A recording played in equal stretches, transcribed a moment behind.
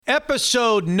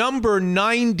Episode number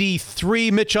 93,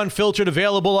 Mitch Unfiltered,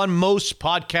 available on most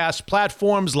podcast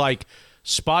platforms like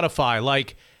Spotify,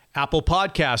 like Apple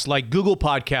Podcasts, like Google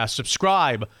Podcasts.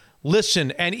 Subscribe,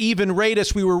 listen, and even rate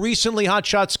us. We were recently,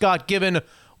 Hotshot Scott, given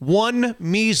one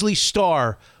measly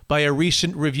star by a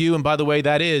recent review. And by the way,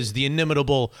 that is the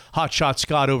inimitable Hotshot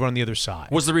Scott over on the other side.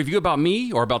 Was the review about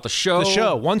me or about the show? The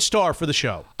show. 1 star for the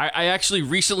show. I actually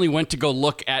recently went to go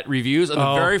look at reviews, and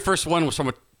the very first one was from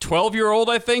a 12-year-old,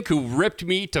 I think, who ripped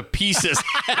me to pieces.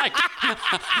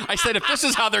 I said, if this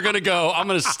is how they're going to go, I'm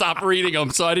going to stop reading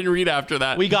them. So I didn't read after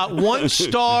that. We got 1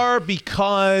 star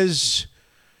because,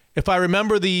 if I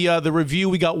remember the review,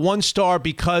 we got 1 star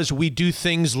because we do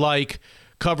things like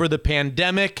cover the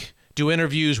pandemic, do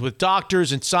interviews with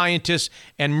doctors and scientists,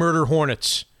 and murder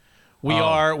hornets. We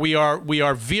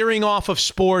are veering off of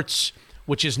sports,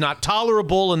 which is not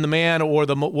tolerable, and the man or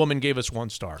the woman gave us 1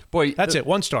 star. Boy, that's it,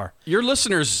 1 star. Your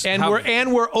listeners,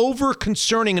 we're over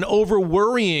concerning and over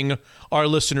worrying our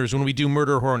listeners when we do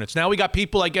murder hornets. Now we got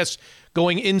people, I guess,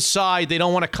 going inside. They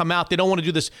don't want to come out. They don't want to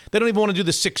do this. They don't even want to do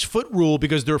the 6-foot rule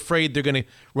because they're afraid they're going to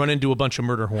run into a bunch of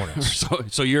murder hornets.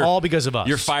 so you're all because of us.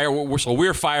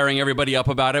 We're firing everybody up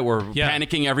about it. We're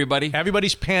panicking everybody.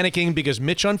 Everybody's panicking because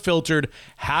Mitch Unfiltered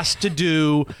has to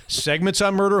do segments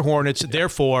on murder hornets.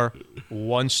 Therefore,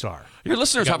 1 star. Your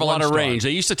listeners have a lot of range. They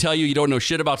used to tell you don't know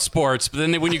shit about sports, but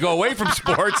then when you go away from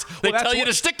sports, they tell you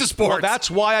to stick to sports. Well,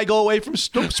 that's why I go away from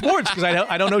sports, because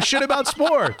I don't know shit about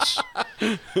sports.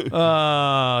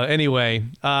 Anyway,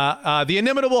 the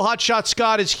inimitable Hotshot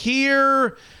Scott is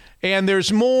here, and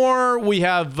there's more. We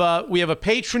have a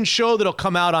patron show that'll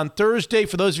come out on Thursday.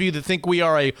 For those of you that think we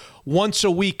are a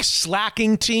once-a-week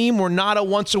slacking team, we're not a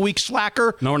once-a-week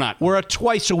slacker. No, we're not. We're a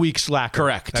twice-a-week slacker.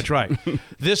 Correct. That's right.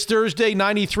 This Thursday,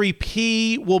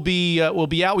 93P will be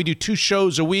out. We do 2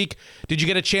 shows a week. Did you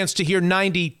get a chance to hear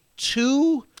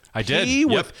 92? I did.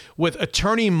 With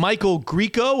attorney Michael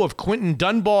Grieco of Quinton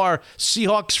Dunbar,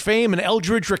 Seahawks fame, and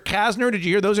Eldridge Recasner. Did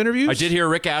you hear those interviews? I did hear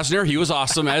Recasner. He was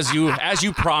awesome, as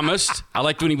you promised. I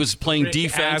liked when he was playing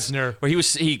defense, where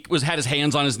he had his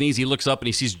hands on his knees. He looks up and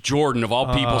he sees Jordan of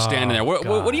all people standing there. What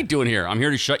are you doing here? I'm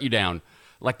here to shut you down.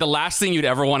 Like the last thing you'd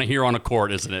ever want to hear on a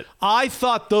court, isn't it? I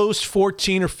thought those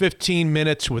 14 or 15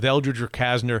 minutes with Eldridge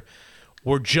Recasner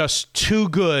were just too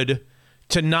good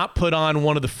to not put on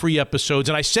one of the free episodes.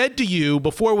 And I said to you,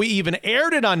 before we even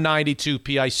aired it on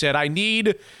 92P, I said, I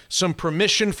need some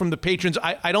permission from the patrons.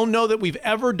 I don't know that we've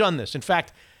ever done this. In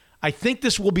fact, I think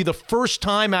this will be the first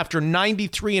time after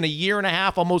 93 in a year and a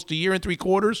half, almost a year and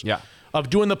 3/4 of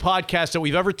doing the podcast, that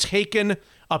we've ever taken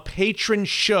a patron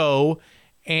show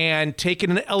and taken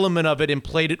an element of it and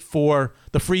played it for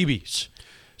the freebies.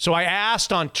 So I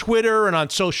asked on Twitter and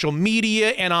on social media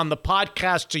and on the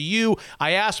podcast to you,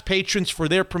 I asked patrons for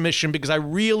their permission because I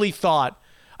really got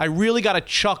a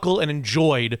chuckle and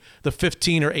enjoyed the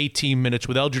 15 or 18 minutes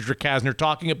with Eldridge Recasner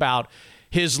talking about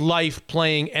his life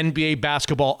playing NBA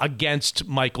basketball against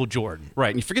Michael Jordan. Right,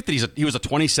 and you forget that he was a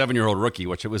 27-year-old rookie,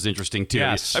 which it was interesting, too.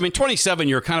 Yes. I mean, 27,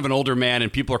 you're kind of an older man,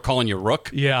 and people are calling you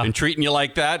Rook and treating you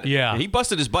like that. Yeah. And he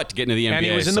busted his butt to get into the NBA. And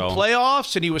he was in the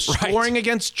playoffs, and he was scoring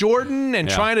against Jordan and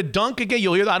trying to dunk again.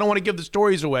 You'll hear that. I don't want to give the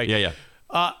stories away. Yeah.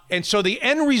 And so the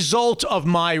end result of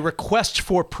my request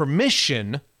for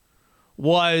permission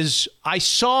was I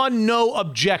saw no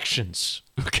objections.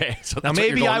 Okay, so now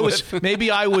maybe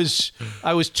I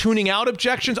was tuning out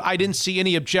objections. I didn't see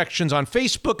any objections on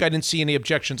Facebook. I didn't see any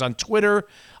objections on Twitter.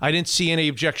 I didn't see any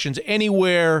objections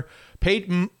anywhere.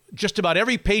 Just about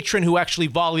every patron who actually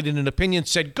volleyed in an opinion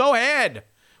said, "Go ahead.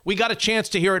 We got a chance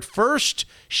to hear it first.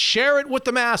 Share it with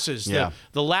the masses." Yeah.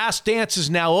 The last dance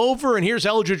is now over, and here's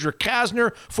Eldridge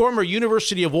Recasner, former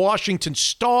University of Washington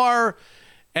star,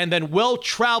 and then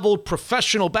well-traveled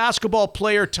professional basketball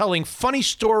player, telling funny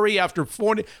story after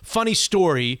funny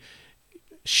story,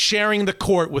 sharing the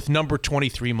court with number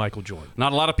 23 Michael Jordan.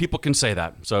 Not a lot of people can say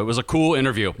that, so it was a cool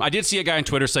interview. I did see a guy on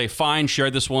Twitter say, "Fine, share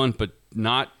this one, but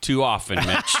not too often,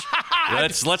 Mitch."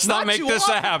 Let's not make this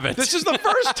a habit. This is the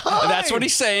first time. That's what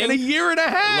he's saying. In a year and a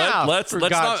half. Let's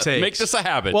not make this a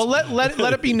habit. Well,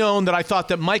 let it be known that I thought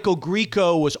that Michael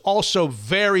Grieco was also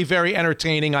very, very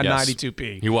entertaining on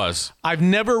 92P. He was. I've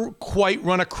never quite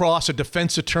run across a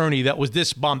defense attorney that was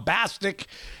this bombastic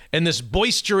and this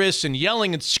boisterous and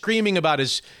yelling and screaming about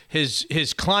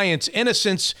his client's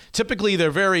innocence. Typically,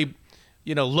 they're very,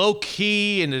 low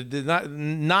key and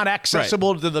not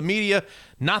accessible to the media.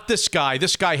 Not this guy.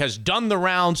 This guy has done the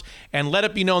rounds, and let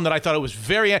it be known that I thought it was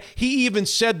he even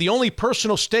said the only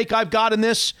personal stake I've got in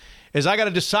this is I got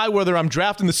to decide whether I'm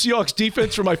drafting the Seahawks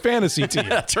defense for my fantasy team.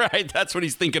 That's right. That's what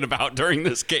he's thinking about during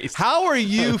this case. How are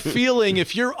you feeling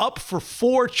if you're up for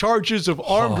 4 charges of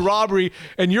armed robbery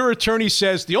and your attorney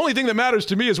says, the only thing that matters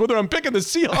to me is whether I'm picking the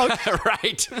Seahawks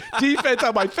right. defense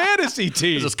on my fantasy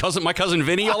team? Is this my cousin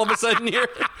Vinny all of a sudden here?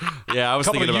 Yeah, I was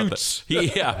thinking about that.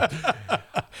 Yeah.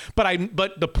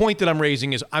 But the point that I'm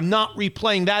raising is I'm not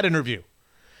replaying that interview.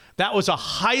 That was a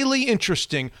highly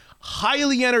interesting,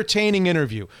 highly entertaining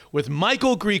interview with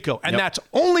Michael Grieco, and that's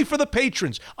only for the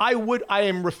patrons. I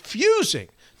am refusing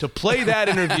to play that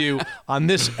interview on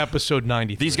this episode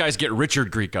 93. These guys get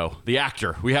Richard Grieco, the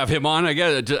actor. We have him on. I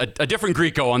get a different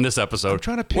Grieco on this episode. I'm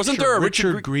trying to picture Wasn't there a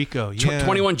Richard Grieco? Yeah.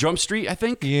 21 Jump Street, I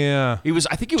think? Yeah.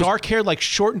 I think he was dark hair, like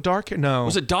short and dark hair? No.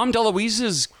 Was it Dom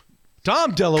DeLuise's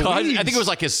Dom DeLuise? cousin? I think it was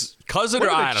like his cousin, what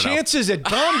or are I the don't know. chances that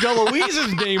Dom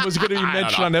DeLuise's name was going to be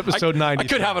mentioned on episode 93? I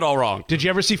could have it all wrong. Did you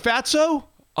ever see Fatso?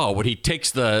 Oh, when he takes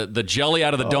the jelly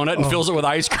out of the donut and fills it with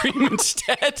ice cream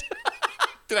instead?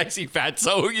 Did I see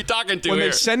Fatso? Who are you talking to when here?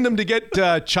 they send him to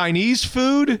get Chinese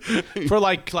food for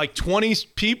like 20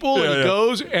 people, and he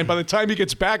goes, and by the time he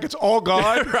gets back, it's all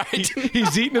gone. Right.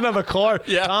 He's eating it on the car.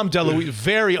 Yeah. Tom DeLuise,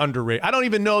 very underrated. I don't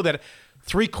even know that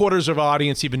 3/4 of our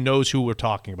audience even knows who we're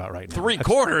talking about right now.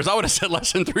 3/4? I would have said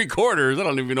less than 3/4. I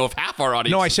don't even know if half our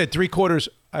audience. No, I said 3/4.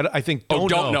 I think don't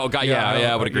know.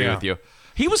 I would agree with you.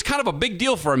 He was kind of a big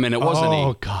deal for a minute, wasn't he?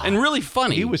 Oh, God. And really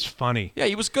funny. He was funny. Yeah,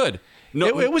 he was good. No,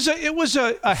 It was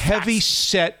a heavy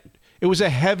set. It was a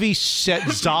heavy set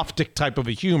Zoftic type of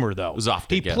a humor, though.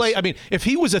 Zoftic, he played. I mean, if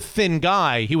he was a thin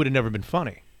guy, he would have never been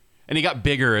funny. And he got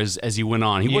bigger as he went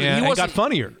on. He got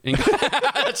funnier.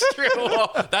 That's true.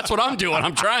 Well, that's what I'm doing.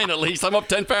 I'm trying at least. I'm up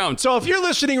 10 pounds. So if you're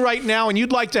listening right now and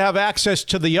you'd like to have access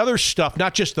to the other stuff,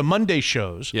 not just the Monday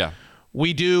shows,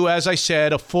 we do, as I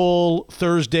said, a full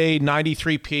Thursday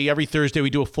 93P. Every Thursday we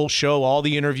do a full show, all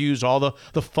the interviews, all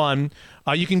the fun.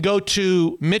 You can go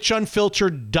to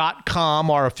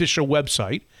MitchUnfiltered.com, our official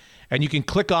website, and you can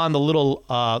click on the little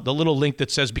link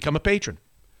that says Become a Patron.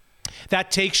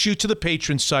 That takes you to the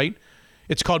patron site.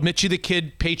 It's called Mitchie the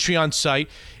Kid Patreon site.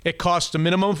 It costs a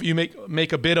minimum. You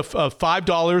make a bid of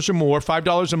 $5 or more,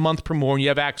 $5 a month per more, and you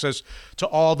have access to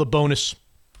all the bonus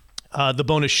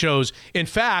shows. In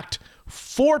fact,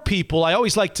 for people, I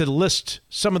always like to list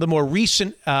some of the more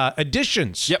recent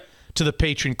additions to the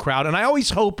patron crowd, and I always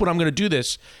hope when I'm going to do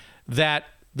this that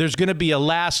there's going to be a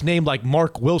last name like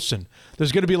Mark Wilson.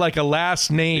 There's going to be like a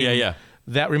last name.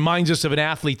 That reminds us of an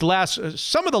athlete.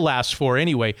 Some of the last 4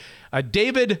 anyway.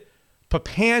 David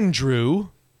Papandrew.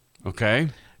 Okay.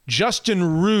 Justin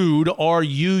Ruud,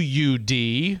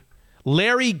 R-U-U-D.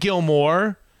 Larry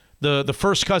Gilmore, the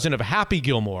first cousin of Happy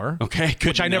Gilmore. Okay.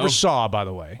 Which I never saw, by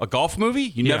the way. A golf movie?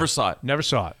 You never saw it? Never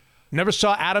saw it. Never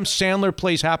saw Adam Sandler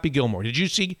plays Happy Gilmore. Did you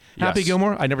see Happy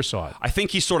Gilmore? I never saw it. I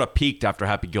think he sort of peaked after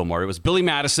Happy Gilmore. It was Billy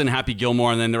Madison, Happy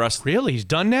Gilmore, and then the rest. Really? He's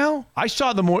done now? I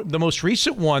saw the most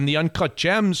recent one, the Uncut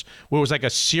Gems, where it was like a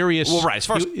serious... Well, right. As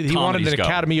far as he wanted an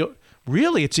Academy...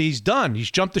 Really? He's done. He's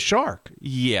jumped the shark.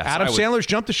 Yes. Adam Sandler's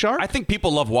jumped the shark? I think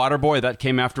people love Waterboy. That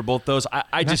came after both those.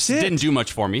 I just didn't do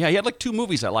much for me. Yeah, he had like 2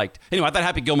 movies I liked. Anyway, I thought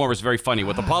Happy Gilmore was very funny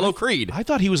with Apollo Creed. I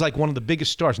thought he was like one of the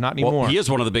biggest stars. Not anymore. Well, he is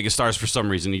one of the biggest stars for some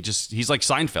reason. He's like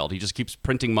Seinfeld. He just keeps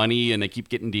printing money and they keep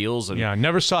getting deals. And yeah, I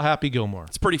never saw Happy Gilmore.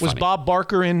 It's pretty funny. Was Bob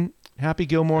Barker in Happy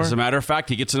Gilmore? As a matter of fact,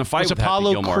 he gets in a fight with Apollo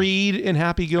Happy Gilmore. Creed in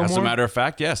Happy Gilmore? As a matter of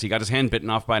fact, yes. He got his hand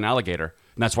bitten off by an alligator.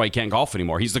 And that's why he can't golf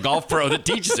anymore. He's the golf pro that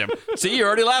teaches him. See, you're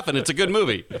already laughing. It's a good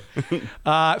movie.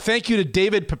 Thank you to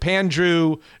David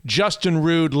Papandrew, Justin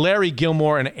Ruud, Larry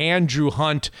Gilmore, and Andrew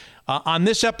Hunt. On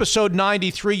this episode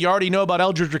 93, you already know about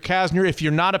Eldridge Recasner. If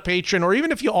you're not a patron, or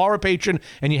even if you are a patron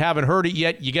and you haven't heard it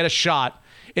yet, you get a shot.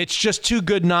 It's just too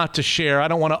good not to share. I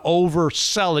don't want to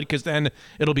oversell it because then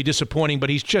it'll be disappointing. But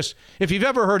he's just, if you've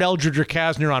ever heard Eldridge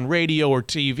Recasner on radio or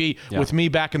TV with me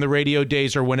back in the radio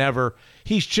days or whenever,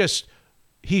 he's just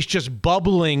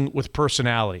bubbling with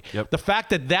personality. The fact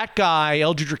that guy,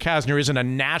 Eldridge Recasner, isn't a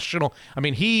national, I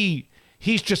mean,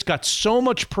 he's just got so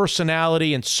much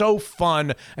personality and so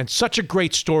fun and such a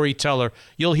great storyteller.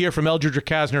 You'll hear from Eldridge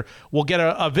Recasner. We'll get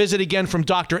a visit again from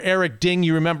Dr. Eric Ding.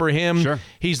 You remember him? Sure.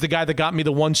 He's the guy that got me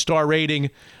the 1-star rating,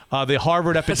 the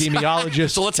Harvard epidemiologist.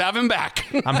 So let's have him back.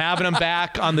 I'm having him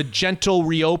back on the gentle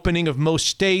reopening of most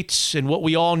states and what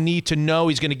we all need to know.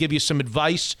 He's going to give you some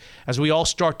advice as we all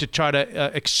start to try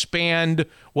to expand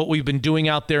what we've been doing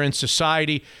out there in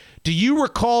society. Do you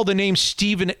recall the name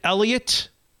Stephen Elliott?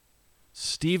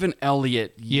 Stephen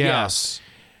Elliott, yes.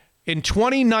 In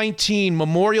 2019,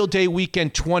 Memorial Day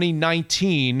weekend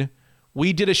 2019,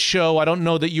 we did a show. I don't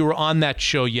know that you were on that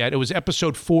show yet. It was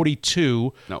episode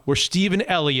 42, where Stephen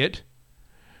Elliott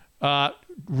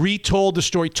retold the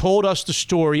story, told us the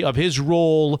story of his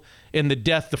role in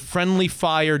the friendly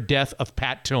fire death of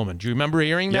Pat Tillman. Do you remember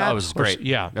hearing that? Yeah, it was great.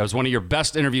 That was one of your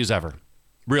best interviews ever.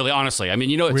 Really, honestly. I mean,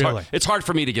 it's hard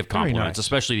for me to give compliments,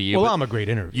 especially to you. Well, I'm a great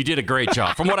interview. You did a great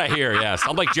job. From what I hear, yes.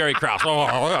 I'm like Jerry Krause.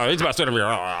 He's the best interview.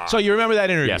 So you remember that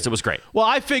interview? Yes, it was great. Well,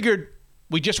 I figured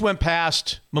we just went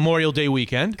past Memorial Day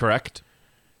weekend. Correct.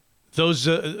 Those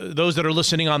that are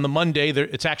listening on the Monday,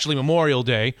 it's actually Memorial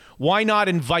Day. Why not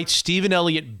invite Stephen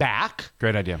Elliott back?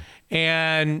 Great idea.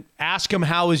 And ask him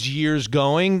how his year's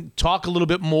going. Talk a little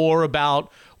bit more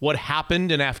about what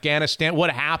happened in Afghanistan,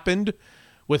 what happened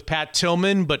with Pat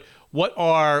Tillman, but what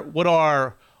our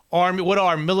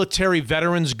military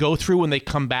veterans go through when they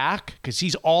come back, because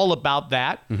he's all about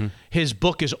that. Mm-hmm. His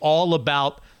book is all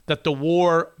about that the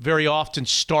war very often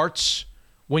starts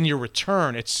when you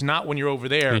return. It's not when you're over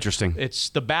there. Interesting. It's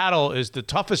the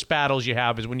toughest battles you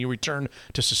have is when you return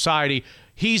to society.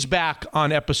 He's back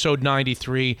on episode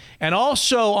 93, and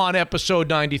also on episode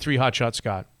 93, Hotshot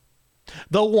Scott,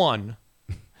 the one,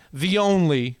 the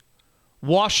only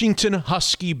Washington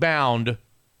Husky-bound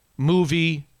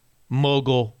movie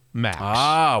mogul Max.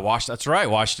 That's right,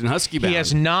 Washington Husky-bound. He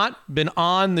has not been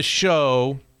on the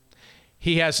show.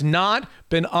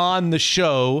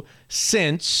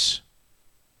 Since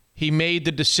he made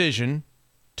the decision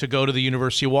to go to the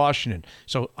University of Washington.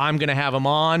 So I'm going to have him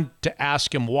on to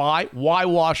ask him why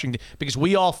Washington, because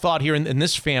we all thought here in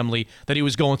this family that he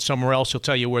was going somewhere else. He'll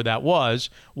tell you where that was.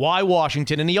 Why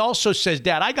Washington? And he also says,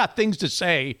 Dad, I got things to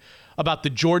say about the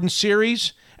Jordan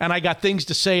series, and I got things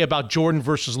to say about Jordan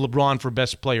versus LeBron for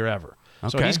best player ever.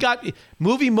 Okay. So he's got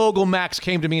movie mogul Max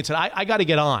came to me and said, I got to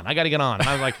get on. And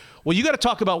I was like, well, you got to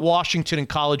talk about Washington and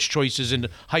college choices in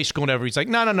high school and whatever. He's like,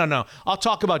 no. I'll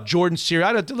talk about Jordan's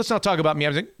series. Let's not talk about me. I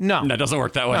was like, no. No, it doesn't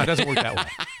work that way. No, it doesn't work that way.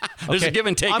 There's a give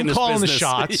and take in this business. I'm calling the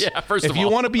shots. Yeah, first of all. If you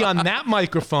want to be on that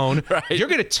microphone, right. You're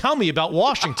going to tell me about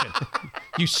Washington.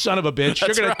 You son of a bitch.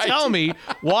 That's you're going to tell me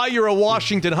why you're a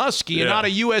Washington Husky and not a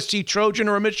USC Trojan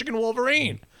or a Michigan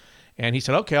Wolverine. And he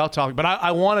said, okay, I'll talk. But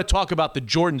I want to talk about the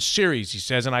Jordan series, he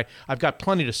says, and I've got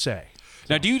plenty to say.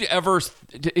 Now, does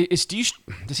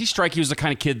he strike you as the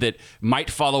kind of kid that might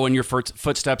follow in your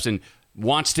footsteps and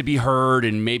wants to be heard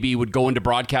and maybe would go into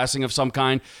broadcasting of some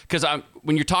kind? Because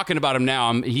when you're talking about him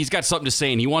now, he's got something to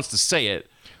say and he wants to say it.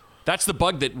 That's the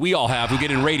bug that we all have who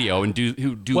get in radio and do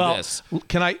this.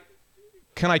 Can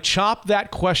I chop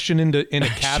that question into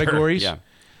categories? Sure, yeah.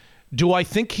 Do I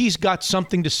think he's got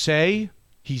something to say?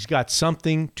 He's got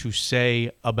something to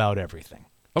say about everything.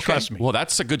 Okay. Trust me. Well,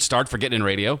 that's a good start for getting in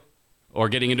radio or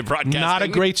getting into broadcasting. Not a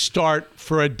great start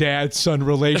for a dad-son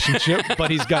relationship,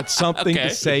 but he's got something to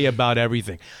say about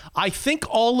everything. I think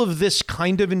all of this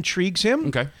kind of intrigues him.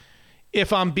 Okay.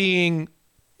 If I'm being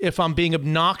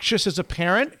obnoxious as a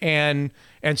parent and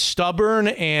stubborn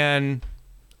and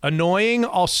annoying,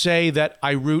 I'll say that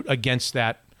I root against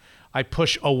that. I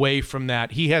push away from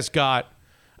that. He has got,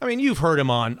 you've heard him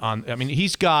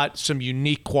he's got some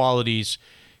unique qualities.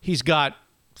 He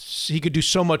could do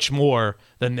so much more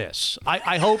than this.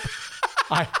 I hope,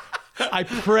 I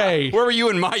pray. Where were you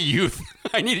in my youth?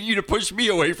 I needed you to push me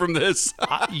away from this.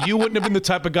 You wouldn't have been the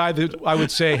type of guy that I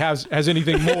would say has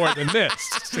anything more than this.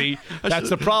 See, that's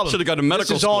the problem. Should have gone to medical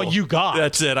school. This is all you got.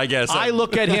 That's it, I guess. I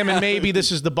look at him, and maybe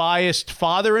this is the biased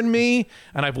father in me,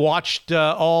 and I've watched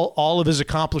all of his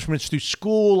accomplishments through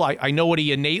school. I know what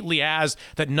he innately has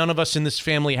that none of us in this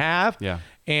family have. Yeah.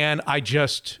 And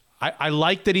I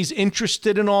like that he's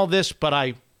interested in all this, but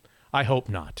I hope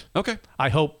not. Okay. I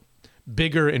hope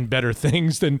bigger and better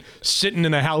things than sitting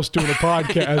in a house doing a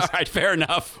podcast. All right, fair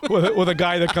enough. with a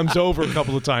guy that comes over a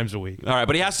couple of times a week. All right,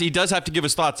 but he does have to give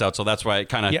his thoughts out, so that's why it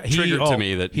kind of triggered to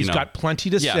me that he's got plenty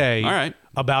to say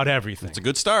about everything. It's a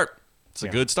good start. It's a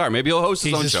good start. Maybe he'll host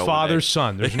his own show. He's his father's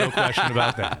son. There's no question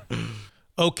about that.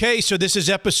 Okay, so this is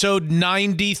episode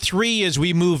 93 as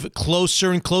we move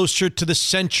closer and closer to the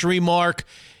century mark.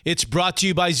 It's brought to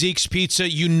you by Zeke's Pizza.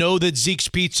 You know that Zeke's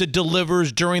Pizza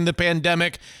delivers during the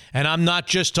pandemic, and I'm not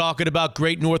just talking about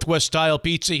great Northwest-style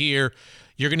pizza here.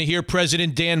 You're going to hear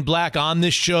President Dan Black on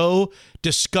this show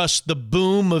discuss the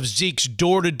boom of Zeke's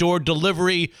door-to-door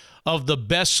delivery of the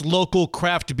best local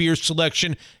craft beer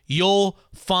selection you'll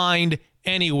find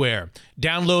anywhere.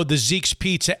 Download the Zeke's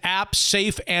Pizza app.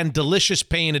 Safe and delicious.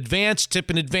 Pay in advance,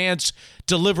 tip in advance.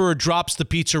 Deliverer drops the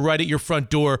pizza right at your front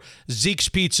door. Zeke's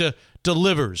Pizza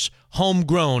delivers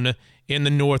homegrown in the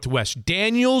Northwest.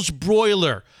 Daniel's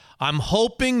Broiler I'm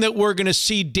hoping that we're going to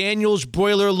see Daniel's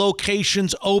Broiler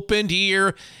locations opened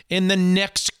here in the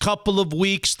next couple of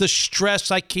weeks. The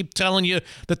stress I keep telling you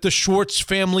that the Schwartz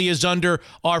family is under,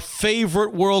 our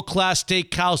favorite world-class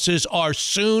steakhouses are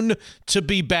soon to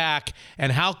be back.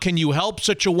 And how can you help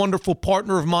such a wonderful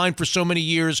partner of mine for so many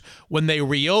years? When they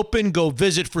reopen, go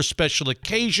visit for special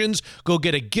occasions. Go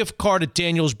get a gift card at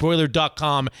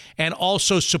danielsbroiler.com and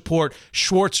also support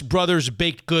Schwartz Brothers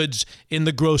Baked Goods in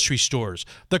the grocery stores.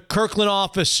 The Kirkland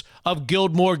office of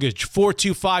Guild Mortgage,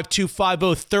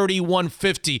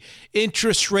 425-250-3150.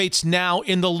 Interest rates now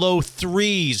in the low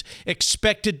threes,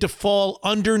 expected to fall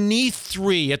underneath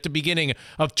 3 at the beginning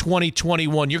of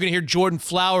 2021. You're going to hear Jordan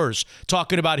Flowers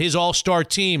talking about his all-star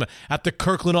team at the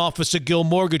Kirkland office of Guild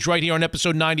Mortgage right here on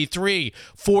episode 93,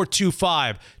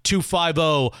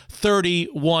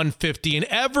 425-250-3150. An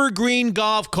evergreen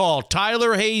golf call,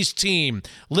 Tyler Hayes' team,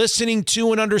 listening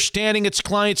to and understanding its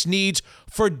clients' needs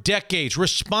for decades,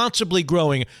 responsibly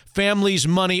growing families'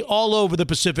 money all over the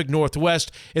Pacific Northwest.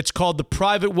 It's called the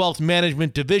Private Wealth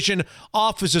Management Division.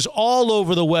 Offices all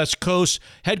over the West Coast,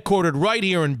 headquartered right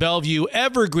here in Bellevue.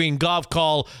 Evergreen Golf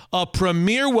Call, a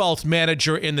premier wealth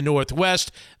manager in the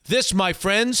Northwest. This, my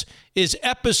friends, is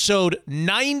episode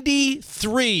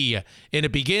 93, and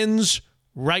it begins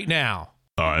right now.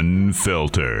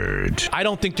 Unfiltered. I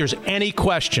don't think there's any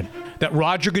question that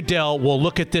Roger Goodell will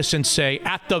look at this and say,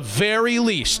 at the very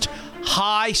least,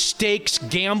 high stakes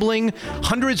gambling,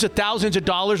 hundreds of thousands of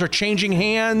dollars are changing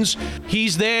hands.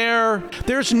 He's there.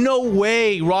 There's no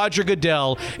way Roger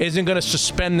Goodell isn't going to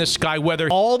suspend this guy, whether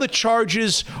all the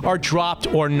charges are dropped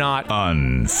or not.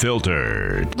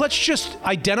 Unfiltered. Let's just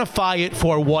identify it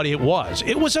for what it was.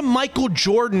 It was a Michael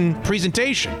Jordan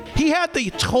presentation. He had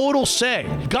the total say.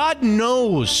 God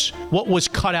knows what was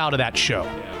cut out of that show.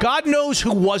 God knows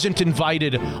who wasn't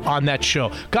invited on that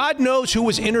show. God knows who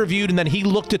was interviewed, and then he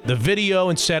looked at the video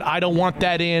and said, I don't want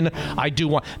that in. I do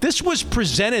want. This was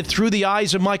presented through the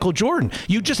eyes of Michael Jordan.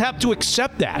 You just have to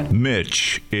accept that.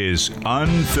 Mitch is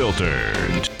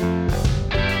unfiltered.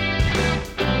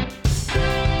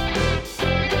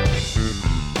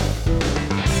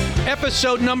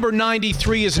 Episode number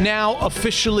 93 is now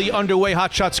officially underway.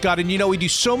 Hot Shot Scott. And you know, we do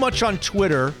so much on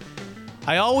Twitter.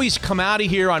 I always come out of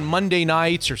here on Monday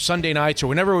nights or Sunday nights or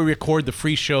whenever we record the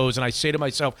free shows, and I say to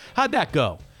myself, how'd that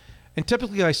go? And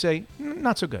typically I say,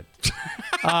 not so good.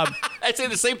 I'd say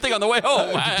the same thing on the way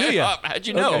home. Do you? How'd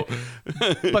you know?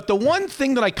 Okay. But the one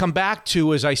thing that I come back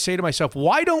to is I say to myself,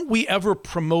 why don't we ever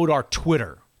promote our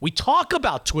Twitter? We talk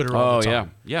about Twitter all the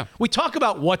time. Yeah. We talk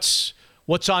about what's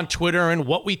on Twitter and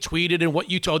what we tweeted and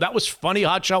what you told. That was funny,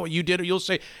 Hotshot, what you did. Or you'll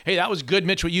say, hey, that was good,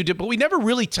 Mitch, what you did. But we never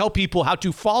really tell people how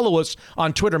to follow us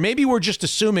on Twitter. Maybe we're just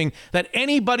assuming that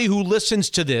anybody who listens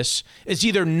to this is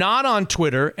either not on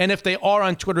Twitter, and if they are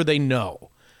on Twitter, they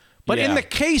know. But in the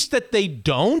case that they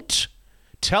don't,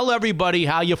 tell everybody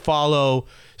how you follow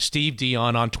Steve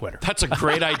Dion on Twitter. That's a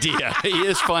great idea. He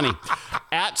is funny.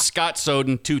 At Scott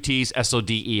Soden, 2 T's,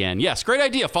 S-O-D-E-N. Yes, great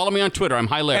idea. Follow me on Twitter. I'm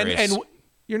hilarious. And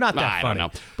you're not that funny. I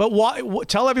don't know. But why?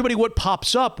 Tell everybody what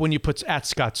pops up when you put at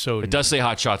Scott Soden. It does say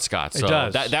Hot Shot Scott. So it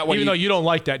does. That way even though you don't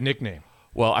like that nickname.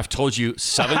 Well, I've told you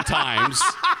 7 times.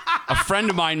 A friend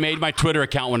of mine made my Twitter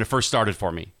account when it first started for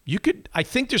me. You could. I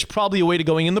think there's probably a way to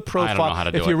going in the profile. I don't know how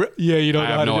to do it. You don't know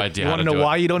how to do it. I have no idea. You want to know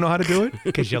why you don't know how to do it?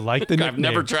 Because you like the nickname. I've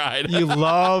never tried. You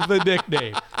love the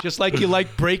nickname. Just like you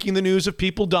like breaking the news of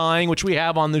people dying, which we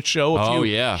have on the show. A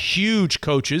few huge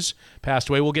coaches passed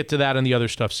away. We'll get to that in the other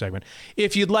stuff segment.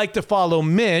 If you'd like to follow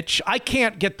Mitch, I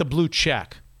can't get the blue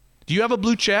check. Do you have a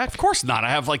blue check? Of course not.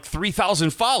 I have like 3,000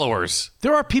 followers.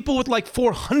 There are people with like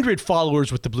 400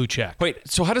 followers with the blue check. Wait,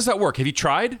 so how does that work? Have you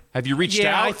tried? Have you reached out?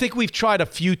 Yeah, I think we've tried a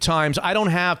few times. I don't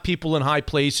have people in high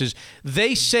places.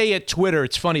 They say at Twitter,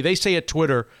 it's funny, they say at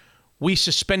Twitter, we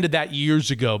suspended that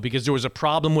years ago because there was a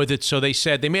problem with it. So they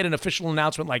said, they made an official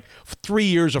announcement like 3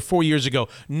 years or 4 years ago.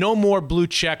 No more blue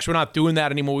checks. We're not doing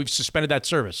that anymore. We've suspended that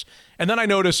service. And then I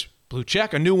noticed, blue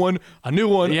check, a new one.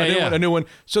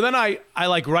 So then I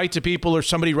like write to people, or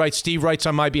somebody writes, Steve writes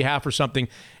on my behalf or something.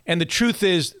 And the truth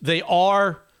is they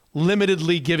are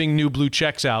limitedly giving new blue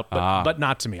checks out, but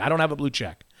not to me. I don't have a blue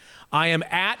check. I am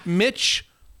at Mitch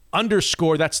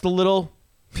 _, that's the little...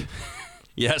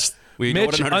 Yes. We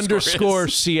Mitch know what an _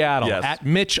 Seattle. Yes. At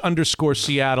Mitch _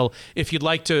 Seattle. If you'd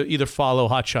like to either follow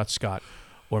Hotshot Scott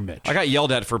or Mitch. I got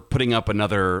yelled at for putting up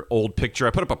another old picture. I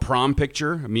put up a prom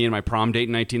picture, me and my prom date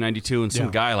in 1992, and some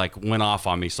guy like went off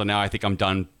on me. So now I think I'm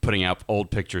done putting up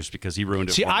old pictures because he ruined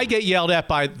it. See, for me. I get yelled at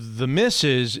by the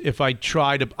missus if I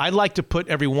try to. I like to put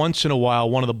every once in a while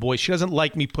one of the boys. She doesn't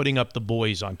like me putting up the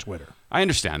boys on Twitter. I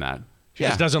understand that. She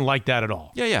just doesn't like that at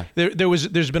all. Yeah.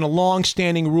 There's been a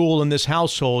long-standing rule in this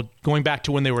household, going back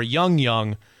to when they were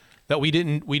young, that we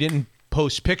didn't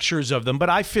post pictures of them. But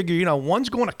I figure, one's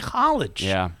going to college.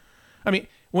 Yeah. I mean,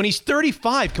 when he's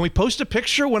 35, can we post a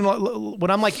picture when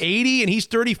I'm like 80 and he's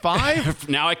 35?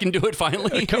 Now I can do it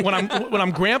finally. when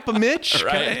I'm Grandpa Mitch.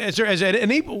 Right.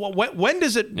 When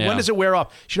does it wear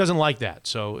off? She doesn't like that.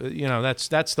 So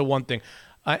that's the one thing.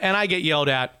 And I get yelled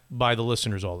at by the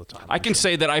listeners all the time. I can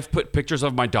say that I've put pictures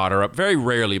of my daughter up very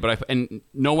rarely, and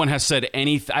no one has said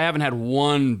anything. I haven't had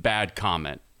one bad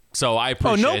comment. So I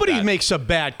appreciate nobody that. makes a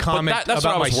bad comment that's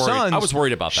about what my son. I was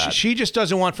worried about that. She just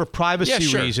doesn't want for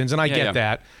privacy reasons, and I get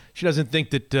that. She doesn't think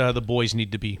that the boys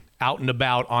need to be out and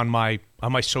about on my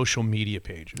social media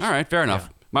pages. All right, fair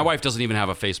enough. My wife doesn't even have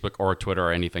a Facebook or a Twitter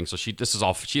or anything, so she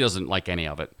doesn't like any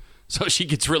of it. So she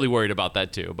gets really worried about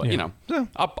that too. But,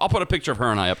 I'll put a picture of her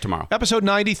and I up tomorrow. Episode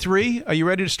 93. Are you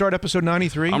ready to start episode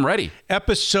 93? I'm ready.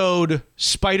 Episode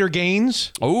Spider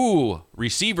Gaines. Oh,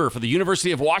 receiver for the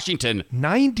University of Washington.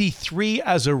 93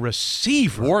 as a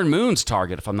receiver. Warren Moon's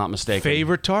target, if I'm not mistaken.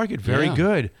 Favorite target. Very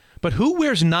good. But who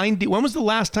wears 90? When was the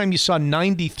last time you saw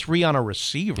 93 on a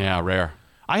receiver? Yeah, rare.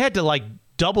 I had to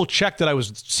double check that I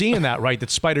was seeing that right,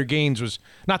 that Spider Gaines was,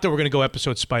 not that we're going to go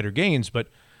episode Spider Gaines, but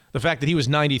the fact that he was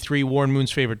 93, Warren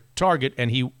Moon's favorite target, and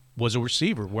he was a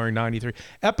receiver wearing 93.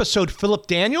 Episode Philip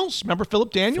Daniels. Remember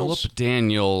Philip Daniels? Philip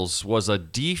Daniels was a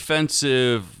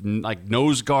defensive,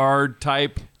 nose guard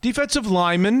type. Defensive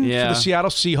lineman for the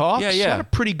Seattle Seahawks. Yeah. Had a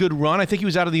pretty good run. I think he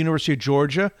was out of the University of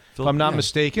Georgia, if I'm not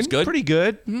mistaken. Good. Pretty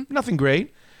good. Mm-hmm. Nothing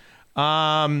great.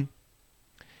 And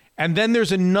then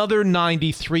there's another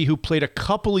 93 who played a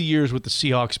couple of years with the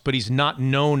Seahawks, but he's not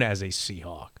known as a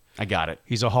Seahawk. I got it.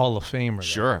 He's a Hall of Famer.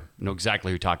 Sure. I know exactly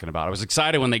who you're talking about. I was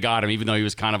excited when they got him, even though he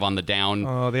was kind of on the down.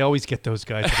 Oh, they always get those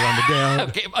guys that are on the down.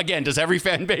 Okay, again, does every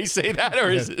fan base say that?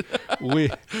 Or is it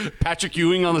Patrick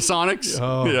Ewing on the Sonics?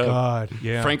 Oh, God.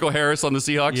 Yeah. Franco Harris on the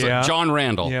Seahawks? Yeah. John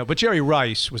Randall. Yeah, but Jerry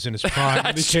Rice was in his prime.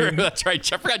 That's true. That's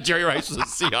right. I forgot Jerry Rice was a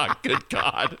Seahawk. Good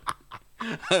God.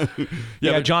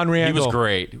 John Randall. He was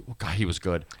great. Oh, God, he was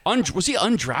good. Was he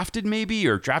undrafted maybe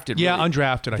or drafted? Yeah, really?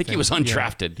 undrafted. I think he was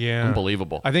undrafted. Yeah.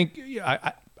 Unbelievable. I think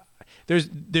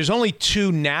there's only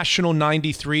two national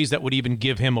 93s that would even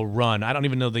give him a run. I don't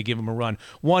even know they give him a run.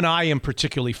 One I am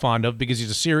particularly fond of because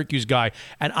he's a Syracuse guy,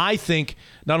 and I think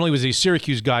not only was he a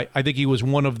Syracuse guy, I think he was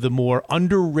one of the more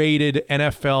underrated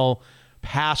NFL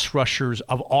pass rushers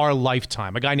of our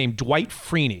lifetime. A guy named Dwight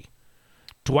Freeney.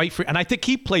 And I think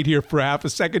he played here for half a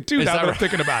second, too, now that I'm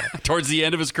thinking about it. Towards the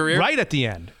end of his career? Right at the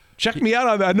end. Check me out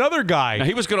on another guy. Now,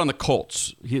 he was good on the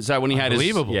Colts. Is that when he had his...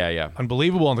 Unbelievable. Yeah.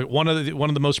 Unbelievable. One of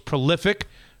the most prolific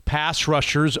pass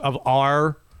rushers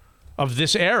of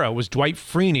this era was Dwight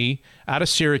Freeney out of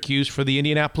Syracuse for the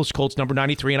Indianapolis Colts, number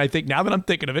 93. And I think, now that I'm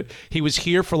thinking of it, he was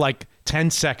here for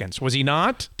 10 seconds. Was he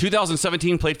not?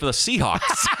 2017 played for the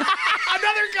Seahawks.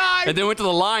 Another guy. And then went to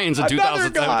the Lions in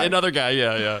 2007. Another guy,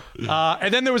 yeah.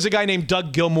 And then there was a guy named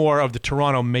Doug Gilmour of the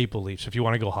Toronto Maple Leafs, if you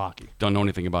want to go hockey. Don't know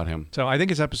anything about him. So I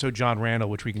think it's episode John Randall,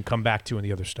 which we can come back to in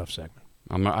the other stuff segment.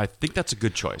 I think that's a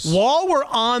good choice. While we're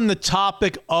on the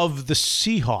topic of the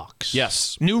Seahawks.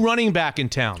 Yes. New running back in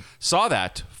town. Saw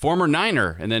that. Former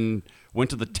Niner, and then went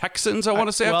to the Texans, I want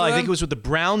to say. Well, after I that. think it was with the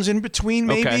Browns in between,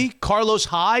 maybe. Okay. Carlos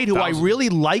Hyde, who I really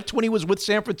liked when he was with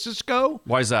San Francisco.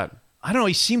 Why is that? I don't know.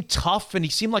 He seemed tough and he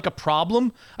seemed like a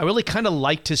problem. I really kind of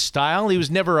liked his style. He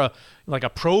was never a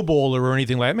Pro Bowler or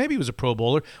anything like that. Maybe he was a Pro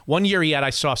Bowler. One year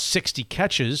I saw 60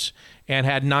 catches and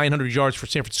had 900 yards for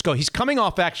San Francisco. He's coming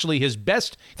off actually his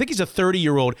best. I think he's a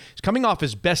 30-year-old. He's coming off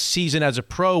his best season as a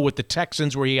pro with the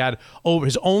Texans, where he had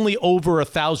his only over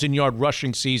 1,000-yard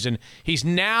rushing season. He's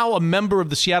now a member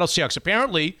of the Seattle Seahawks.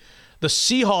 Apparently, the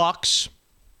Seahawks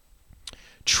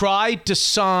tried to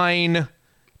sign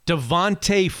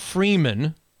Devontae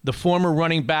Freeman, the former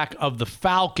running back of the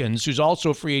Falcons, who's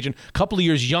also a free agent, a couple of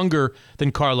years younger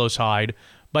than Carlos Hyde.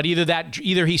 But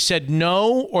either he said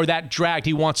no or that dragged.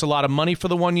 He wants a lot of money for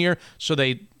the 1 year, so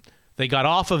they got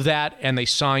off of that and they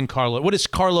signed Carlos. What does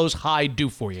Carlos Hyde do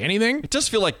for you? Anything? It does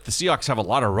feel like the Seahawks have a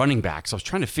lot of running backs. I was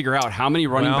trying to figure out how many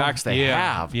running backs they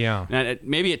have. Yeah. And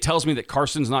maybe it tells me that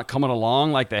Carson's not coming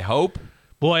along like they hope.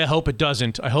 Boy, I hope it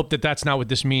doesn't. I hope that that's not what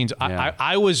this means. Yeah.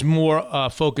 I was more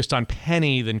focused on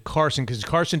Penny than Carson because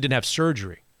Carson didn't have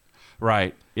surgery.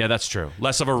 Right. Yeah, that's true.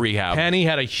 Less of a rehab. Penny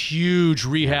had a huge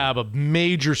rehab, a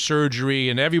major surgery,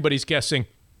 and everybody's guessing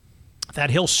that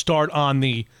he'll start on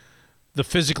the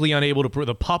physically unable to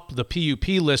the PUP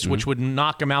list, which would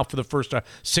knock him out for the first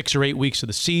 6 or 8 weeks of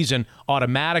the season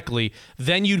automatically.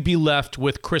 Then you'd be left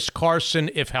with Chris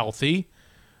Carson if healthy,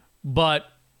 but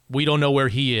we don't know where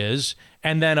he is.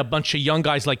 and then a bunch of young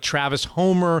guys like Travis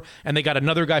Homer, and they got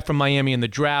another guy from Miami in the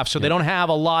draft, so they don't have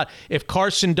a lot. If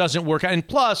Carson doesn't work out, and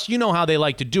plus, you know how they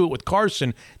like to do it with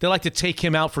Carson, they like to take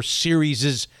him out for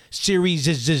series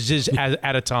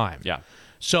at a time. Yeah.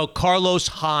 So Carlos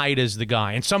Hyde is the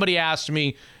guy. And somebody asked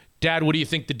me, Dad, what do you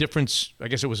think the difference, I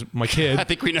guess it was my kid. I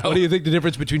think we know. What do you think the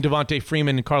difference between Devontae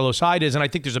Freeman and Carlos Hyde is? And I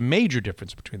think there's a major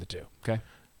difference between the two. Okay.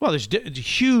 Well, there's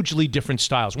hugely different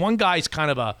styles. One guy's kind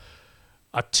of a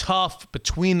tough,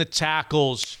 between the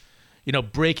tackles,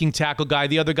 breaking tackle guy.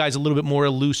 The other guy's a little bit more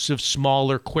elusive,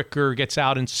 smaller, quicker, gets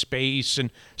out in space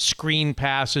and screen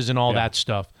passes and all that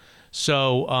stuff.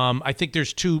 So I think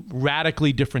there's two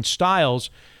radically different styles.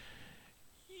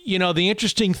 The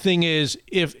interesting thing is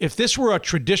if this were a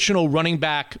traditional running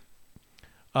back,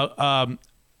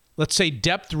 let's say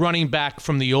depth running back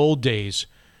from the old days,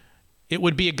 it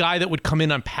would be a guy that would come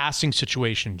in on passing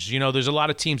situations. There's a lot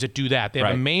of teams that do that. They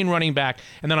have a main running back,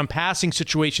 and then on passing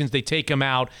situations, they take him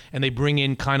out and they bring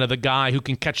in kind of the guy who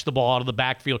can catch the ball out of the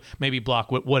backfield, maybe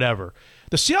block, whatever.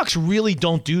 The Seahawks really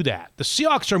don't do that. The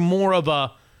Seahawks are more of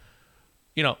a,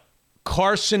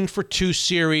 Carson for 2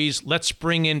 series, let's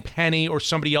bring in Penny or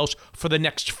somebody else for the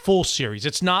next full series.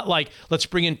 It's not like let's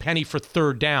bring in Penny for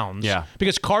third downs. Yeah.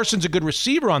 Because Carson's a good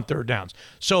receiver on third downs.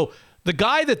 So the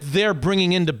guy that they're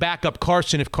bringing in to back up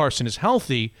Carson, if Carson is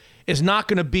healthy, is not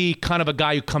going to be kind of a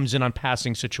guy who comes in on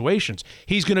passing situations.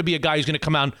 He's going to be a guy who's going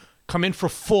to come in for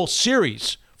full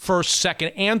series, first, second,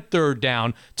 and third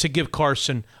down to give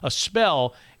Carson a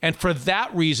spell. And for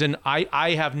that reason,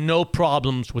 I have no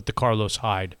problems with the Carlos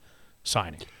Hyde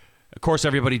signing. Of course,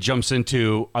 everybody jumps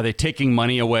into, are they taking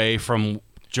money away from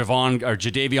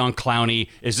Jadeveon Clowney?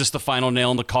 Is this the final nail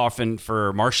in the coffin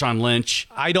for Marshawn Lynch?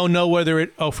 I don't know whether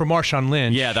for Marshawn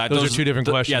Lynch. Yeah, those are two different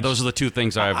questions. Yeah, those are the two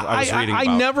things I was reading about.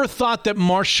 I never thought that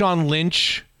Marshawn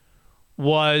Lynch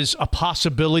was a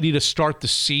possibility to start the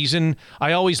season.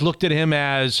 I always looked at him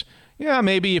as,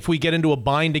 maybe if we get into a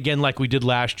bind again like we did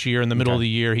last year in the middle of the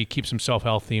year, he keeps himself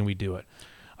healthy and we do it.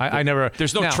 I never.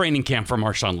 There's no training camp for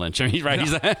Marshawn Lynch. I mean, right?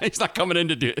 No. He's not coming in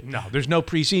to do it. No, there's no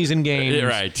preseason games.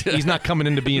 Right. He's not coming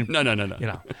in to be.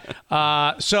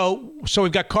 No. So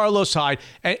we've got Carlos Hyde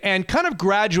and kind of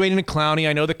graduating to Clowney.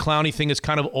 I know the Clowney thing is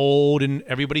kind of old and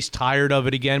everybody's tired of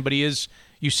it again, but he is.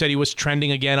 You said he was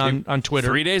trending again on Twitter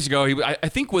 3 days ago. I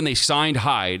think when they signed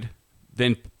Hyde,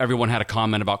 then everyone had a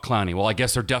comment about Clowney. Well, I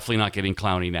guess they're definitely not getting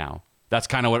Clowney now. That's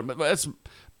kind of what. That's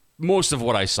most of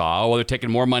what I saw. Well, they're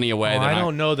taking more money away. I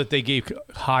don't know that they gave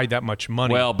Hyde that much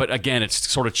money. Well, but again, it's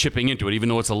sort of chipping into it, even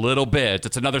though it's a little bit.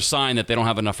 It's another sign that they don't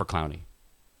have enough for Clowney.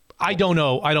 I don't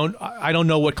know. I don't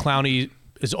know what Clowney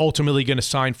is ultimately going to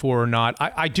sign for or not.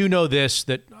 I do know this,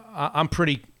 that I'm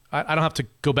pretty. I don't have to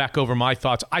go back over my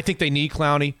thoughts. I think they need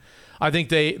Clowney. I think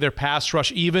their pass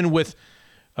rush, even with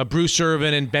Bruce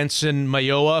Irvin and Benson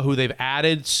Mayowa, who they've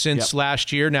added since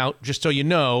last year. Now, just so you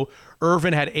know,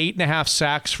 Irvin had 8.5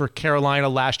 sacks for Carolina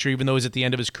last year, even though he was at the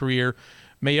end of his career.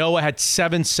 Mayowa had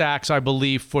 7 sacks, I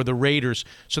believe, for the Raiders.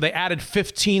 So they added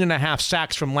 15.5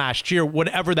 sacks from last year,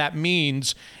 whatever that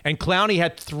means. And Clowney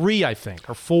had 3, I think,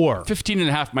 or 4.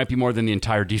 15.5 might be more than the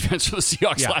entire defense for the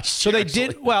Seahawks last so year. So they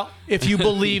did, well, if you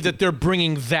believe that they're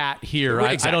bringing that here.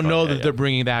 Exactly. I don't know that they're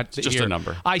bringing that it's just here. a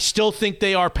number. I still think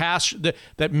they are past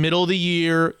that middle of the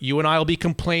year. You and I will be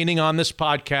complaining on this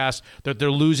podcast that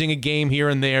they're losing a game here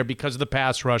and there because of the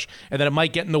pass rush, and that it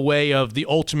might get in the way of the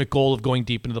ultimate goal of going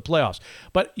deep into the playoffs.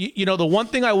 But, the one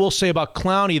thing I will say about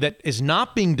Clowney that is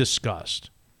not being discussed,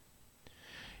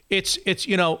 it's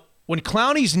when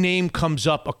Clowney's name comes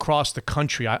up across the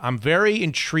country, I'm very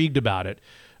intrigued about it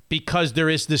because there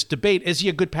is this debate, is he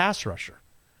a good pass rusher?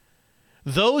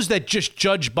 Those that just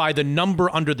judge by the number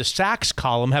under the sacks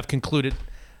column have concluded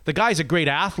the guy's a great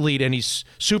athlete and he's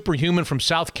superhuman from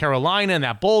South Carolina in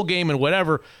that bowl game and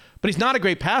whatever, but he's not a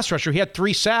great pass rusher. He had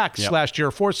 3 sacks last year,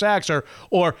 or 4 sacks,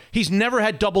 or he's never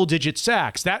had double-digit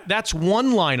sacks. That's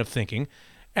one line of thinking.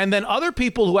 And then other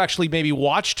people who actually maybe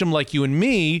watched him like you and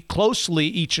me closely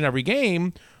each and every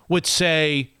game would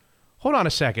say, hold on a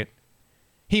second.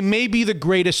 He may be the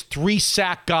greatest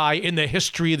 3-sack guy in the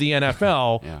history of the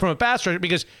NFL from a pass rusher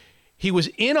because he was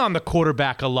in on the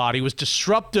quarterback a lot. He was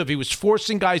disruptive. He was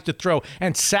forcing guys to throw,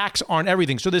 and sacks aren't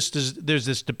everything. So there's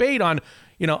this debate on,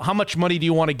 how much money do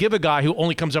you want to give a guy who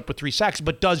only comes up with 3 sacks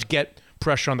but does get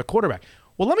pressure on the quarterback?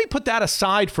 Well, let me put that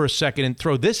aside for a second and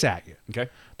throw this at you. Okay.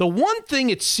 The one thing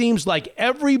it seems like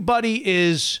everybody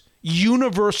is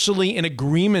universally in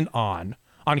agreement on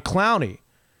Clowney,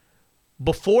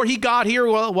 before he got here,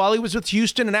 while he was with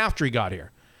Houston and after he got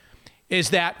here,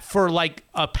 is that for like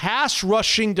a pass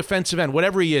rushing defensive end,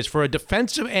 whatever he is, for a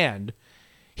defensive end,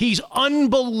 he's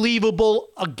unbelievable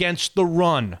against the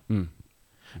run.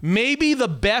 Maybe the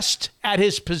best at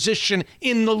his position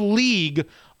in the league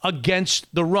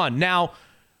against the run. Now,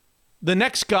 the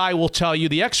next guy will tell you,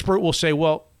 the expert will say,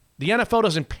 well, the NFL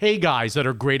doesn't pay guys that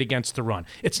are great against the run.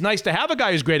 It's nice to have a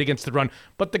guy who's great against the run,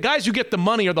 but the guys who get the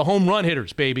money are the home run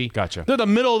hitters, baby. Gotcha. They're the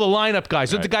middle of the lineup guys.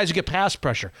 They're Right. the guys who get pass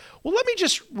pressure. Well, let me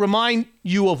just remind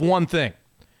you of one thing.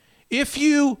 If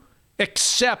you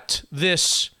accept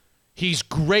this, he's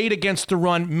great against the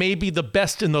run, maybe the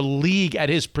best in the league at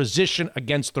his position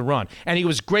against the run, and he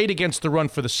was great against the run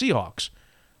for the Seahawks.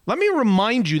 Let me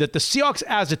remind you that the Seahawks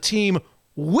as a team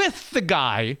with the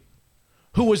guy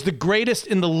who was the greatest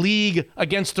in the league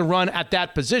against the run at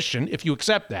that position, if you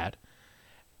accept that,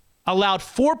 allowed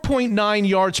 4.9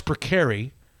 yards per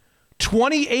carry,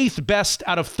 28th best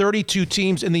out of 32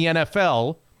 teams in the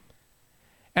NFL,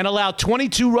 and allowed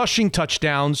 22 rushing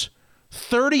touchdowns,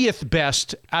 30th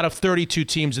best out of 32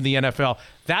 teams in the NFL.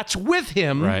 That's with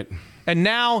him. Right. And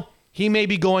now he may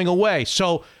be going away.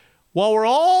 So while we're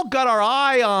all got our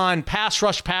eye on pass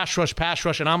rush,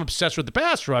 and I'm obsessed with the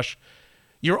pass rush,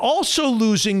 you're also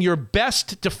losing your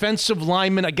best defensive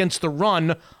lineman against the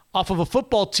run off of a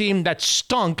football team that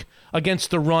stunk against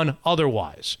the run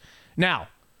otherwise. Now,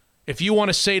 if you want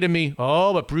to say to me,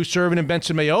 oh, but Bruce Irvin and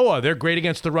Benson Mayowa, they're great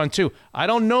against the run too. I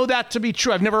don't know that to be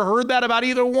true. I've never heard that about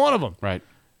either one of them. Right.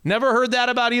 Never heard that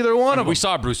about either one of them. We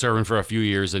saw Bruce Irvin for a few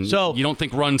years, and So- you don't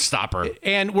think run stopper.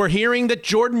 And we're hearing that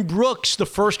Jordan Brooks, the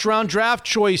first-round draft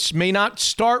choice, may not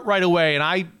start right away, and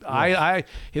I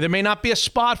there may not be a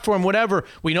spot for him, whatever.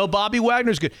 We know Bobby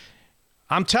Wagner's good.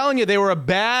 I'm telling you, they were a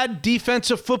bad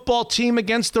defensive football team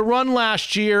against the run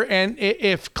last year, and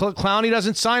if Clowney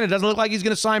doesn't sign, it doesn't look like he's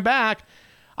going to sign back.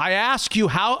 I ask you,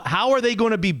 how are they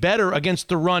going to be better against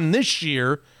the run this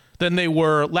year than they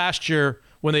were last year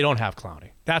when they don't have Clowney?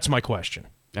 That's my question.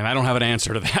 And I don't have an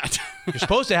answer to that. You're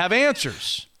supposed to have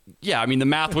answers. Yeah, I mean, the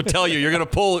math would tell you you're going to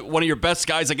pull one of your best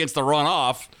guys against the run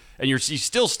off, and you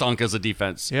still stunk as a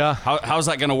defense. Yeah. How's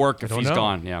that going to work if he's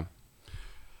gone? Yeah.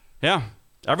 Yeah.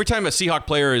 Every time a Seahawk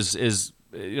player is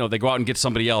they go out and get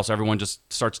somebody else, everyone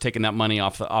just starts taking that money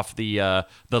off the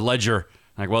ledger.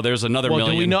 Like, well, there's another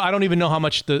million. Do we know? I don't even know how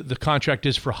much the contract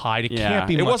is for Hyde. It can't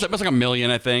be much. It was like $1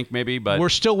 million, I think, maybe. But we're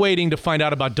still waiting to find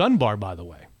out about Dunbar, by the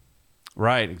way.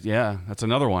 Right. Yeah, that's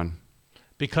another one.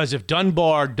 Because if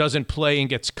Dunbar doesn't play and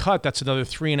gets cut, that's another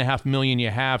 $3.5 million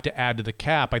you have to add to the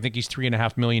cap. I think he's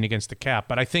 $3.5 million against the cap.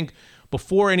 But I think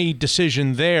before any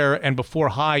decision there and before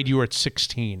Hyde, you were at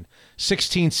 16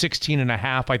 and a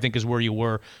half, I think is where you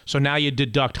were. So now you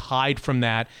deduct Hyde from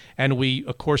that. And we,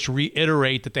 of course,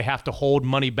 reiterate that they have to hold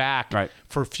money back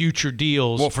for future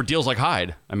deals. Well, for deals like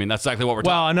Hyde. I mean, that's exactly what we're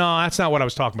talking about. Well, no, that's not what I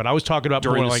was talking about. I was talking about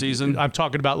during more the like, season? I'm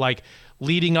talking about like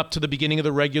leading up to the beginning of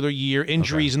the regular year,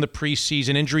 injuries in the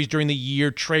preseason, injuries during the year,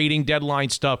 trading, deadline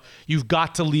stuff. You've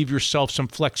got to leave yourself some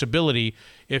flexibility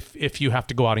if you have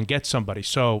to go out and get somebody.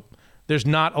 So there's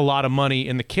not a lot of money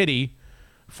in the kitty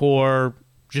for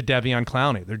Jadeveon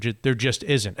Clowney. There just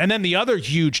isn't. And then the other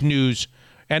huge news,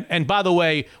 and by the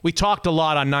way, we talked a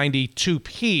lot on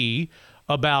 92P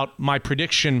about my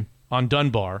prediction on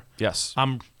Dunbar. Yes.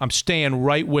 I'm staying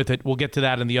right with it. We'll get to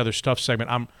that in the other stuff segment.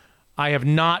 I have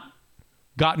not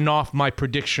gotten off my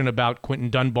prediction about Quentin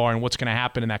Dunbar and what's going to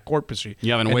happen in that court proceeding.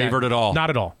 You haven't wavered at all? Not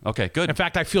at all. Okay, good. In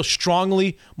fact, I feel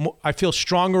stronger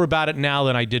about it now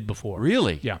than I did before.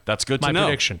 Really? Yeah. That's good to know. My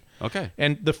prediction. Okay.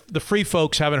 And the free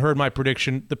folks haven't heard my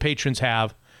prediction. The patrons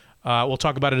have. We'll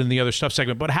talk about it in the other stuff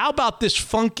segment. But how about this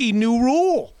funky new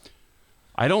rule?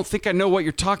 I don't think I know what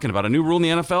you're talking about. A new rule in the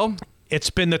NFL? It's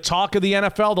been the talk of the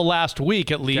NFL the last week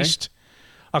at least.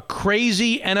 A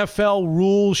crazy NFL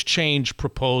rules change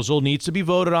proposal needs to be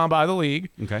voted on by the league.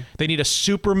 Okay. They need a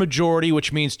super majority,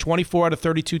 which means 24 out of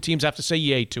 32 teams have to say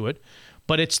yay to it.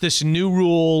 But it's this new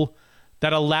rule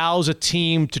that allows a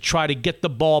team to try to get the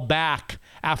ball back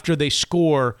after they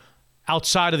score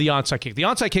outside of the onside kick. The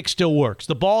onside kick still works.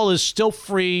 The ball is still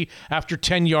free after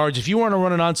 10 yards. If you want to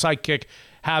run an onside kick,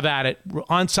 have at it.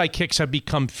 Onside kicks have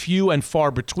become few and far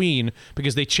between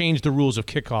because they changed the rules of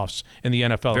kickoffs in the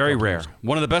NFL. Very rare.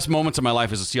 One of the best moments of my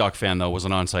life as a Seahawks fan, though, was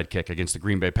an onside kick against the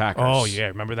Green Bay Packers. Oh, yeah.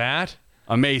 Remember that?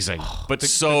 Amazing, but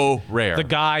so rare. The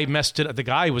guy messed it. The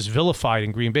guy was vilified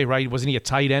in Green Bay, right? Wasn't he a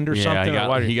tight end or something?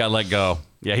 He got let go.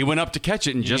 Yeah, he went up to catch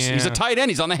it and he's a tight end.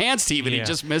 He's on the hands team and he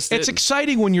just missed it. It's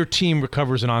exciting when your team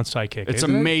recovers an onside kick. It's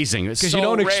amazing. It's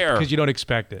so rare. Because you don't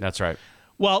expect it. That's right.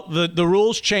 Well, the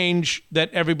rules change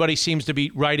that everybody seems to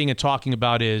be writing and talking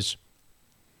about is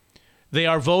they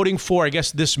are voting for, I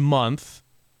guess, this month.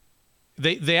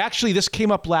 They actually, this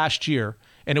came up last year,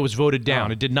 and it was voted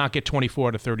down. It did not get 24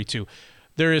 out of 32.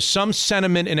 There is some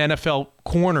sentiment in NFL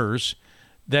corners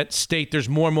that state there's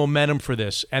more momentum for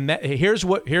this. And here's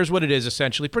what it is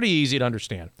essentially. Pretty easy to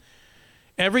understand.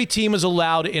 Every team is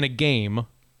allowed in a game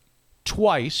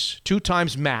twice, 2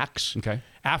 times max. Okay.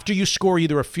 After you score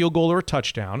either a field goal or a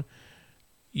touchdown,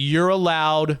 you're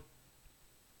allowed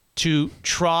to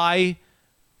try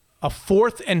a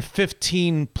 4th and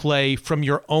 15 play from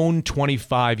your own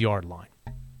 25-yard line.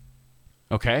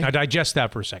 Okay. Now digest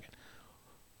that for a second.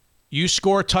 You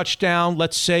score a touchdown.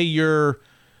 Let's say you're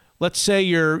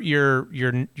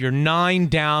 9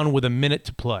 down with a minute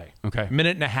to play. Okay.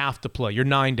 Minute and a half to play. You're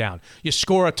 9 down. You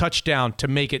score a touchdown to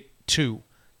make it 2.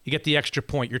 You get the extra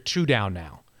point. You're 2 down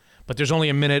now. But there's only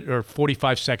a minute or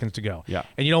 45 seconds to go. Yeah.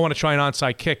 And you don't want to try an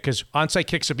onside kick because onside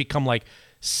kicks have become like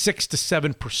 6 to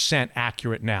 7%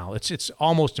 accurate now. It's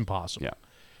almost impossible. Yeah.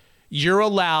 You're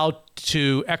allowed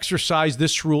to exercise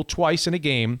this rule twice in a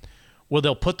game where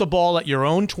they'll put the ball at your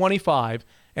own 25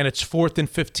 and it's 4th and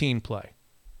 15 play.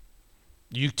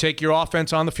 You take your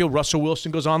offense on the field. Russell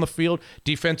Wilson goes on the field.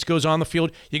 Defense goes on the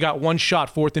field. You got one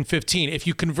shot, 4th and 15. If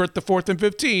you convert the 4th and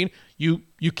 15, you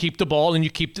keep the ball and you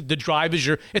keep the drive as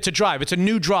it's a drive. It's a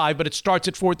new drive, but it starts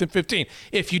at 4th and 15.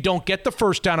 If you don't get the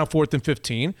first down on 4th and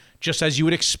 15, just as you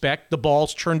would expect, the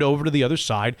ball's turned over to the other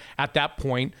side at that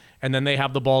point, and then they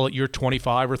have the ball at your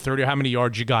 25 or 30, or how many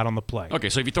yards you got on the play. Okay,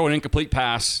 so if you throw an incomplete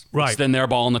pass, right, it's then their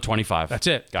ball on the 25. That's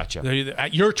it. Gotcha.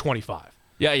 At your 25.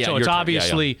 Yeah. So it's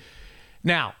obviously...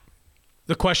 Now,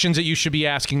 the questions that you should be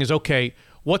asking is, okay,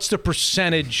 what's the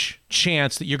percentage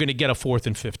chance that you're going to get a 4th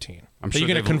and 15? You're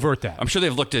going to convert that? I'm sure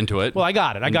they've looked into it. Well, I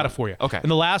got it. I got it for you. Okay. In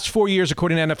the last 4 years,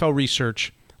 according to NFL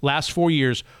research, 4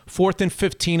 years, 4th and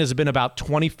 15 has been about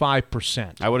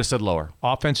 25%. I would have said lower.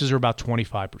 Offenses are about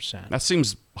 25%. That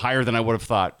seems higher than I would have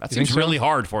thought. That seems really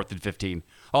hard, 4th and 15.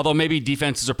 Although maybe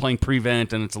defenses are playing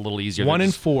prevent and it's a little easier. 1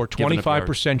 in 4,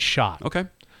 25% shot. Okay.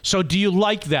 So do you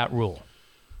like that rule?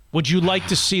 Would you like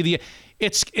to see the...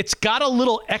 It's got a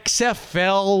little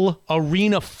XFL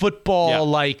arena football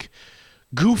like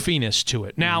goofiness to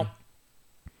it. Now,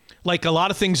 like a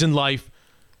lot of things in life,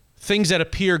 things that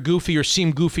appear goofy or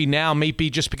seem goofy now may be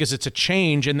just because it's a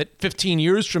change, and that 15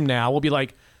 years from now we'll be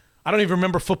like, I don't even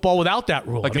remember football without that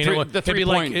rule. Like the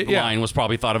three-point line was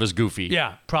probably thought of as goofy.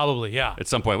 Yeah, probably, yeah. At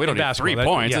some point. We don't need 3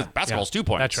 points. Basketball's 2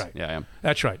 points. That's right. Yeah.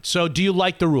 That's right. So do you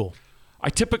like the rule? I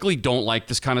typically don't like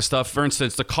this kind of stuff. For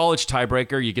instance, the college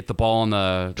tiebreaker, you get the ball on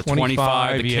the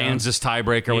 25, the Kansas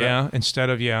tiebreaker. Whatever. Yeah,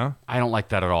 instead of, I don't like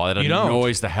that at all. It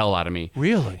annoys the hell out of me.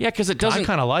 Really? Yeah, because it doesn't... I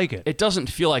kind of like it. It doesn't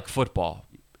feel like football.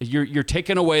 You're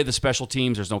taking away the special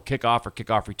teams. There's no kickoff or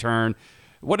kickoff return.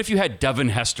 What if you had Devin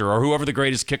Hester or whoever the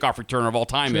greatest kickoff returner of all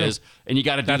time is, and you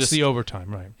got to do this... That's the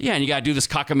overtime, right. Yeah, and you got to do this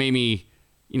cockamamie...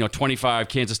 25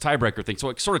 Kansas tiebreaker thing. So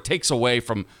it sort of takes away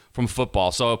from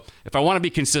football. So if I want to be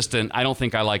consistent, I don't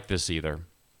think I like this either.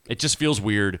 It just feels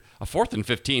weird. A 4th and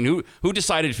 15. Who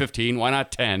decided 15? Why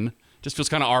not 10? Just feels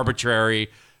kind of arbitrary.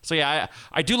 So yeah,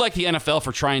 I do like the NFL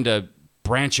for trying to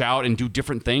branch out and do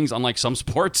different things, unlike some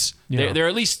sports. Yeah. They're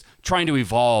at least trying to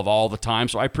evolve all the time.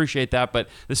 So I appreciate that, but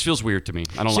this feels weird to me.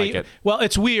 I don't like it. Well,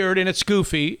 it's weird and it's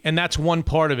goofy, and that's one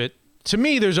part of it. To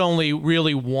me, there's only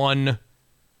really one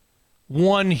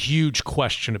huge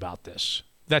question about this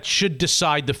that should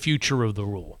decide the future of the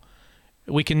rule.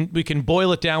 We can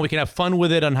boil it down. We can have fun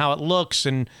with it on how it looks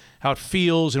and how it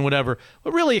feels and whatever.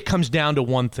 But really, it comes down to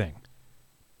one thing.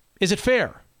 Is it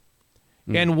fair?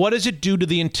 And what does it do to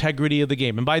the integrity of the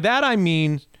game? And by that, I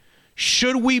mean,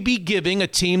 should we be giving a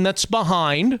team that's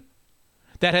behind,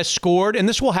 that has scored, and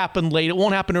this will happen late. It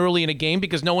won't happen early in a game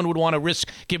because no one would want to risk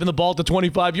giving the ball at the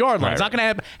 25-yard line. Right. It's not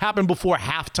going to happen before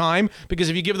halftime because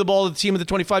if you give the ball to the team at the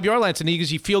 25-yard line, it's an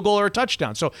easy field goal or a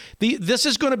touchdown. So this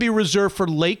is going to be reserved for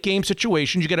late game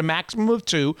situations. You get a maximum of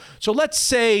 2. So let's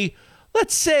say,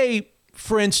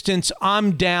 for instance,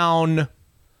 I'm down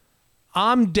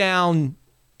 20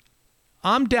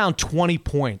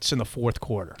 points in the fourth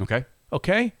quarter.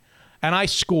 Okay? And I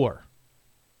score.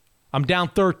 I'm down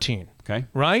 13. Okay.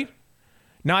 Right?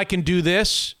 Now I can do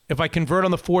this. If I convert on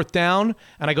the 4th down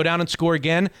and I go down and score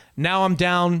again, now I'm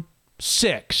down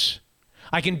 6.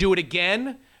 I can do it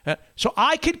again. So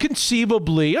I could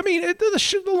conceivably,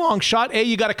 the long shot,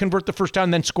 you got to convert the first down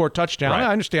and then score a touchdown. Right.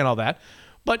 I understand all that.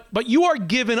 But you are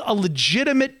given a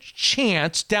legitimate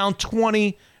chance down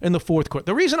 20 in the fourth quarter.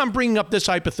 The reason I'm bringing up this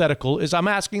hypothetical is I'm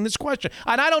asking this question.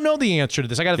 And I don't know the answer to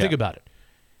this. I got to think about it.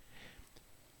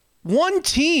 One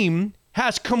team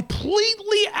has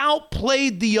completely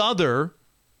outplayed the other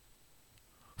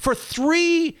for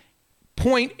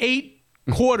 3.8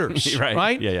 quarters,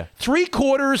 right? Yeah. 3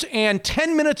 quarters and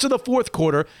 10 minutes of the fourth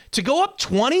quarter. To go up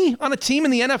 20 on a team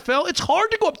in the NFL, it's hard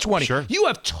to go up 20. Sure. You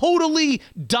have totally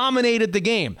dominated the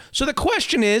game. So the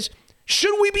question is,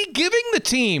 Should we be giving the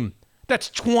team that's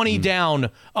 20 down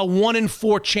a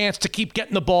 1-in-4 chance to keep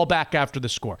getting the ball back after the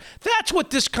score? That's what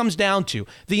this comes down to.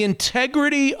 The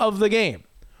integrity of the game.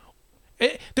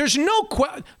 There's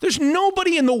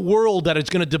nobody in the world that is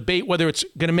going to debate whether it's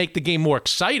going to make the game more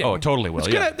exciting. Oh, it totally will.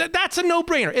 That's a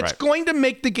no-brainer. It's going to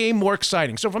make the game more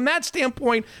exciting. So from that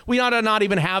standpoint, we ought to not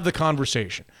even have the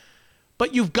conversation.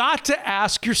 But you've got to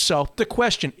ask yourself the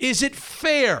question, is it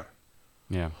fair?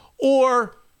 Yeah.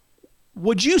 Or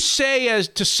would you say, as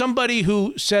to somebody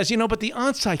who says, but the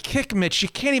onside kick, Mitch, you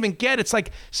can't even get it's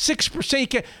like 6%. You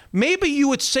can't. Maybe you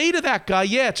would say to that guy,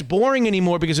 yeah, it's boring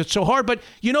anymore because it's so hard. But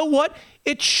you know what?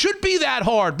 It should be that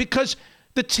hard because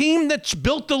the team that's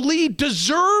built the lead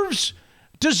deserves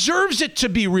it to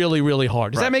be really, really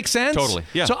hard. Does that make sense? Totally.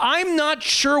 Yeah. So I'm not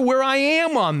sure where I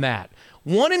am on that.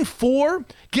 1-4,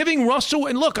 giving Russell,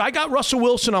 and look, I got Russell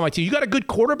Wilson on my team. You got a good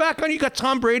quarterback on you. You got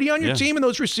Tom Brady on your team and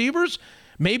those receivers.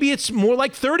 Maybe it's more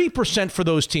like 30% for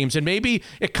those teams, and maybe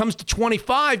it comes to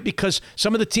 25 because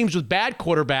some of the teams with bad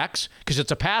quarterbacks, because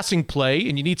it's a passing play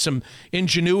and you need some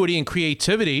ingenuity and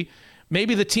creativity,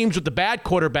 maybe the teams with the bad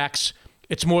quarterbacks,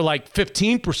 it's more like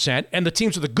 15%, and the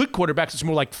teams with the good quarterbacks, it's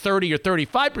more like 30 or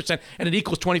 35%, and it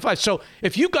equals 25. So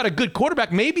if you've got a good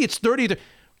quarterback, maybe it's 30.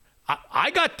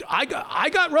 I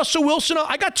got Russell Wilson.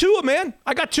 I got Tua, man.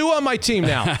 I got Tua on my team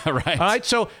now. Right. All right.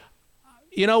 So,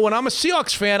 when I'm a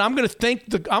Seahawks fan, I'm going to thank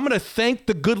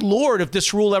the good Lord if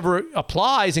this rule ever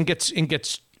applies and gets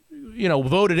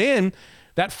voted in.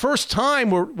 That first time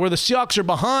where the Seahawks are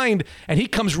behind and he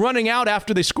comes running out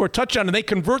after they score a touchdown and they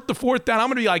convert the fourth down, I'm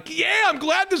going to be like, yeah, I'm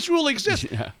glad this rule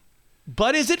exists. Yeah.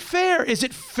 But is it fair? Is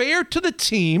it fair to the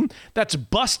team that's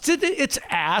busted its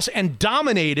ass and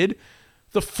dominated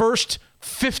the first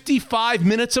 55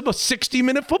 minutes of a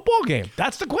 60-minute football game?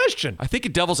 That's the question. I think a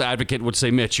devil's advocate would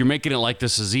say, Mitch, you're making it like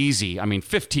this is easy. I mean,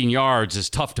 15 yards is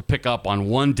tough to pick up on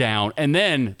one down, and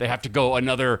then they have to go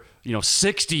another,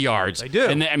 60 yards. They do.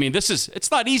 And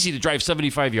it's not easy to drive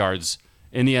 75 yards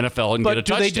in the NFL and get a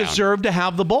touchdown. But do they deserve to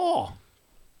have the ball?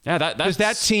 Yeah, does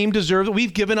that team deserve it?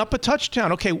 We've given up a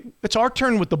touchdown. Okay, it's our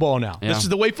turn with the ball now. Yeah. This is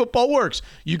the way football works.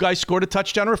 You guys scored a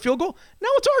touchdown or a field goal. Now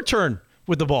it's our turn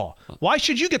with the ball. Why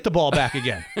should you get the ball back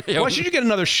again? Why should you get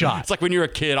another shot? It's like when you're a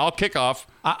kid. I'll kick off.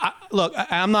 Look,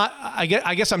 I'm not. I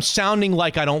guess I'm sounding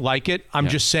like I don't like it. I'm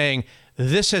just saying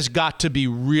this has got to be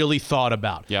really thought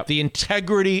about. Yep. The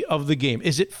integrity of the game.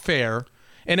 Is it fair?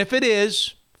 And if it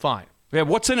is, fine. Yeah,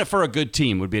 what's in it for a good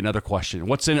team would be another question.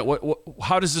 What's in it?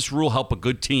 How does this rule help a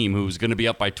good team who's going to be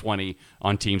up by 20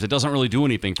 on teams? It doesn't really do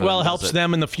anything for them. Well, it helps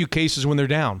them in the few cases when they're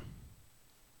down.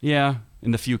 Yeah,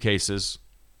 in the few cases.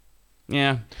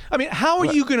 Yeah. I mean, how are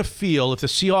you going to feel if the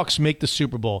Seahawks make the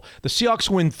Super Bowl? The Seahawks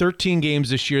win 13 games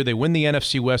this year. They win the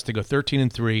NFC West. They go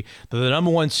 13-3. They're the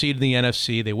number one seed in the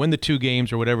NFC. They win the 2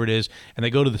 games or whatever it is, and they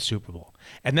go to the Super Bowl.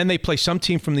 And then they play some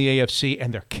team from the AFC,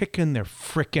 and they're kicking their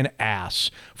frickin' ass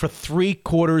for 3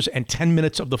 quarters and 10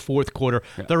 minutes of the fourth quarter.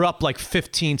 Yeah. They're up like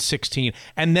 15-16.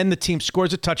 And then the team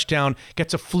scores a touchdown,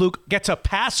 gets a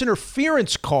pass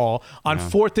interference call on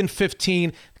 4th and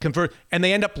 15, convert, and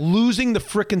they end up losing the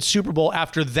frickin' Super Bowl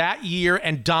after that year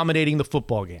and dominating the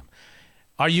football game.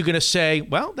 Are you going to say,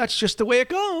 well, that's just the way it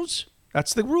goes.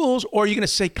 That's the rules. Or are you going to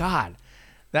say, God,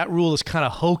 that rule is kind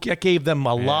of hokey. That gave them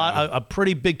a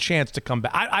pretty big chance to come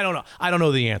back. I don't know. I don't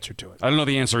know the answer to it. I don't know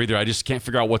the answer either. I just can't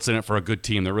figure out what's in it for a good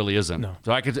team. There really isn't. No.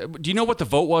 So do you know what the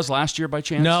vote was last year by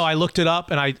chance? No, I looked it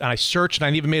up and I searched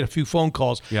and I even made a few phone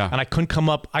calls. Yeah. And I couldn't come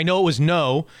up. I know it was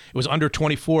no. It was under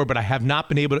 24, but I have not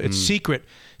been able to. It's secret.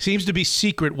 Seems to be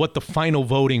secret what the final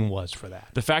voting was for that.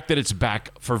 The fact that it's back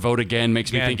for vote again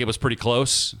makes me think it was pretty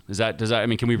close. Does that?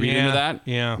 Can we read into that?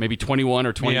 Yeah. Maybe 21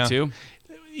 or 22. Yeah.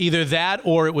 Either that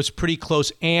or it was pretty close,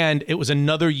 and it was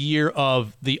another year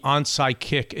of the onside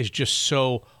kick is just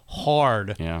so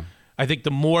hard. Yeah. I think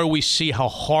the more we see how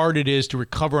hard it is to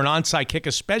recover an onside kick,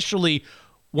 especially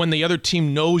when the other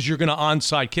team knows you're going to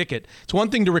onside kick it. It's one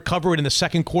thing to recover it in the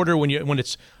second quarter when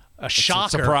it's a shocker.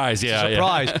 It's a surprise, yeah. It's a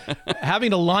surprise.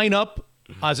 Having to line up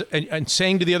and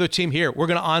saying to the other team, here, we're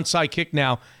going to onside kick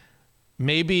now.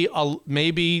 Maybe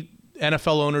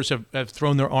NFL owners have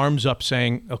thrown their arms up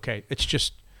saying, okay, it's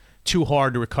just too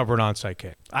hard to recover an onside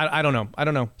kick. I don't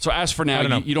know. So as for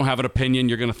now, you don't have an opinion.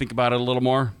 You're going to think about it a little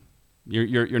more.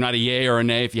 You're not a yay or a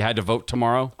nay if you had to vote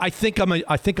tomorrow. I think I'm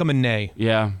a nay.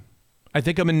 Yeah, I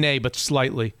think I'm a nay, but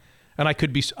slightly. And I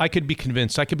could be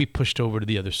convinced. I could be pushed over to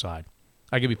the other side.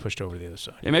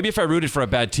 Yeah, maybe if I rooted for a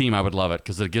bad team, I would love it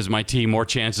because it gives my team more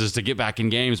chances to get back in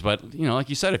games. But like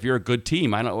you said, if you're a good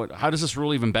team, how does this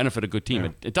rule even benefit a good team?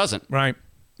 Yeah. It doesn't. Right.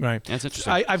 Right. That's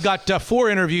interesting. I've got 4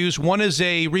 interviews. One is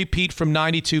a repeat from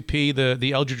 92P,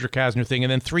 the Eldridge Recasner thing,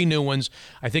 and then 3 new ones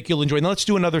I think you'll enjoy. Now let's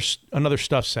do another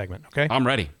stuff segment, okay? I'm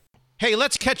ready. Hey,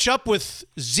 let's catch up with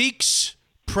Zeke's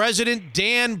president,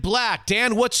 Dan Black.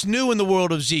 Dan, what's new in the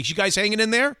world of Zeke's? You guys hanging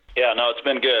in there? Yeah, no, it's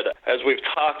been good. As we've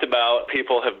talked about,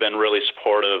 people have been really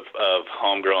supportive of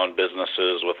homegrown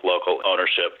businesses with local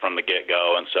ownership from the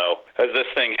get-go. And so as this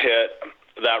thing hit,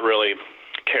 that really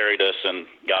carried us and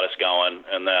got us going.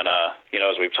 And then,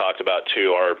 as we've talked about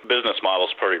too, our business model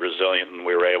is pretty resilient, and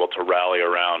we were able to rally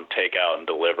around takeout and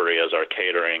delivery as our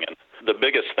catering. And the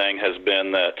biggest thing has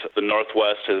been that the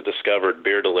Northwest has discovered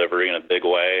beer delivery in a big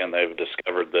way, and they've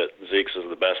discovered that Zeke's is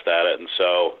the best at it. And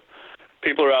so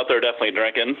people are out there definitely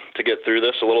drinking to get through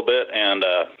this a little bit, and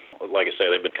like I say,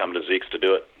 they've been coming to Zeke's to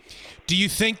do it. Do you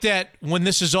think that when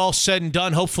this is all said and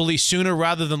done, hopefully sooner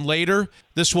rather than later,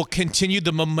 this will continue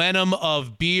the momentum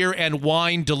of beer and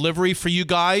wine delivery for you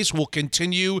guys? Will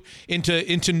continue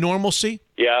into normalcy?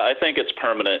 Yeah, I think it's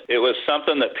permanent. It was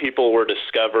something that people were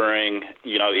discovering,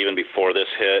 even before this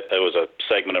hit. It was a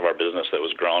segment of our business that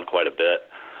was growing quite a bit,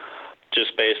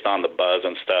 just based on the buzz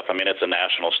and stuff. I mean, it's a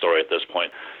national story at this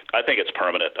point. I think it's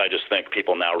permanent. I just think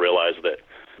people now realize that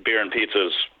beer and pizza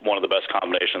is one of the best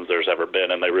combinations there's ever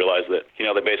been, and they realize that,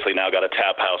 they basically now got a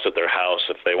tap house at their house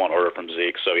if they want to order from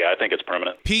Zeke. So, yeah, I think it's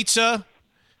permanent. Pizza,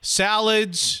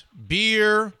 salads,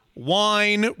 beer,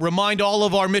 wine. Remind all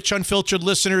of our Mitch Unfiltered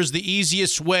listeners the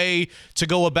easiest way to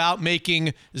go about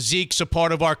making Zeke's a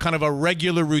part of our kind of a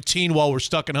regular routine while we're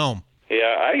stuck at home.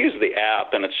 Yeah, I use the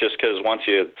app, and it's just because once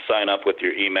you sign up with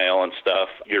your email and stuff,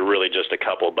 you're really just a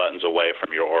couple buttons away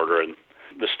from your order, and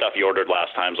the stuff you ordered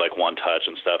last time is like one touch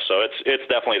and stuff. So it's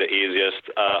definitely the easiest.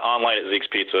 Online at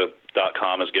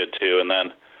Zeke'sPizza.com is good too. And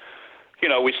then,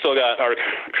 we still got our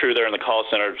crew there in the call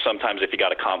center. Sometimes if you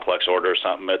got a complex order or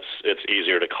something, it's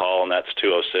easier to call, and that's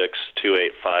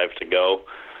 206-285-TO-GO,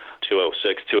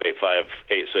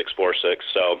 206-285-8646.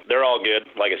 So they're all good.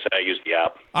 Like I said, I use the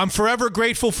app. I'm forever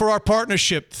grateful for our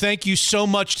partnership. Thank you so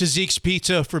much to Zeke's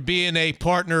Pizza for being a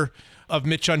partner of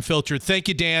Mitch Unfiltered. Thank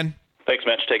you, Dan. Thanks,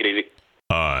 Mitch. Take it easy.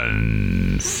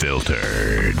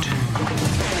 Unfiltered.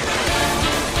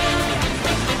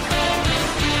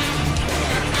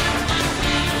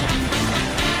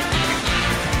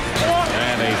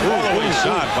 And a throwaway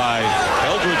shot by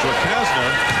Eldridge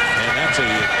Recasner, and that's a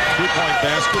two-point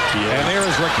basket. And there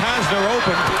is Recasner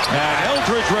open, and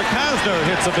Eldridge Recasner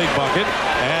hits a big bucket,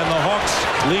 and the Hawks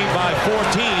lead by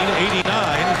 14,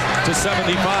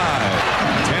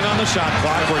 89-75. 10 on the shot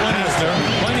clock. Recasner,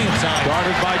 plenty of time,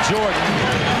 guarded by Jordan.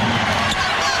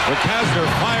 Recasner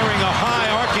firing a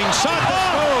high arcing shot.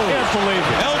 Can't believe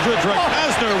it. Eldridge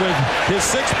Recasner with his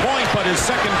 6th point, but his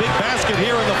second big basket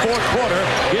here in the 4th quarter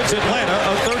gives Atlanta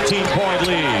a 13-point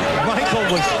lead. Michael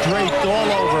was draped all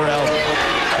over Eldridge.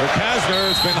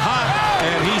 Recasner has been hot,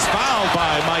 and he's fouled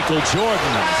by Michael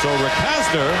Jordan. So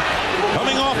Recasner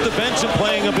coming off the bench and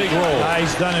playing a big role.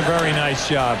 He's done a very nice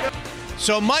job.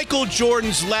 So Michael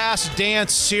Jordan's Last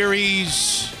Dance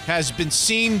series has been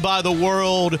seen by the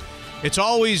world. It's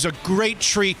always a great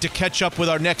treat to catch up with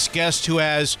our next guest who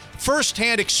has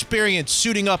firsthand experience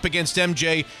suiting up against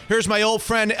MJ. Here's my old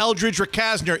friend Eldridge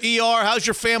Recasner. ER, how's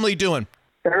your family doing?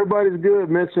 Everybody's good,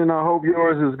 Mitch, and I hope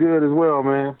yours is good as well,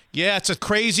 man. Yeah, it's a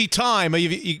crazy time. Are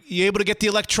you able to get the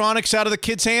electronics out of the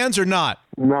kids' hands or not?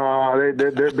 No,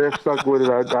 they're stuck with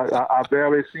it. I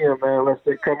barely see them, man, unless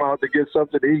they come out to get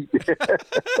something to eat.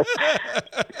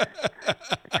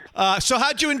 So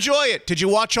how'd you enjoy it? Did you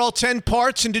watch all 10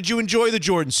 parts, and did you enjoy the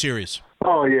Jordan series?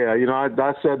 Oh, yeah.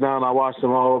 I sat down, I watched them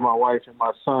all with my wife and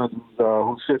my son,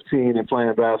 who's 15 and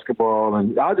playing basketball,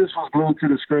 and I just was glued to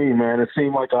the screen, man. It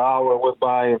seemed like an hour went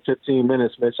by in 15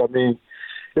 minutes, Mitch. I mean,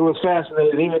 it was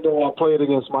fascinating. Even though I played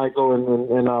against Michael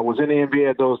and I was in the NBA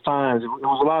at those times, it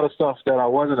was a lot of stuff that I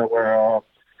wasn't aware of.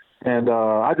 And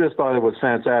I just thought it was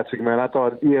fantastic, man. I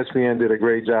thought ESPN did a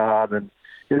great job. And,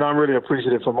 I'm really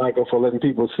appreciative for Michael for letting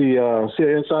people see an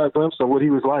inside glimpse of what he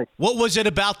was like. What was it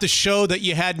about the show that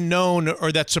you hadn't known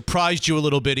or that surprised you a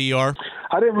little bit, ER?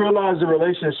 I didn't realize the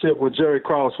relationship with Jerry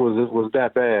Krause was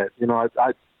that bad.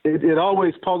 It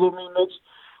always puzzled me, Mitch.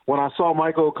 When I saw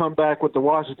Michael come back with the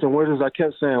Washington Wizards, I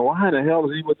kept saying, why in the hell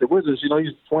is he with the Wizards? He's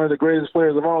one of the greatest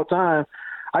players of all time.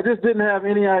 I just didn't have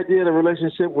any idea the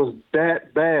relationship was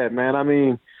that bad, man. I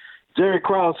mean, Jerry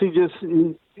Krause, he's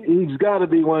got to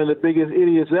be one of the biggest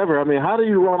idiots ever. I mean, how do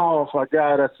you run off a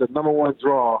guy that's the number one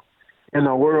draw in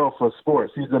the world for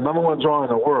sports? He's the number one draw in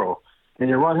the world, and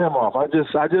you run him off. I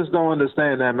just don't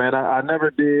understand that, man. I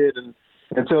never did, and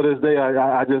until this day,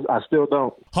 I still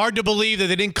don't. Hard to believe that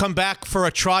they didn't come back for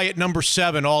a try at number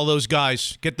 7, all those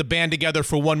guys. Get the band together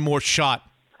for one more shot.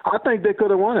 I think they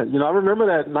could have won it. I remember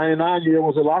that 99 year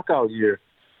was a lockout year.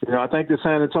 I think the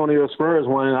San Antonio Spurs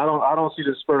won, and I don't see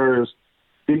the Spurs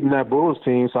beating that Bulls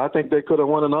team. So I think they could have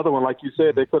won another one. Like you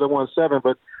said, they could have won 7,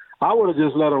 but I would have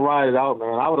just let them ride it out,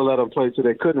 man. I would have let them play till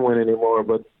they couldn't win anymore.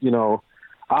 But,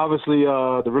 obviously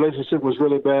the relationship was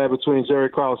really bad between Jerry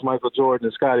Krause, Michael Jordan,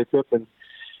 and Scottie Pippen.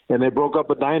 And they broke up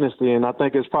a dynasty, and I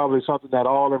think it's probably something that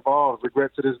all involved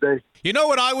regret to this day. You know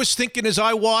what I was thinking as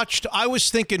I watched? I was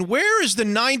thinking, where is the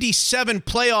 97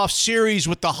 playoff series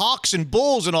with the Hawks and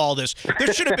Bulls and all this?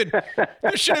 There should have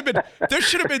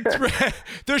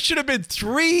been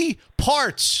 3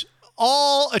 parts,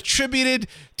 all attributed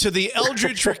to the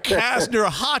Eldridge Recasner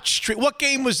hot streak. What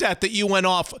game was that you went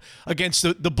off against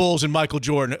the Bulls and Michael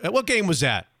Jordan? What game was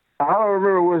that? I don't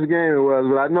remember which game it was,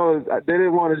 but I know they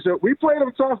didn't want to show. We played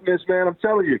them tough, man. I'm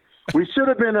telling you, we should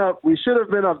have been up. We should have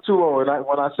been up 2-0. And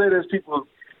when I say this, people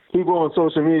on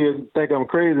social media think I'm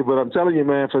crazy, but I'm telling you,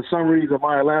 man. For some reason,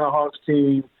 my Atlanta Hawks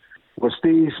team with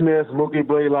Steve Smith, Mookie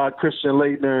Blaylock, Christian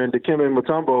Laettner, and Dikembe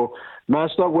Mutombo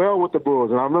matched up well with the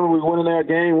Bulls. And I remember we went in there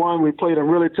game 1. We played them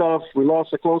really tough. We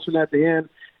lost a close one at the end,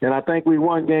 and I think we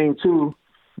won game 2.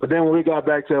 But then when we got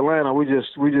back to Atlanta, we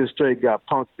just straight got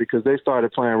punked because they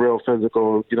started playing real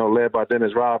physical, led by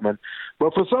Dennis Rodman.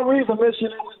 But for some reason,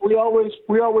 we always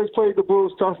played the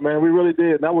Bulls tough, man. We really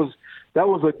did. That was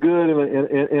a good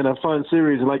and a fun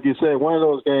series. And like you said, one of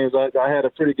those games, I had a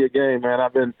pretty good game, man.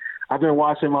 I've been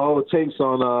watching my old tapes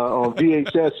on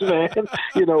VHS, man.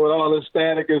 With all the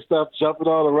static and stuff jumping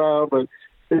all around, but.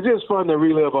 It's just fun to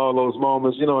relive all those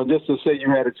moments, and just to say you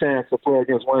had a chance to play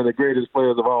against one of the greatest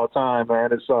players of all time,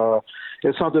 man. It's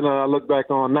something that I look back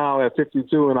on now at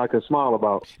 52 and I can smile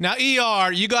about. Now,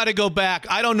 ER, you got to go back.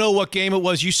 I don't know what game it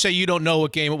was. You say you don't know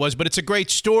what game it was, but it's a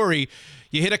great story.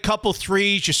 You hit a couple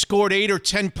threes. You scored 8 or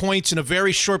 10 points in a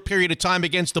very short period of time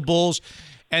against the Bulls.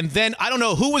 And then, I don't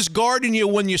know, who was guarding you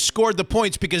when you scored the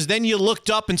points? Because then you looked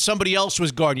up and somebody else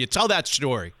was guarding you. Tell that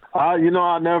story. I'll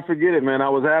never forget it, man. I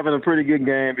was having a pretty good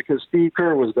game because Steve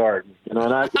Kerr was guarding, and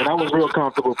I was real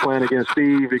comfortable playing against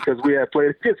Steve because we had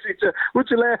played against each other. What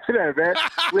you laughing at, man?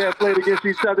 We had played against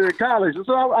each other in college,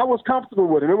 so I was comfortable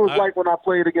with him. It was like when I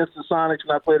played against the Sonics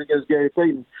and I played against Gary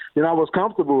Payton. I was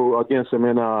comfortable against him,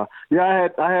 and I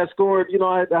had scored,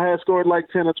 I had scored like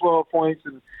 10 or 12 points,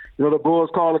 and the Bulls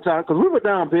called the time because we were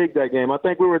down big that game. I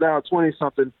think we were down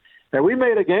 20-something, and we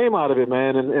made a game out of it,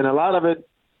 man, and a lot of it.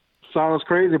 Sounds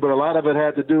crazy, but a lot of it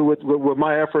had to do with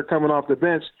my effort coming off the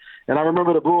bench. And I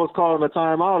remember the Bulls calling a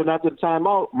timeout, and after the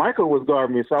timeout, Michael was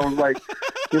guarding me. So I was like,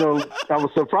 I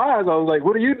was surprised. I was like,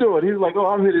 what are you doing? He was like,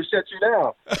 I'm here to shut you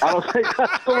down. I was like,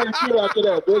 I'm going to you after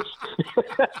that, bitch.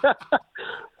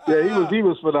 Yeah, he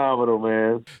was phenomenal,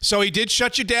 man. So he did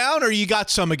shut you down, or you got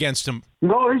some against him?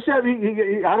 No, he said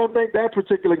he I don't think that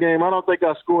particular game. I don't think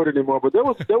I scored anymore. But there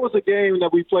was a game that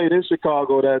we played in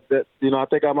Chicago that I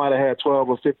think I might have had 12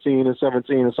 or 15 or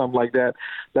 17 or something like that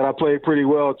I played pretty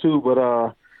well too. But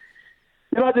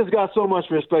I just got so much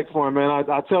respect for him, man.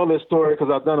 I tell this story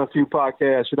because I've done a few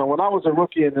podcasts. When I was a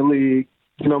rookie in the league.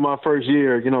 My first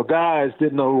year, guys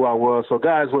didn't know who I was, so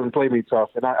guys wouldn't play me tough.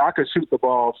 And I could shoot the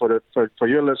ball for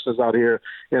your listeners out here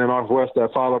in the Northwest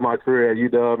that follow my career at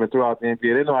UW and throughout the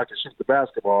NBA. They know I could shoot the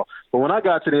basketball. But when I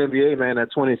got to the NBA, man,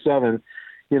 at 27,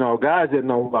 guys didn't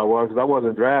know who I was because I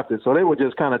wasn't drafted. So they would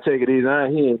just kind of take it easy.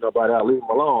 He ain't nobody. I'll leave him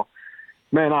alone.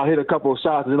 Man, I hit a couple of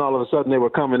shots, and then all of a sudden they were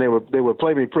coming. They would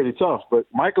play me pretty tough. But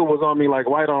Michael was on me like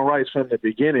white on rice from the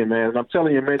beginning, man. And I'm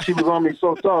telling you, man, she was on me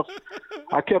so tough.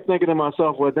 I kept thinking to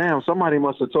myself, well, damn, somebody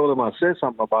must have told him I said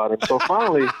something about him. So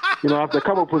finally, after a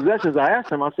couple of possessions, I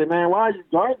asked him, I said, man, why are you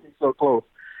guarding me so close?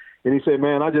 And he said,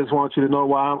 man, I just want you to know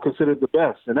why I'm considered the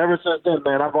best. And ever since then,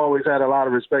 man, I've always had a lot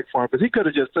of respect for him because he could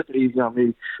have just took it easy on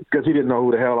me because he didn't know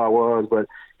who the hell I was. But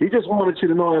he just wanted you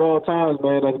to know at all times,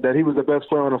 man, that he was the best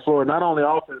player on the floor, not only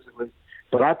offensively,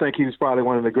 but I think he was probably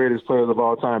one of the greatest players of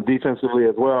all time defensively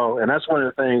as well. And that's one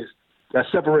of the things that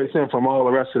separates him from all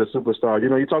the rest of the superstars.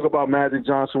 You talk about Magic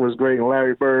Johnson was great and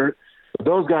Larry Bird, but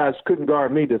those guys couldn't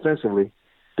guard me defensively.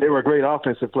 They were great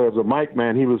offensive players. But Mike,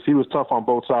 man, he was tough on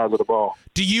both sides of the ball.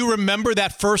 Do you remember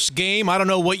that first game? I don't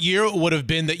know what year it would have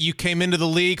been that you came into the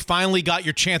league, finally got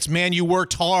your chance. Man, you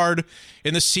worked hard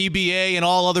in the CBA and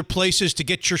all other places to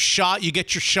get your shot. You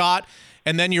get your shot,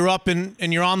 and then you're up and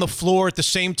you're on the floor at the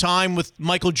same time with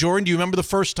Michael Jordan. Do you remember the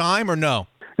first time or no?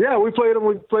 Yeah, we played him.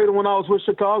 We played him when I was with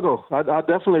Chicago. I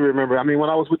definitely remember. I mean, when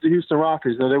I was with the Houston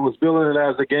Rockets, they was billing it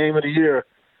as the game of the year.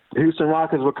 The Houston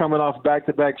Rockets were coming off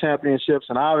back-to-back championships,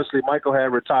 and obviously Michael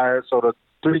had retired, so the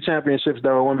 3 championships that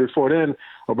were won before then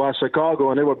were by Chicago,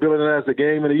 and they were billing it as the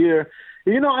game of the year.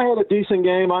 I had a decent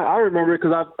game. I remember it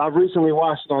because I've recently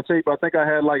watched it on tape. I think I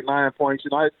had like 9 points.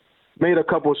 I made a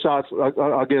couple shots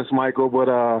against Michael, but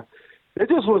it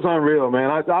just was unreal, man.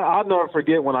 I'll never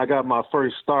forget when I got my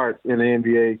first start in the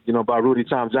NBA, by Rudy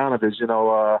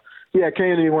Tomjanovich. He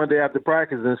came to me one day after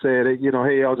practice and said,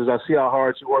 hey, Eldridge, I see how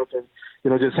hard you're working.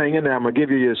 Just hang in there. I'm going to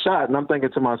give you your shot. And I'm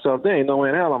thinking to myself, there ain't no way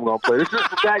in hell I'm going to play. This is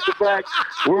the back-to-back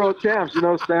world champs,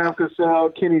 Sam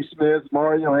Cassell, Kenny Smith,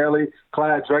 Mario Elliott,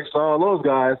 Clyde Drexler, all those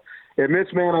guys. And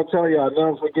Mitch, man, I'll tell you, I'll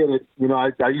never forget it.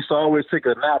 I used to always take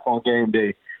a nap on game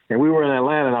day. And we were in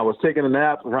Atlanta, and I was taking a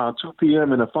nap around 2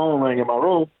 p.m., and the phone rang in my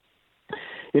room.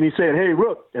 And he said, hey,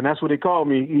 Rook. And that's what he called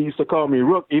me. He used to call me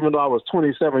Rook, even though I was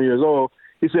 27 years old.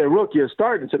 He said, Rook, you're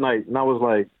starting tonight. And I was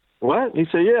like, what? He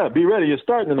said, yeah, be ready. You're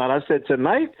starting tonight. I said,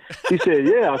 tonight? He said,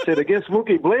 yeah. I said, against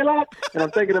Mookie Blaylock? And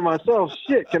I'm thinking to myself,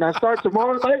 shit, can I start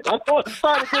tomorrow night? I thought to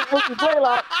start against Mookie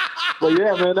Blaylock. But,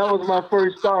 yeah, man, that was my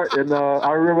first start. And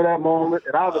I remember that moment.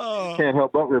 And I can't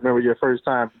help but remember your first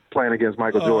time playing against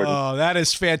Michael Jordan. Oh, that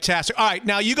is fantastic. All right,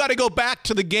 now you got to go back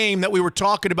to the game that we were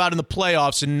talking about in the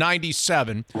playoffs in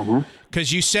 '97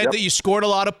 because you said that you scored a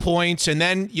lot of points, and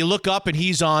then you look up and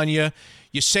he's on you.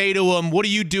 You say to him, what are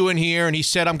you doing here? And he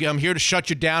said, I'm here to shut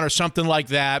you down or something like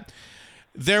that.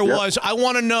 There was, I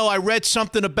want to know, I read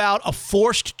something about a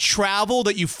forced travel,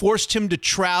 that you forced him to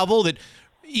travel, that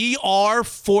ER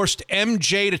forced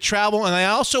MJ to travel. And I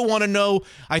also want to know,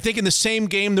 I think in the same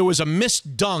game there was a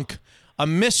missed dunk, a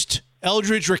missed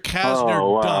Eldridge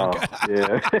Recasner dunk.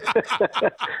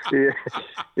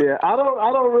 Yeah. I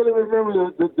don't really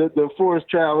remember the forced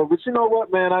travel, but you know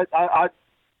what, man? I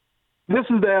this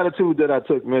is the attitude that I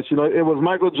took, Mitch. It was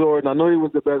Michael Jordan. I know he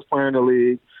was the best player in the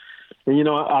league. And,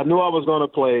 I knew I was going to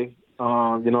play.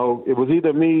 It was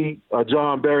either me or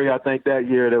John Berry, I think, that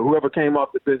year, that whoever came off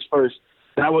the bench first,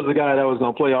 that was the guy that was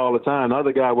going to play all the time. The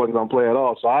other guy wasn't going to play at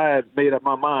all. So I had made up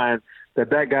my mind that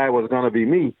guy was going to be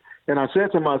me. And I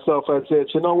said to myself,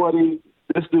 you know what,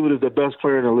 this dude is the best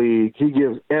player in the league. He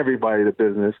gives everybody the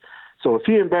business. So if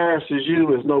he embarrasses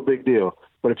you, it's no big deal.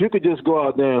 But if you could just go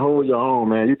out there and hold your own,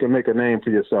 man, you can make a name for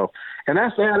yourself. And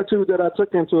that's the attitude that I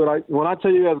took into it. When I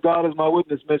tell you, as God is my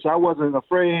witness, Mitch, I wasn't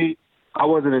afraid. I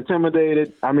wasn't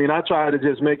intimidated. I mean, I tried to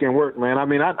just make him work, man. I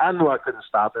mean, I knew I couldn't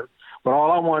stop him. But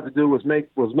all I wanted to do was make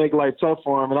life tough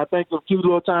for him. And I think a few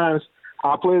little times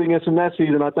I played against him that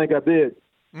season, I think I did.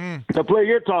 The play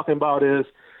you're talking about is,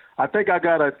 I think I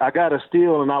got a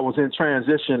steal, and I was in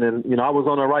transition, and I was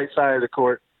on the right side of the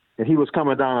court, and he was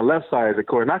coming down the left side of the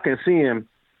court, and I can see him,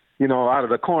 out of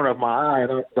the corner of my eye.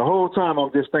 And the whole time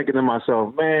I'm just thinking to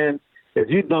myself, man, if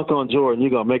you dunk on Jordan,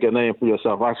 you're gonna make a name for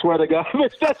yourself. I swear to God,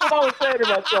 that's what I was saying to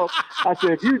myself. I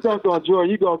said, if you dunk on Jordan,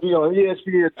 you're gonna be on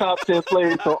ESPN top 10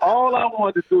 players. So all I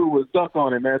wanted to do was dunk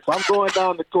on him, man. So I'm going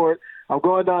down the court. I'm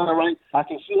going down the right. I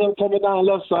can see him coming down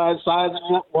the left side, sizing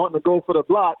up, wanting to go for the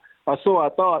block, or so I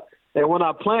thought. And when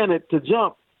I planted to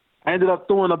jump, I ended up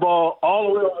throwing the ball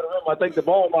all the way over the rim. I think the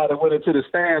ball might have went into the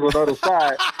stands on the other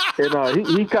side. And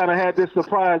he kind of had this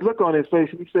surprised look on his face.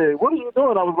 And he said, what are you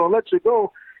doing? I was going to let you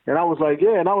go. And I was like,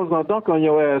 yeah, and I was going to dunk on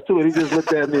your ass, too. And he just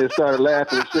looked at me and started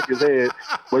laughing and shook his head.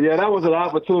 But, yeah, that was an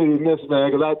opportunity missed,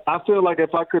 man, because I feel like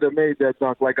if I could have made that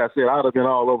dunk, like I said, I would have been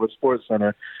all over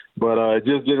SportsCenter. But it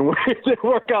just didn't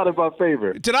work out in my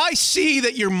favor. Did I see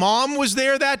that your mom was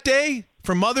there that day?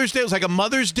 For Mother's Day? It was like a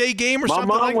Mother's Day game or something?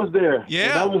 My mom was there.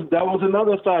 Yeah. And that was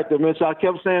another factor, Mitch. I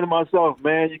kept saying to myself,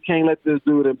 man, you can't let this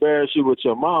dude embarrass you with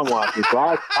your mom watching. So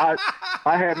I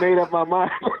had made up my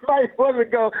mind.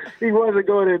 he wasn't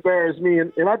going to embarrass me.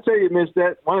 And I tell you, Mitch,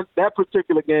 that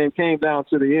particular game came down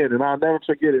to the end, and I'll never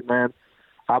forget it, man.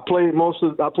 I played most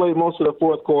of the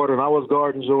fourth quarter, and I was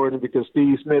guarding Jordan because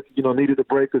Steve Smith, needed a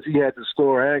break because he had to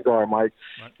score and guard Mike.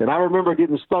 Right. And I remember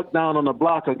getting stuck down on the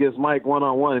block against Mike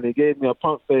one-on-one, and he gave me a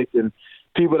pump fake. And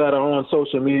people that are on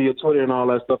social media, Twitter and all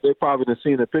that stuff, they probably have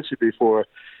seen the picture before.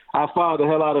 I fouled the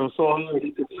hell out of him so hard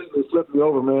he completely flipped me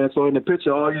over, man. So in the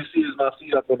picture, all you see is my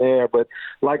feet up in the air. But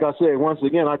like I said, once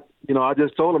again, I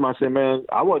just told him, I said, man,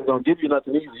 I wasn't going to give you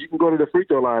nothing easy. You can go to the free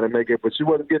throw line and make it, but you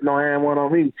wasn't getting no hand one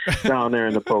on me down there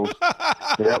in the post.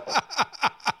 Yep.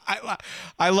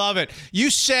 I love it. You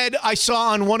said, I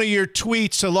saw on one of your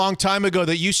tweets a long time ago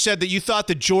that you said that you thought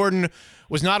that Jordan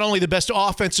was not only the best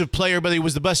offensive player, but he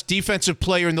was the best defensive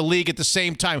player in the league at the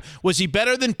same time. Was he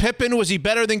better than Pippen? Was he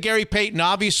better than Gary Payton?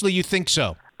 Obviously, you think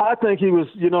so. I think he was,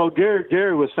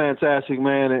 Gary was fantastic,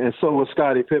 man, and so was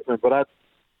Scottie Pippen. But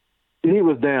he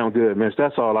was damn good, man.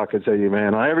 That's all I can tell you,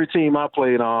 man. On every team I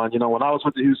played on, when I was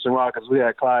with the Houston Rockets, we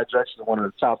had Clyde Drexler, one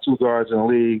of the top 2 guards in the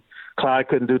league. Clyde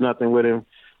couldn't do nothing with him.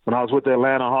 When I was with the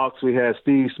Atlanta Hawks, we had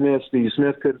Steve Smith. Steve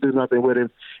Smith couldn't do nothing with him.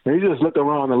 And you just look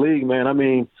around the league, man. I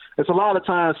mean, it's a lot of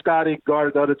times Scotty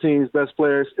guarded the other team's best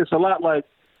players. It's a lot like,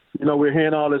 we're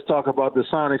hearing all this talk about the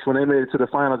Sonics when they made it to the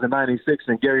finals in '96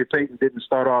 and Gary Payton didn't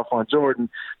start off on Jordan.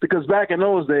 Because back in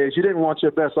those days, you didn't want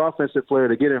your best offensive player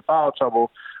to get in foul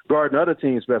trouble guarding the other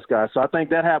team's best guys. So I think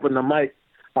that happened to Mike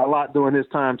a lot during his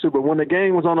time, too. But when the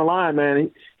game was on the line,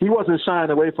 man, he wasn't shying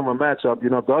away from a matchup.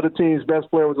 If the other team's best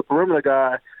player was a perimeter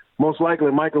guy, most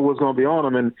likely Michael was going to be on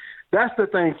him. And that's the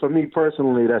thing for me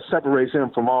personally that separates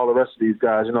him from all the rest of these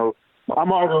guys.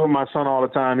 I'm arguing with my son all the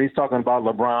time. He's talking about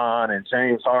LeBron and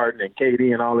James Harden and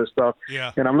KD and all this stuff.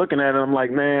 Yeah. And I'm looking at it, I'm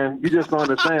like, man, you just don't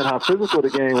understand how physical the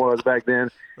game was back then.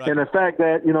 Right. And the fact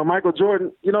that, Michael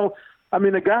Jordan,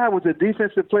 the guy was the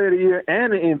defensive player of the year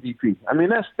and the MVP. I mean,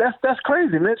 that's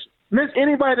crazy, Mitch.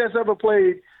 Anybody that's ever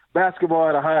played basketball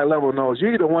at a higher level knows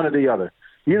you're either one or the other.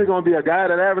 You're either going to be a guy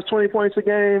that averages 20 points a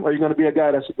game or you're going to be a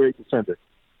guy that's a great defender.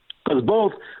 Because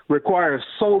both require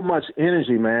so much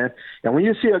energy, man. And when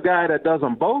you see a guy that does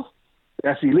them both,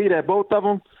 that's elite at both of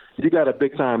them, you got a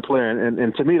big-time player.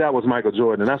 And to me, that was Michael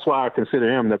Jordan. And that's why I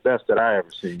consider him the best that I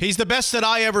ever seen. He's the best that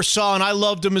I ever saw, and I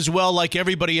loved him as well, like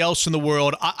everybody else in the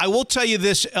world. I will tell you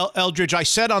this, Eldridge. I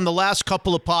said on the last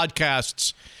couple of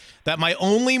podcasts that my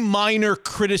only minor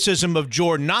criticism of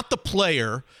Jordan, not the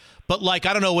player, but I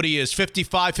don't know what he is,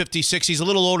 55, 56. He's a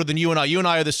little older than you and I. You and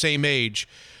I are the same age.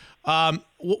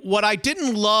 What I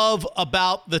didn't love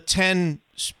about the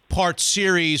 10-part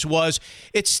series was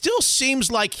it still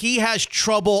seems like he has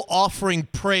trouble offering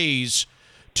praise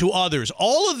to others.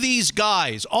 All of these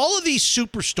guys, all of these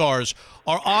superstars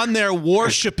are on there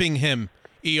worshiping him,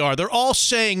 ER. They're all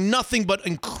saying nothing but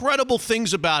incredible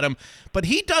things about him, but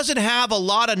he doesn't have a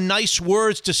lot of nice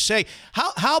words to say.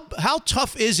 How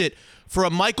tough is it for a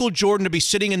Michael Jordan to be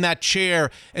sitting in that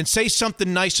chair and say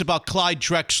something nice about Clyde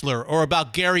Drexler or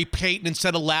about Gary Payton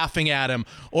instead of laughing at him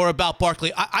or about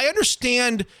Barkley? I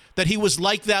understand that he was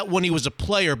like that when he was a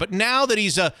player, but now that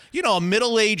he's a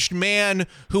middle-aged man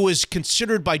who is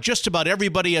considered by just about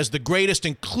everybody as the greatest,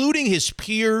 including his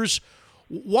peers,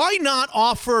 why not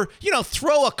offer,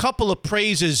 throw a couple of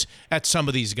praises at some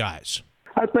of these guys?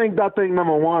 I think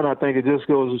number one, it just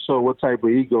goes to show what type of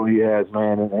ego he has,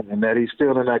 man, and that he's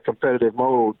still in that competitive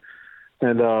mode.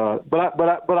 And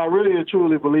but I really and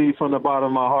truly believe from the bottom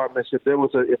of my heart, Mitch, if there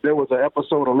was an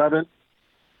episode 11,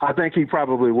 I think he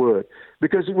probably would,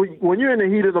 because when you're in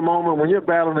the heat of the moment, when you're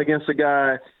battling against a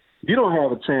guy, you don't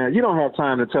have a chance. You don't have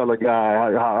time to tell a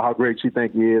guy how great you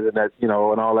think he is and that and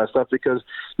all that stuff, because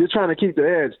you're trying to keep the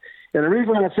edge. And the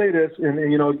reason I say this,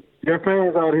 and your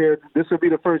fans out here, this will be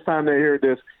the first time they hear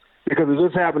this, because it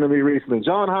just happened to me recently.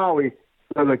 John Howie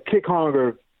does a Kick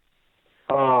Hunger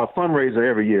fundraiser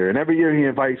every year, and every year he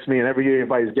invites me, and every year he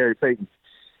invites Gary Payton.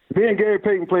 Me and Gary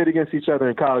Payton played against each other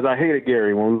in college. I hated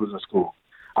Gary when we was in school.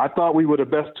 I thought we were the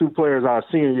best two players our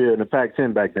senior year in the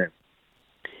Pac-10 back then.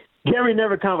 Gary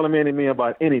never complimented me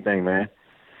about anything, man.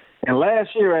 And last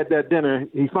year at that dinner,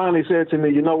 he finally said to me,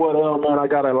 you know what, man, I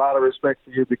got a lot of respect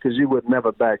for you because you would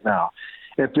never back now.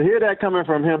 And to hear that coming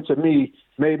from him, to me,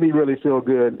 made me really feel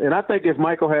good. And I think if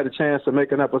Michael had a chance to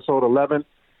make an episode 11,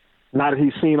 now that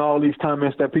he's seen all these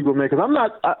comments that people make, because I'm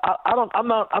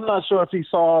not sure if he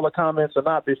saw all the comments or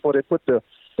not before they put the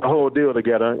whole deal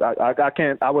together.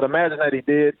 I would imagine that he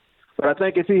did. But I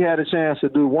think if he had a chance to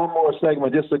do one more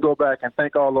segment just to go back and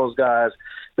thank all those guys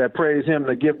that praise him,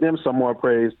 to give them some more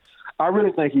praise, I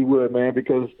really think he would, man,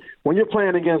 because when you're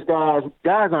playing against guys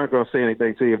aren't going to say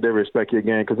anything to you if they respect your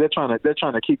game, because they're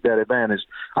trying to keep that advantage.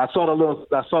 I saw the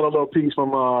little piece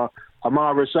from Ahmad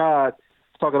Rashad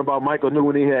talking about Michael knew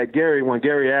when he had Gary, when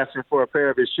Gary asked him for a pair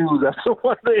of his shoes after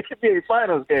one of the NBA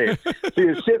Finals game. See,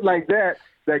 it's shit like that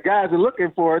guys are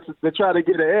looking for to try to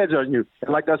get an edge on you.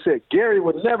 And like I said, Gary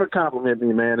would never compliment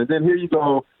me, man. And then here you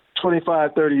go,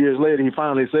 25, 30 years later, he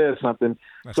finally says something.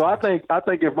 That's so nice. I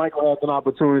think if Michael has an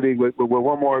opportunity with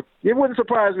one more, it wouldn't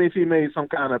surprise me if he made some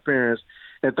kind of appearance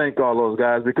and thank all those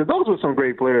guys, because those were some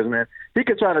great players, man. He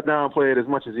could try to downplay it as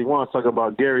much as he wants, talking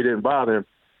about Gary didn't bother him.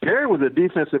 Gary was a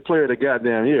defensive player the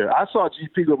goddamn year. I saw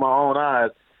GP with my own eyes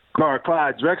guard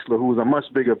Clyde Drexler, who was a much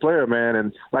bigger player, man.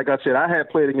 And like I said, I had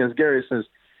played against Gary since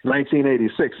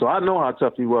 1986, so I know how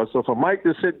tough he was. So for Mike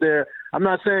to sit there, I'm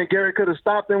not saying Gary could have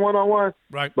stopped him one-on-one,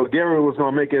 right? But Gary was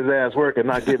going to make his ass work and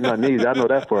not give him nothing easy. I know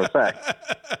that for a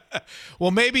fact.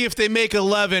 Well, maybe if they make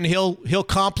 11, he'll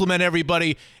compliment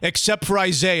everybody except for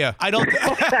Isaiah. I don't.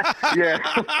 Yeah,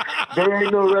 there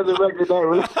ain't no resurrected that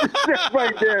relationship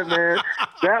right there, man.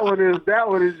 That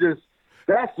one is just.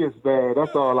 That's just bad.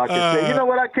 That's all I can say. You know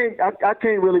what? I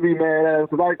can't really be mad at him,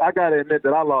 because I got to admit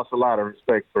that I lost a lot of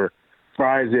respect for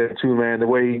Isaiah too, man. The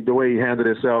way he handled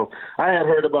himself. I had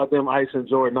heard about them icing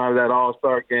Jordan out of that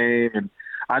All-Star game, and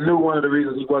I knew one of the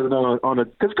reasons he wasn't on the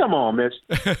 – because come on, Mitch.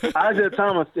 Isaiah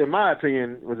Thomas, in my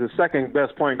opinion, was the second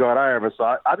best point guard I ever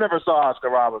saw. I never saw Oscar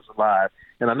Robertson live,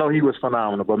 and I know he was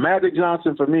phenomenal. But Magic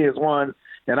Johnson, for me, is one,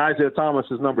 and Isaiah Thomas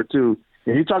is number two.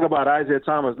 And you talk about Isaiah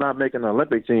Thomas not making the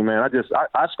Olympic team, man,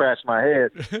 I scratched my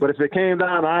head. But if it came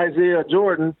down to Isaiah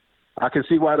Jordan, I can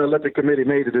see why the Olympic Committee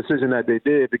made the decision that they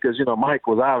did because, Mike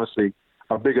was obviously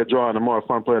a bigger draw and a more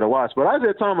fun player to watch. But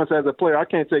Isaiah Thomas as a player, I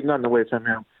can't take nothing away from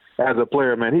him. As a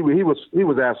player, man, he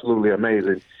was absolutely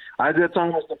amazing. Isaiah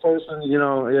Thomas, the person, I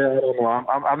don't know.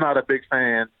 I'm not a big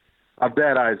fan of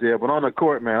that Isaiah, but on the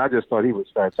court, man, I just thought he was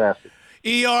fantastic.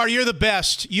 ER, you're the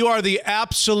best. You are the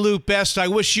absolute best. I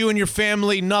wish you and your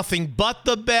family nothing but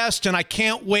the best, and I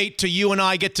can't wait till you and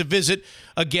I get to visit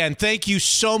again. Thank you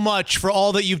so much for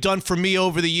all that you've done for me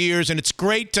over the years, and it's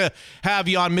great to have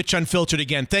you on Mitch Unfiltered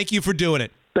again. Thank you for doing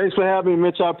it. Thanks for having me,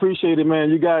 Mitch. I appreciate it,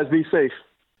 man. You guys be safe.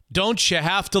 Don't you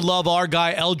have to love our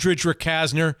guy, Eldridge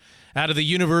Recasner, out of the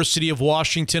University of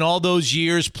Washington, all those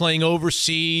years playing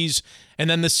overseas and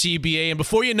then the CBA. And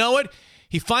before you know it,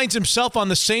 he finds himself on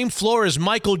the same floor as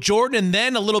Michael Jordan. And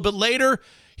then a little bit later,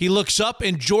 he looks up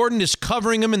and Jordan is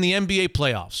covering him in the NBA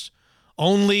playoffs.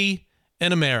 Only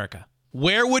in America.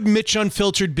 Where would Mitch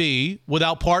Unfiltered be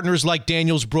without partners like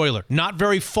Daniel's Broiler? Not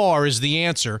very far is the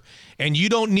answer. And you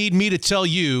don't need me to tell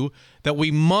you that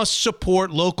we must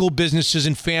support local businesses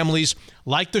and families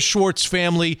like the Schwartz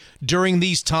family during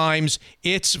these times.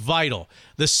 It's vital.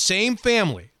 The same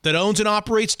family that owns and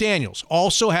operates Daniel's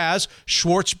also has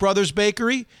Schwartz Brothers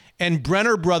Bakery and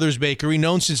Brenner Brothers Bakery,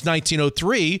 known since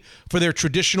 1903 for their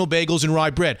traditional bagels and rye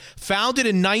bread. Founded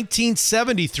in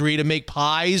 1973 to make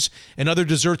pies and other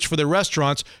desserts for their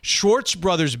restaurants, Schwartz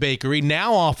Brothers Bakery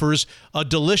now offers a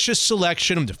delicious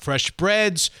selection of the fresh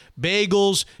breads,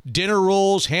 bagels, dinner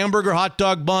rolls, hamburger hot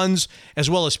dog buns, as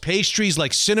well as pastries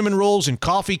like cinnamon rolls and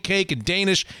coffee cake and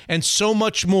Danish, and so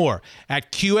much more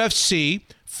at QFC,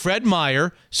 Fred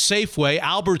Meyer, Safeway,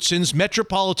 Albertsons,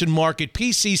 Metropolitan Market,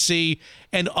 PCC,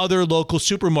 and other local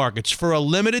supermarkets. For a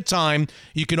limited time,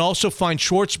 you can also find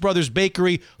Schwartz Brothers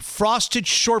Bakery frosted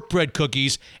shortbread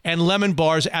cookies and lemon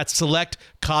bars at select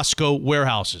Costco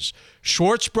warehouses.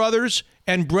 Schwartz Brothers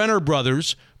and Brenner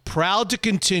Brothers, proud to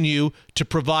continue to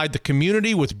provide the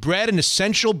community with bread and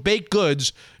essential baked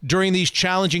goods during these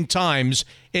challenging times.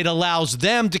 It allows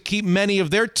them to keep many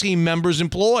of their team members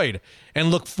employed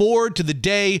and look forward to the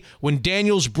day when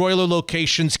Daniel's Broiler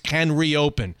locations can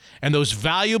reopen and those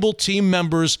valuable team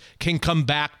members can come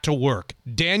back to work.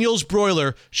 Daniel's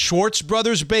Broiler, Schwartz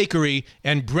Brothers Bakery,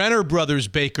 and Brenner Brothers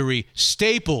Bakery,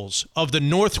 staples of the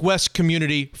Northwest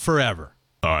community forever.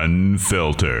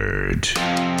 Unfiltered.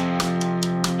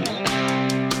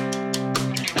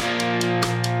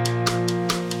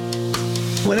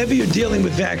 Whenever you're dealing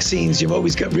with vaccines, you've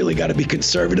always really got to be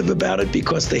conservative about it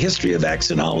because the history of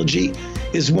vaccinology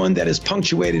is one that is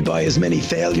punctuated by as many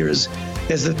failures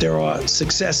as that there are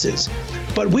successes.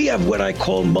 But we have what I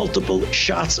call multiple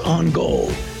shots on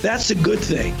goal. That's a good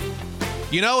thing.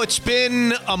 You know, it's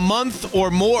been a month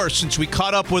or more since we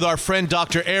caught up with our friend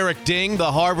Dr. Eric Ding,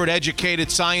 the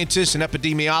Harvard-educated scientist and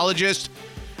epidemiologist.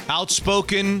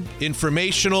 Outspoken,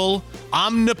 informational,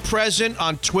 omnipresent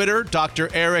on Twitter, Dr.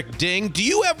 Eric Ding. Do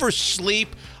you ever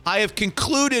sleep? I have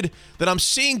concluded that I'm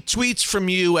seeing tweets from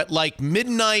you at like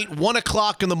midnight, 1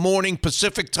 o'clock in the morning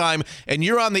Pacific time, and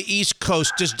you're on the East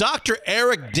Coast. Does Dr.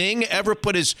 Eric Ding ever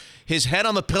put his head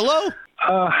on the pillow?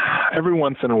 Every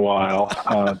once in a while.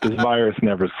 This virus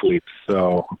never sleeps,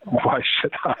 so why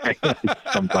should I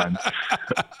sometimes?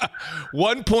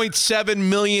 1.7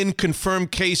 million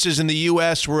confirmed cases in the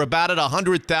U.S. We're about at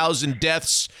 100,000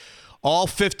 deaths. All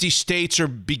 50 states are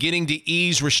beginning to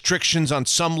ease restrictions on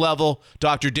some level,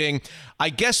 Dr. Ding. I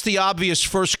guess the obvious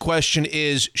first question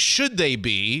is, should they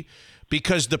be?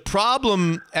 Because the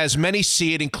problem, as many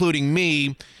see it, including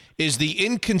me, is the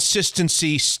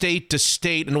inconsistency state to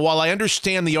state. And while I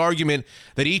understand the argument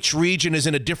that each region is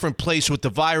in a different place with the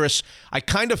virus, I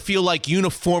kind of feel like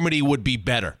uniformity would be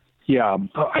better. Yeah,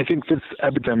 I think this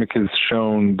epidemic has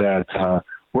shown that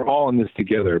we're all in this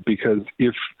together, because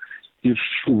if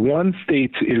one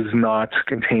state is not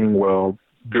containing well,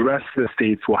 the rest of the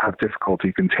states will have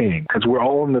difficulty containing, because we're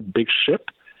all in the big ship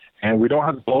and we don't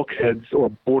have bulkheads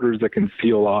or borders that can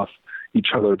seal off each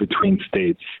other between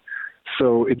states.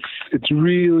 So it's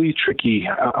really tricky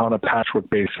on a patchwork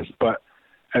basis. But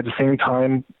at the same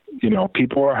time,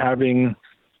 people are having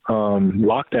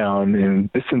lockdown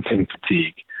and distancing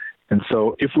fatigue. And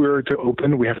so if we were to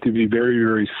open, we have to be very,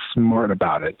 very smart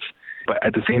about it. But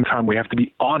at the same time, we have to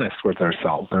be honest with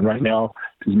ourselves. And right now,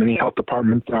 as many health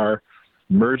departments are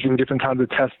merging different kinds of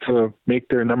tests to make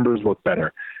their numbers look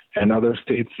better. And other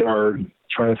states are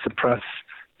trying to suppress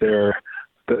the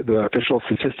official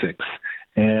statistics.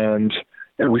 And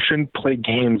we shouldn't play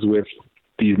games with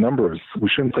these numbers. We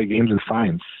shouldn't play games with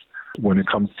science when it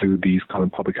comes to these kind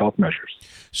of public health measures.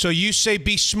 So you say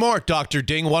be smart, Dr.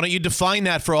 Ding. Why don't you define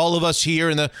that for all of us here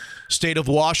in the state of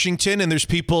Washington? And there's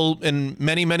people in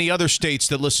many, many other states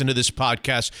that listen to this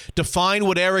podcast. Define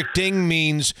what Eric Ding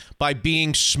means by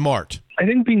being smart. I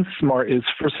think being smart is,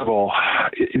 first of all,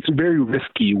 it's very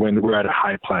risky when we're at a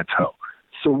high plateau.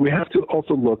 So we have to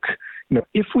also look,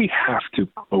 if we have to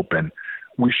open,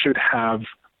 we should have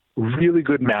really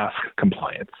good mask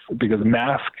compliance, because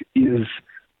mask is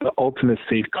the ultimate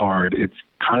safeguard. It's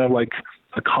kind of like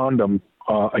a condom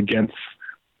against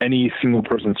any single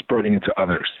person spreading it to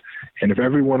others. And if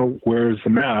everyone wears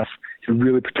the mask, it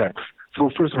really protects.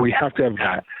 So first, we have to have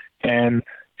that. And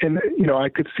I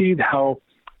could see how,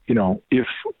 if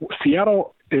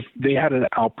Seattle, if they had an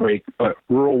outbreak, but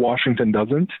rural Washington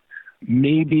doesn't,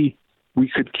 maybe we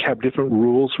could have different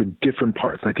rules for different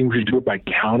parts. I think we should do it by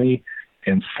county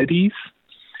and cities,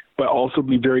 but also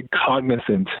be very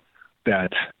cognizant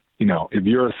that, if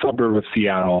you're a suburb of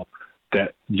Seattle,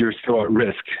 that you're still at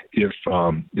risk if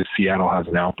Seattle has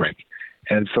an outbreak.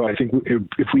 And so I think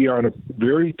if we are in a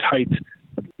very tight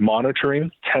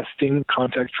monitoring, testing,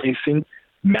 contact tracing,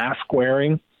 mask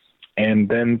wearing, and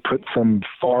then put some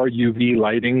far UV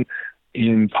lighting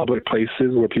in public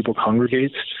places where people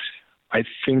congregate, I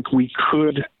think we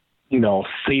could,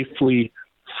 safely,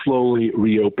 slowly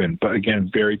reopen, but again,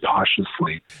 very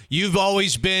cautiously. You've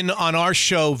always been on our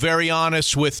show very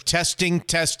honest with testing,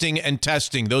 and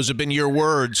testing. Those have been your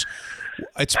words.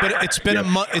 It's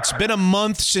been a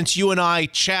month since you and I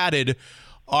chatted.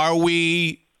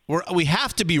 We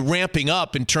have to be ramping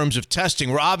up in terms of testing.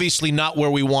 We're obviously not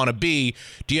where we want to be.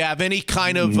 Do you have any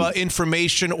kind of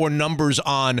information or numbers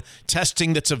on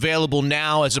testing that's available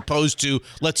now as opposed to,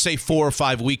 let's say, 4 or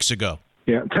 5 weeks ago?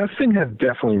 Yeah, testing has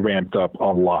definitely ramped up a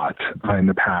lot in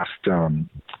the past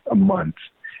a month.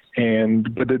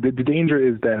 But the danger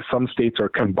is that some states are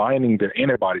combining their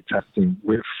antibody testing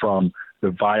from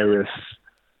the virus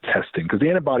testing, because the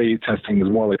antibody testing is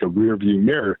more like a rear view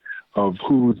mirror of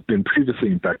who's been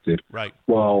previously infected. Right.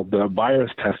 While the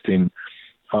virus testing,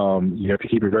 you have to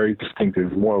keep it very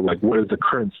distinctive, more like what is the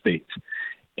current state.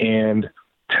 And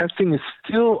testing is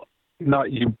still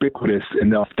not ubiquitous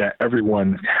enough that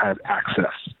everyone has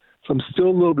access. So I'm still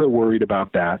a little bit worried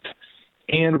about that.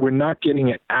 And we're not getting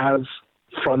it as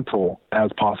frontal as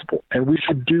possible. And we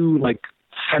should do like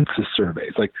census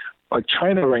surveys. Like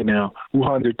China right now,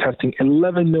 Wuhan, they're testing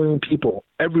 11 million people,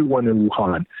 everyone in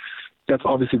Wuhan. That's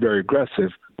obviously very aggressive,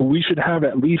 but we should have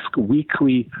at least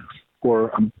weekly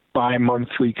or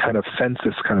bi-monthly kind of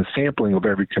census kind of sampling of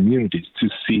every community to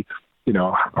see,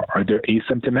 are there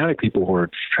asymptomatic people who are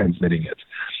transmitting it?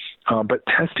 But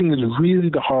testing is really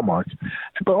the hallmark.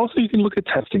 But also you can look at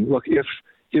testing. Look, if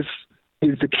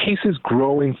the case is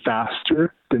growing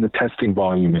faster than the testing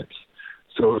volume is,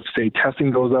 so if, say,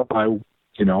 testing goes up by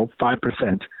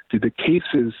 5%, did the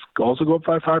cases also go up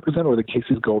by 5%, or the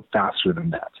cases go up faster than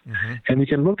that? Mm-hmm. And you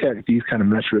can look at these kind of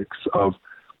metrics of,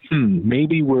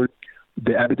 maybe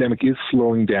the epidemic is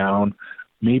slowing down,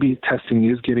 maybe testing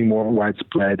is getting more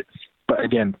widespread. But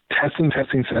again, testing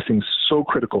is so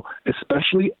critical,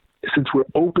 especially since we're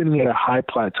opening at a high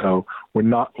plateau. We're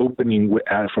not opening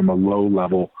from a low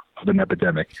level of an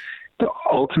epidemic. The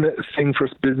ultimate thing for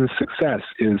business success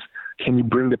is, can you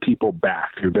bring the people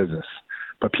back to your business?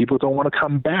 But people don't want to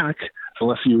come back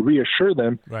unless you reassure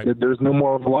them that there's no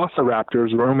more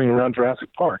velociraptors roaming around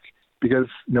Jurassic Park. Because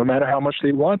no matter how much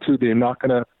they want to, they're not going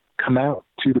to come out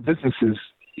to the businesses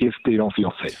if they don't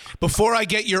feel safe. Before I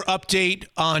get your update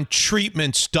on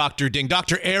treatments, Dr. Ding,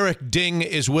 Dr. Eric Ding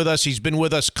is with us. He's been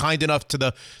with us kind enough to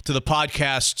the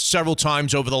podcast several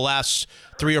times over the last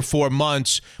 3 or 4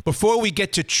 months. Before we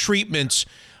get to treatments,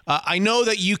 I know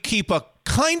that you keep a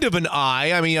kind of an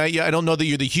eye. I mean, I don't know that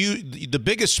you're the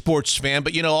biggest sports fan,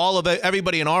 but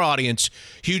everybody in our audience,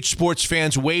 huge sports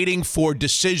fans, waiting for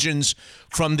decisions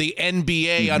from the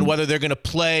NBA on whether they're going to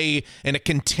play in a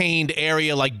contained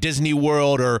area like Disney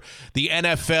World or the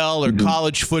NFL or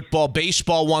college football.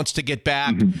 Baseball wants to get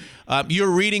back.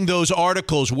 You're reading those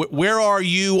articles. Where are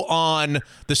you on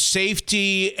the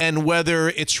safety and whether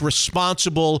it's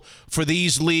responsible for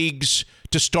these leagues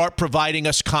to start providing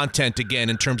us content again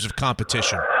in terms of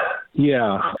competition?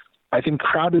 Yeah, I think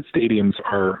crowded stadiums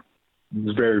are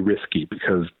very risky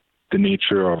because the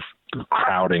nature of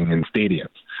crowding in stadiums.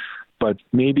 But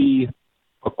maybe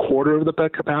a quarter of the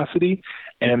bed capacity,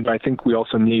 and I think we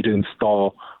also need to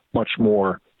install much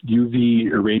more UV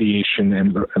irradiation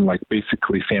and like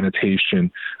basically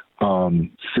sanitation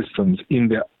systems in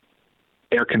the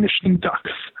air conditioning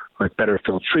ducts, like better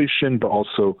filtration, but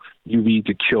also UV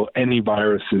to kill any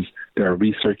viruses that are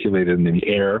recirculated in the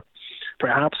air.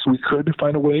 Perhaps we could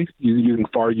find a way using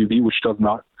far UV, which does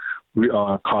not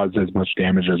cause as much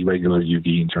damage as regular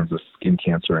UV in terms of skin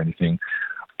cancer or anything.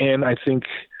 And I think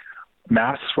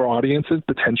masks for audiences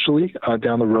potentially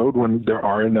down the road when there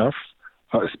are enough,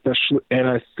 especially, and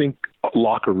I think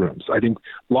locker rooms. I think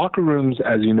locker rooms,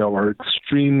 as you know, are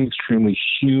extremely, extremely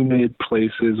humid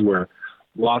places where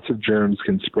lots of germs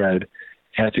can spread.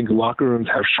 And I think locker rooms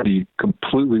should be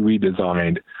completely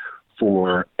redesigned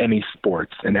for any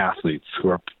sports and athletes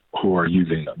who are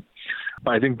using them.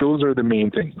 But I think those are the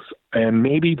main things. And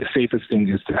maybe the safest thing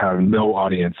is to have no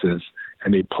audiences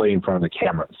and they play in front of the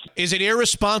cameras. Is it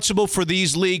irresponsible for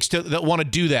these leagues that want to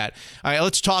do that? All right,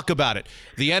 let's talk about it.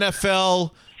 The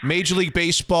NFL, Major League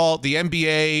Baseball, the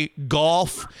NBA,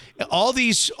 golf, all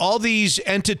these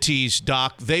entities,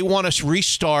 Doc, they want us to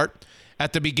restart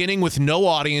at the beginning with no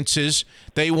audiences.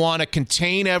 They want to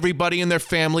contain everybody and their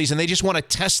families, and they just want to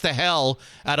test the hell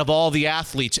out of all the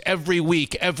athletes every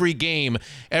week, every game,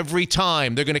 every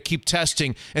time. They're going to keep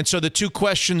testing. And so the two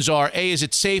questions are, A, is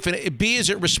it safe? And B, is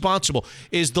it responsible?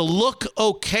 Is the look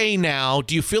okay now?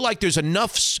 Do you feel like there's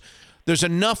enough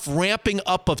ramping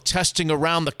up of testing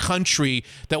around the country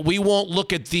that we won't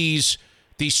look at these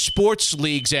sports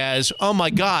leagues as, oh, my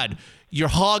God, you're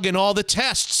hogging all the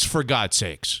tests, for God's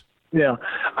sakes? Yeah,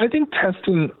 I think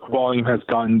testing volume has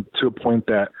gotten to a point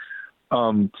that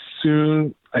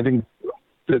soon I think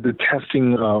the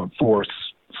testing for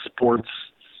sports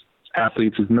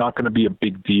athletes is not going to be a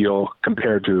big deal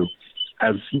compared to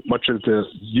as much as the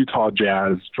Utah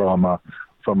Jazz drama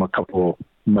from a couple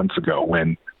months ago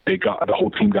when the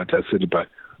whole team got tested, but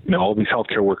all these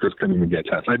healthcare workers couldn't even get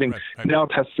tested. I think now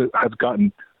tests have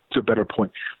gotten to a better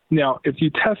point. Now, if you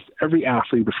test every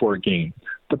athlete before a game,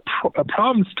 the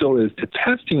problem still is the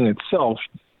testing itself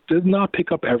does not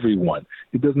pick up everyone.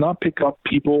 It does not pick up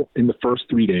people in the first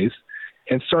 3 days.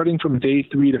 And starting from day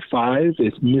 3 to 5,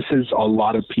 it misses a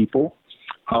lot of people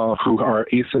who are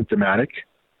asymptomatic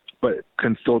but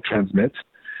can still transmit.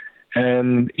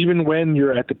 And even when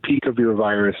you're at the peak of your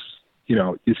virus,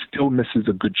 it still misses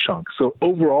a good chunk. So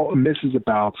overall, it misses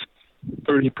about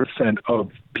 30%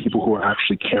 of people who are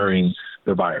actually carrying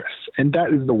the virus. And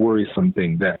that is the worrisome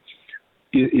thing, that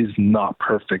it is not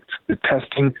perfect. The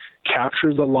testing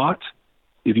captures a lot.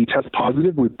 If you test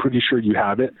positive, we're pretty sure you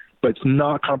have it, but it's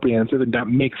not comprehensive, and that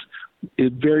makes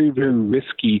it very, very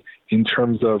risky in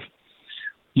terms of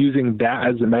using that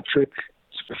as a metric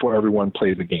before everyone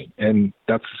plays a game. And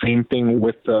that's the same thing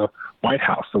with the White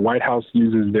House. The White House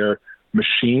uses their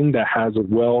machine that has a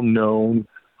well-known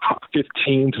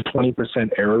 15 to 20%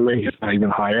 error rate, if not even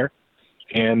higher.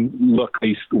 And look,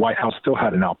 the White House still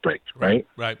had an outbreak, right?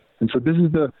 Right. And so this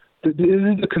is the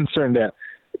concern, that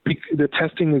the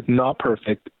testing is not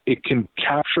perfect. It can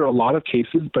capture a lot of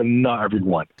cases, but not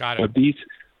everyone. Got it. But these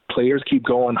players keep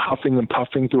going huffing and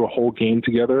puffing through a whole game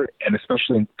together, and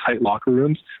especially in tight locker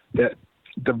rooms, that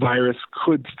the virus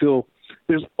could still,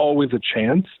 there's always a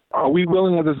chance. Are we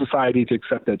willing as a society to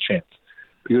accept that chance?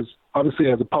 Because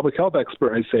obviously, as a public health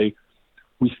expert, I say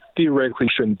we theoretically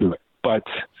shouldn't do it. But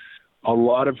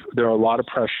there are a lot of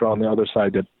pressure on the other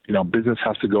side that, business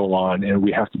has to go on, and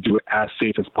we have to do it as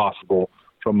safe as possible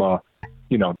from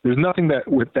there's nothing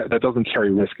that doesn't carry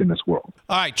risk in this world.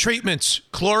 All right, treatments.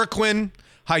 Chloroquine,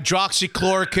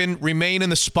 hydroxychloroquine remain in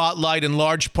the spotlight in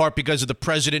large part because of the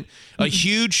president. A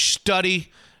huge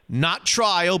study, not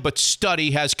trial, but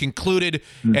study, has concluded,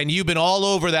 and you've been all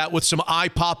over that with some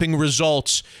eye-popping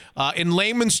results. In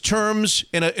layman's terms,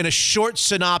 in a short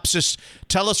synopsis,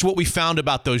 tell us what we found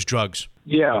about those drugs.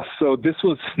 Yeah, so this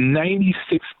was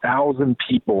 96,000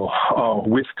 people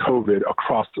with COVID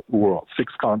across the world,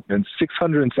 6 continents,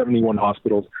 671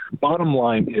 hospitals. Bottom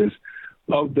line is,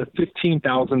 of the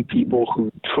 15,000 people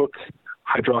who took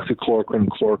hydroxychloroquine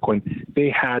and chloroquine,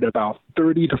 they had about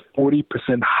 30 to 40%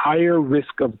 higher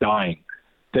risk of dying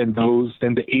than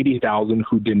the 80,000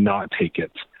 who did not take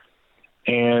it.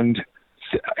 And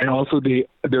also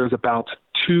there's about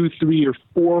 2, 3,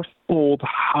 or 4-fold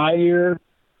higher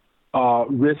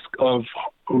risk of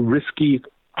risky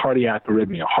cardiac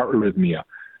arrhythmia, heart arrhythmia,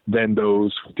 than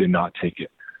those who did not take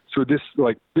it. So this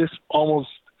almost,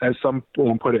 as some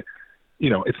will put it,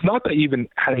 it's not that even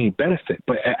had any benefit,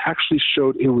 but it actually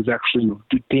showed it was actually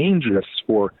dangerous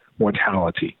for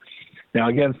mortality. Now,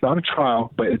 again, it's not a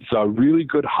trial, but it's a really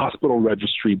good hospital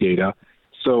registry data.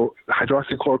 So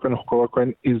hydroxychloroquine and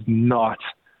chloroquine is not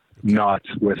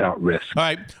without risk. All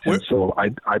right. And so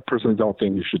I personally don't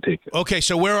think you should take it. Okay,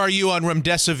 so where are you on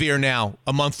remdesivir now,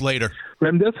 a month later?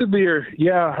 Remdesivir,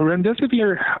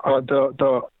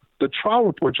 the the trial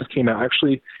report just came out.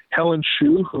 Actually, Helen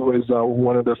Shu, who is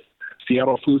one of the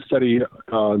Seattle flu study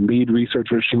lead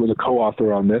researchers, she was a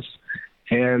co-author on this.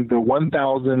 And the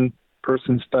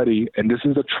 1,000-person study, and this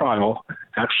is a trial,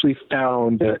 actually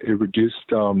found that it reduced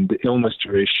the illness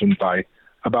duration by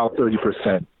about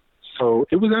 30%. So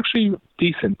it was actually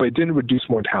decent, but it didn't reduce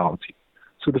mortality.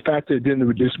 So the fact that it didn't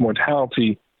reduce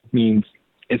mortality means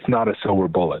it's not a silver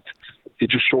bullet. It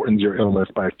just shortens your illness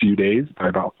by a few days, by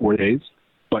about 4 days,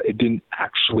 but it didn't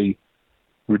actually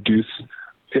reduce.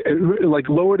 It like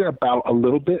lowered it about a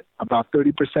little bit, about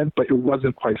 30%, but it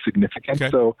wasn't quite significant.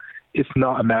 Okay. So it's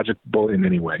not a magic bullet in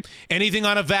any way. Anything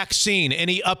on a vaccine?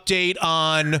 Any update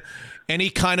on any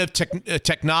kind of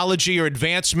technology or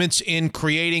advancements in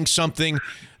creating something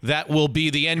that will be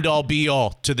the end-all,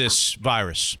 be-all to this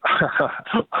virus?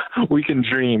 We can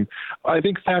dream. I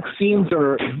think vaccines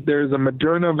there's a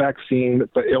Moderna vaccine,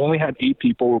 but it only had 8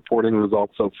 people reporting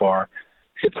results so far.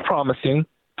 It's promising.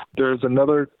 There's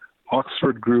another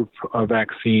Oxford group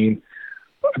vaccine.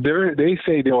 They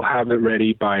say they'll have it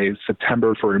ready by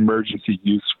September for emergency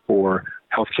use for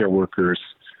healthcare workers.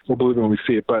 We'll believe it when we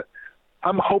see it. But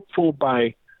I'm hopeful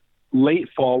by late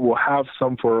fall we'll have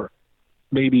some for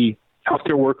maybe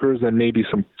healthcare workers and maybe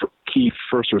some key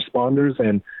first responders,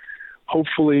 and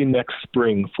hopefully next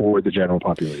spring for the general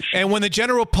population. And when the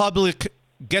general public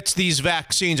gets these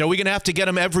vaccines, are we going to have to get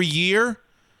them every year,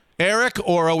 Eric,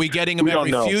 or are we getting them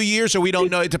every few years, or we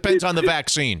don't know? It depends on the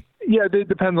vaccine. Yeah, it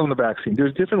depends on the vaccine.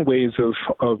 There's different ways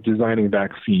of designing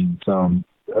vaccines.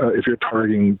 If you're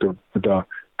targeting the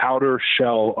outer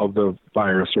shell of the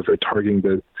virus, or if you're targeting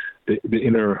the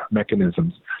inner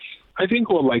mechanisms, I think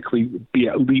will likely be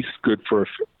at least good for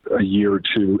a year or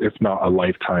two, if not a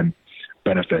lifetime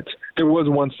benefit. There was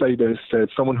one study that said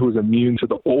someone who was immune to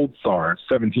the old SARS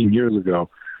 17 years ago,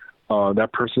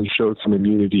 that person showed some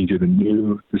immunity to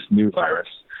this new virus.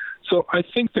 So I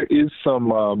think there is some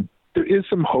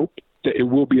hope that it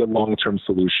will be a long-term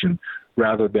solution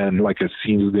rather than like a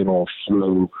seasonal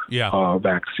flu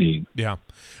vaccine. Yeah.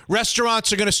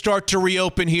 Restaurants are going to start to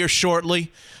reopen here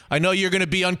shortly. I know you're going to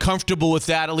be uncomfortable with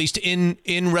that, at least in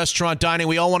restaurant dining.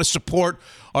 We all want to support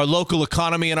our local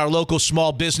economy and our local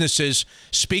small businesses.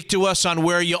 Speak to us on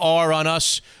where you are on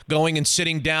us going and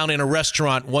sitting down in a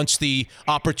restaurant once the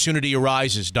opportunity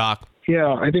arises, Doc.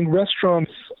 Yeah, I think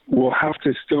restaurants will have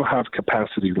to still have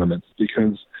capacity limits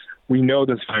because we know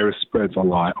this virus spreads a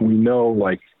lot. We know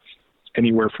like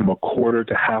anywhere from a quarter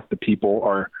to half the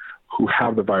people who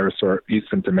have the virus are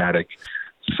asymptomatic.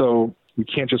 So we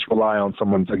can't just rely on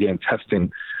someone's, again, testing.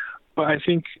 But I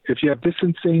think if you have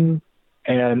distancing,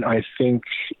 and I think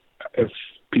if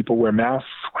people wear masks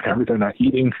whenever they're not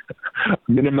eating,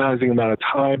 minimizing the amount of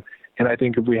time, and I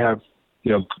think if we have,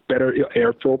 better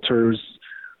air filters,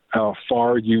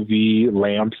 far UV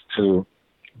lamps to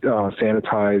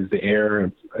sanitize the air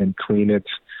and clean it,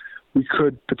 we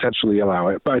could potentially allow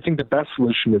it. But I think the best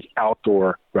solution is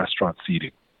outdoor restaurant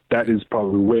seating. That is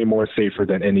probably way more safer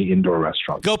than any indoor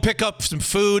restaurant. Go pick up some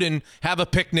food and have a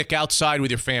picnic outside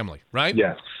with your family, right?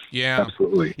 Yes. Yeah.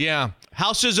 Absolutely. Yeah.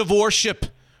 Houses of worship,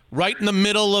 right in the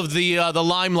middle of the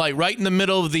limelight, right in the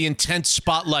middle of the intense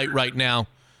spotlight right now.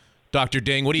 Dr.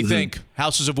 Ding, what do you think?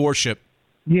 Houses of worship.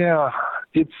 Yeah,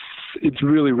 it's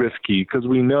really risky because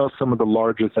we know some of the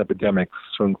largest epidemics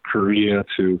from Korea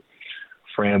to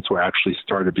France were actually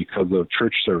started because of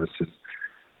church services.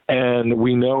 And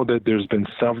we know that there's been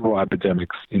several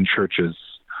epidemics in churches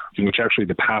in which actually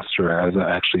the pastor has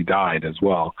actually died as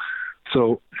well.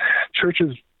 So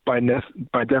churches, by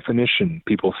definition,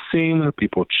 people sing,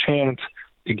 people chant.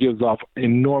 It gives off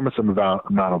enormous amount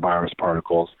of virus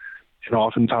particles. And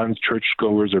oftentimes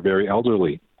churchgoers are very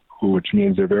elderly, which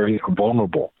means they're very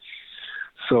vulnerable.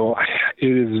 So it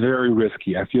is very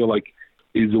risky. I feel like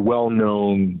it is a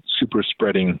well-known super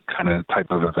spreading kind of type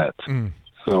of event.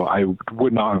 So I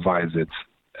would not advise it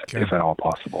if at all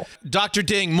possible. Dr.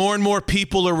 Ding, more and more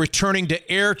people are returning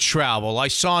to air travel. I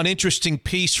saw an interesting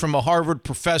piece from a Harvard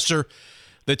professor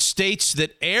that states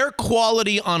that air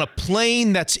quality on a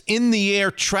plane that's in the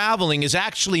air traveling is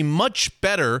actually much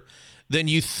better than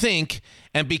you think.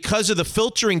 And because of the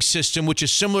filtering system, which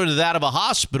is similar to that of a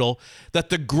hospital, that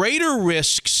the greater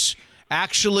risks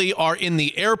actually are in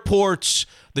the airports,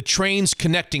 the trains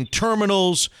connecting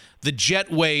terminals, the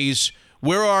jetways.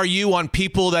 Where are you on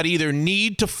people that either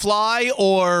need to fly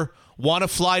or want to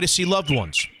fly to see loved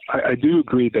ones? I do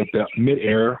agree that the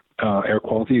mid-air air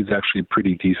quality is actually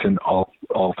pretty decent,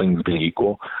 all things being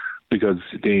equal, because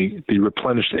they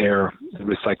replenish the air,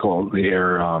 recycle the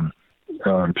air,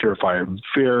 purify it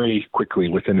very quickly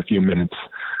within a few minutes.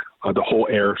 The whole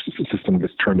air system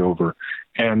gets turned over.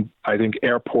 And I think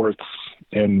airports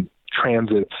and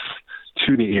transits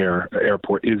to the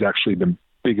airport is actually the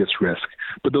biggest risk.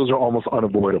 But those are almost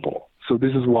unavoidable. So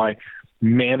this is why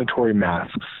mandatory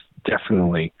masks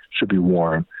definitely should be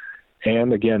worn.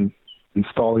 And again,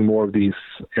 installing more of these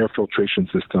air filtration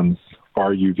systems,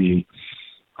 RUV,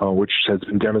 which has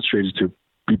been demonstrated to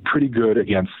be pretty good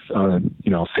against,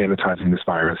 sanitizing this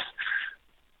virus,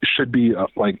 should be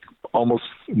like almost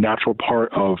natural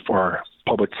part of our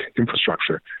public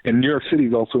infrastructure. And New York City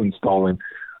is also installing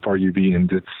RUV in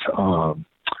its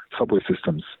subway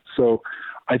systems. So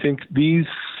I think these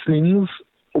things,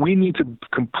 we need to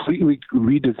completely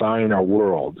redesign our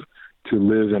world to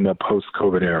live in a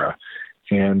post-COVID era.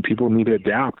 And people need to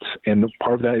adapt. And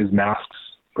part of that is masks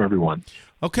for everyone.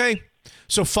 Okay.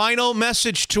 So final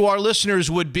message to our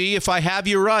listeners would be, if I have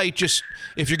you right, just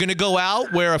if you're going to go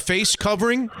out, wear a face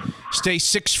covering, stay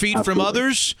 6 feet Absolutely. from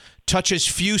others, touch as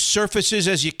few surfaces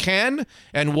as you can,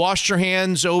 and wash your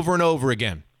hands over and over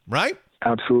again, right?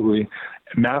 Absolutely.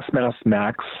 Max,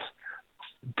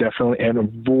 definitely, and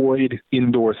avoid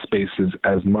indoor spaces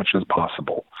as much as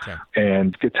possible. Okay.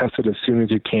 And get tested as soon as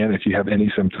you can if you have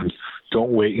any symptoms.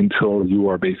 Don't wait until you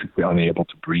are basically unable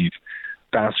to breathe.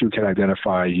 The faster we can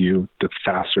identify you, the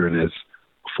faster it is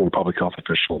for public health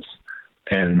officials.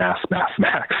 And max.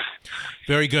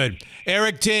 Very good.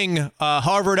 Eric Ding,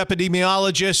 Harvard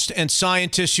epidemiologist and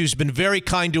scientist who's been very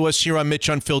kind to us here on Mitch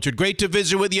Unfiltered. Great to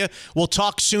visit with you. We'll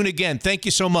talk soon again. Thank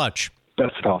you so much.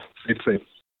 Best of all. Stay safe.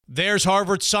 There's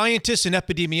Harvard scientist and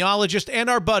epidemiologist and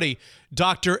our buddy,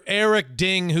 Dr. Eric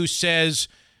Ding, who says,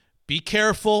 be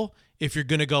careful if you're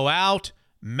going to go out.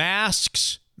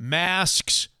 Masks.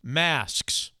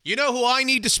 You know who I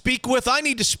need to speak with? I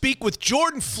need to speak with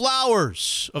Jordan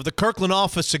Flowers of the Kirkland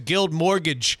office of Guild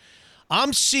Mortgage.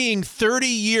 I'm seeing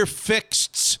 30-year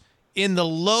fixeds in the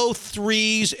low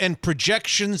 3s and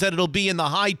projections that it'll be in the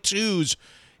high 2s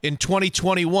in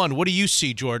 2021. What do you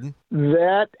see, Jordan?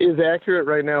 That is accurate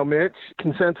right now, Mitch.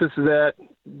 Consensus is that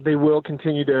they will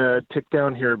continue to tick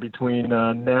down here between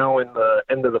now and the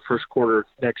end of the first quarter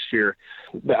next year.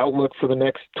 The outlook for the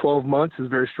next 12 months is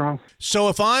very strong. So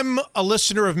if I'm a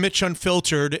listener of Mitch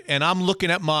Unfiltered and I'm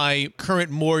looking at my current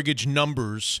mortgage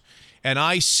numbers and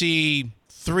I see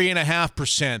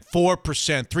 3.5%,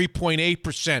 4%,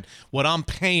 3.8%, what I'm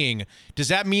paying, does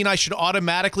that mean I should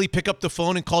automatically pick up the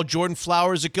phone and call Jordan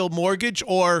Flowers at Guild Mortgage?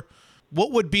 Or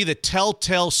what would be the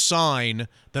telltale sign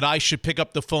that I should pick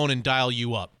up the phone and dial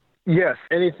you up? Yes,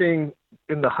 anything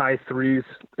in the high 3s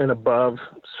and above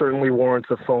certainly warrants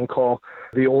a phone call.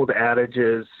 The old adage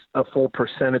is a full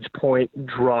percentage point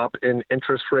drop in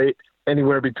interest rate.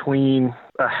 Anywhere between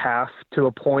a half to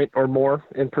a point or more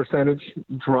in percentage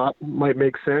drop might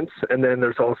make sense. And then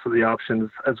there's also the options,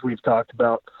 as we've talked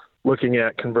about, looking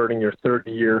at converting your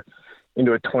 30-year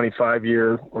into a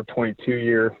 25-year or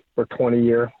 22-year or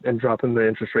 20-year and dropping the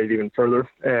interest rate even further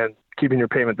and keeping your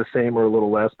payment the same or a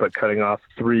little less, but cutting off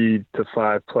 3 to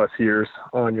 5+ years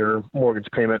on your mortgage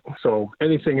payment. So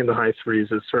anything in the high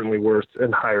 3s is certainly worth,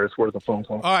 and higher is worth a phone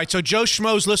call. All right, so Joe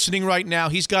Schmo's listening right now.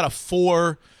 He's got a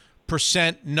 4%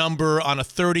 number on a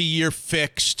 30-year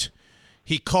fixed.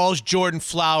 He calls Jordan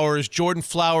Flowers. Jordan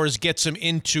Flowers gets him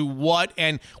into what?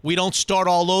 And we don't start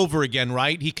all over again,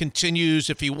 right? He continues,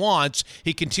 if he wants,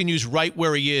 he continues right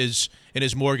where he is in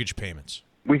his mortgage payments.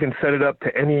 We can set it up to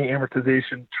any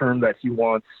amortization term that he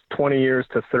wants, 20 years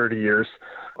to 30 years.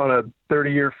 On a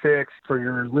 30-year fix for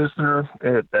your listener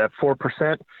at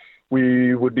 4%,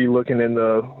 we would be looking in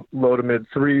the low to mid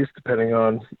 3s, depending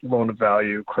on loan to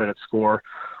value, credit score,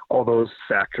 all those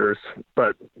factors,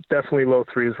 but definitely low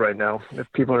 3s right now.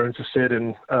 If people are interested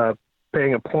in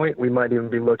paying a point, we might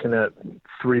even be looking at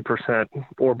 3%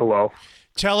 or below.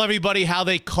 Tell everybody how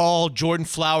they call Jordan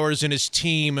Flowers and his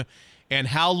team, and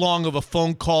how long of a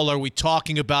phone call are we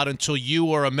talking about until you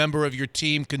or a member of your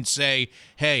team can say,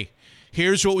 hey,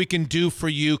 here's what we can do for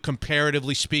you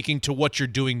comparatively speaking to what you're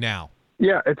doing now?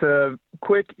 Yeah, it's a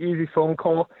quick, easy phone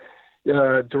call.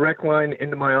 Direct line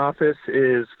into my office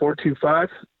is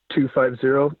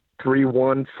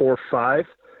 425-250-3145.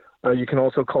 You can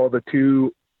also call the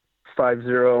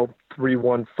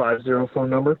 250-3150 phone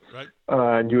number, right.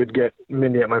 And you would get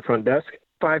Mindy at my front desk.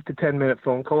 5 to 10 minute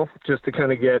phone call just to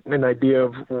kind of get an idea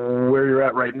of where you're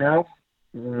at right now,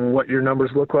 what your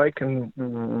numbers look like, and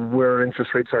where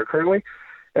interest rates are currently.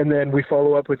 And then we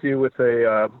follow up with you with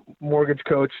a mortgage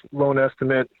coach, loan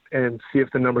estimate, and see if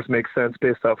the numbers make sense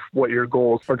based off what your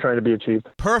goals are trying to be achieved.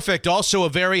 Perfect. Also a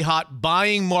very hot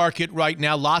buying market right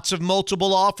now. Lots of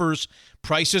multiple offers.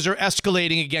 Prices are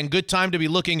escalating again. Good time to be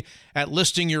looking at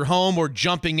listing your home or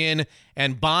jumping in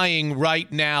and buying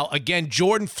right now. Again,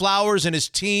 Jordan Flowers and his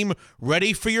team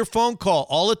ready for your phone call.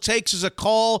 All it takes is a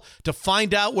call to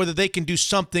find out whether they can do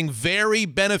something very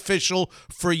beneficial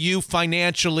for you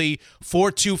financially.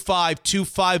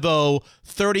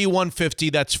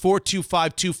 425-250-3150. That's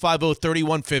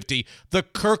 425-250-3150. The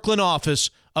Kirkland office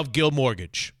of Guild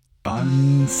Mortgage.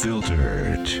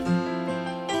 Unfiltered.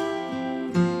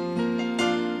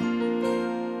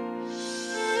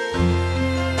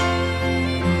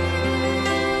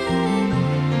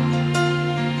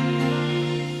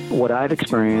 What I've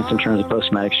experienced in terms of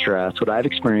post-traumatic stress, what I've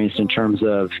experienced in terms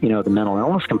of, the mental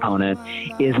illness component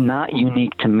is not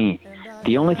unique to me.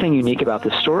 The only thing unique about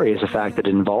this story is the fact that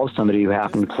it involves somebody who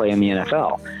happened to play in the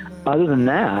NFL. Other than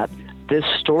that, this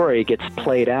story gets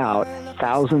played out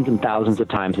thousands and thousands of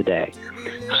times a day.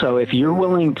 So if you're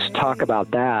willing to talk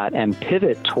about that and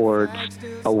pivot towards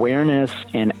awareness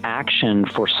and action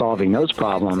for solving those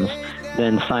problems,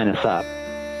 then sign us up.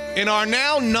 In our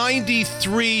now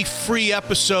 93 free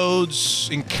episodes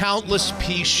and countless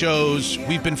P shows,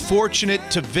 we've been fortunate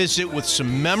to visit with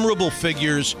some memorable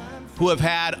figures who have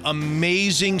had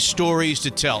amazing stories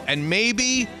to tell. And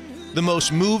maybe the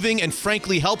most moving and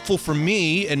frankly helpful for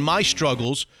me in my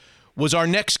struggles was our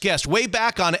next guest way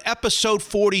back on episode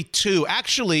 42.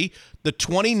 Actually, the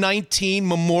 2019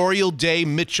 Memorial Day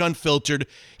Mitch Unfiltered.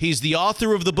 He's the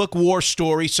author of the book War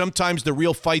Story. Sometimes the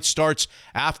real fight starts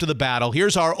after the battle.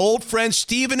 Here's our old friend,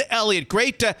 Stephen Elliott.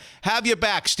 Great to have you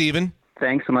back, Stephen.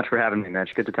 Thanks so much for having me,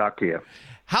 Mitch. Good to talk to you.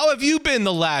 How have you been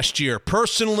the last year,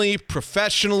 personally,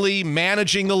 professionally,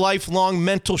 managing the lifelong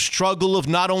mental struggle of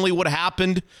not only what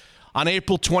happened on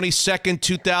April 22nd,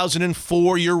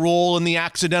 2004, your role in the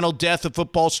accidental death of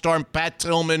football star Pat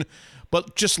Tillman,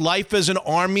 but just life as an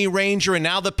Army Ranger, and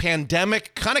now the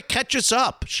pandemic kind of catches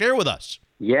up. Share with us.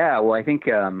 Yeah, well, I think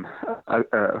a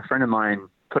friend of mine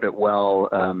put it well.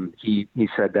 He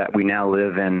said that we're now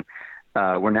living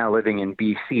in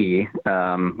BC,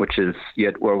 which is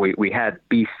where we had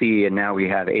BC and now we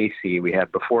have AC. We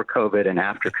have before COVID and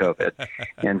after COVID,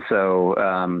 and so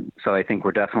I think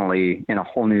we're definitely in a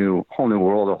whole new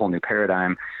world, a whole new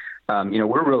paradigm.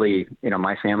 We're really,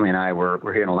 my family and I,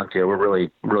 we're here in Olympia. We're really,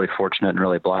 really fortunate and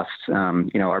really blessed.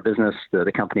 Our business,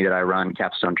 the company that I run,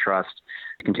 Capstone Trust,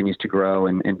 continues to grow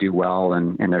and do well.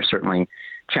 And there's certainly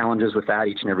challenges with that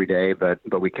each and every day, but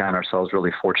we count ourselves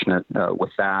really fortunate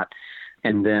with that.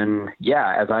 And then,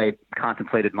 as I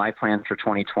contemplated my plans for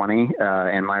 2020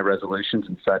 and my resolutions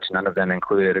and such, none of them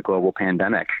included a global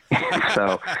pandemic.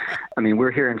 So,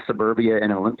 we're here in suburbia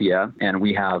in Olympia, and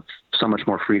we have so much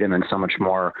more freedom and so much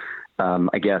more,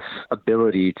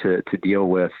 ability to deal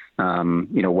with,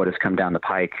 what has come down the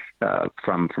pike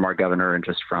from our governor and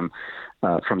just from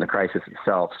the crisis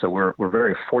itself. So we're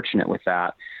very fortunate with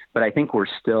that. But I think we're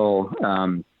still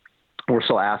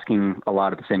asking a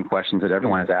lot of the same questions that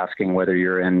everyone is asking, whether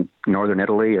you're in northern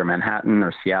Italy or Manhattan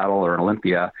or Seattle or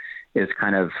Olympia, is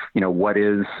kind of, what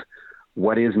is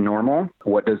normal?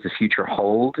 What does the future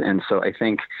hold? And so I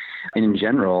think in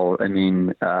general,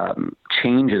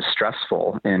 change is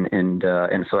stressful. And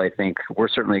so I think we're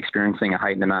certainly experiencing a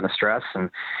heightened amount of stress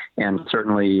and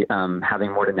certainly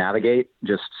having more to navigate,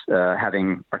 just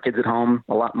having our kids at home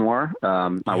a lot more.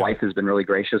 My wife has been really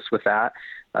gracious with that.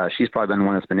 She's probably been the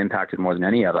one that's been impacted more than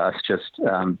any of us, just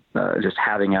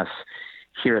having us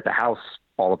here at the house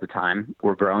all of the time.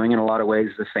 We're growing in a lot of ways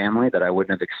as a family that I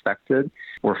wouldn't have expected.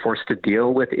 We're forced to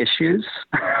deal with issues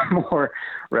more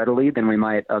readily than we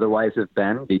might otherwise have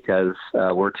been because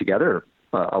we're together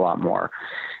a lot more.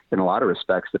 In a lot of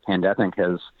respects, the pandemic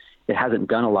hasn't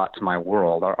done a lot to my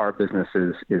world. Our business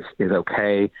is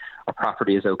okay. Our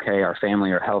property is okay. Our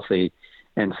family are healthy.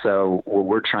 And so what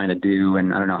we're trying to do,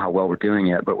 and I don't know how well we're doing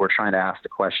it, but we're trying to ask the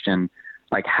question,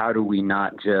 like, how do we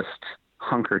not just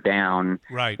hunker down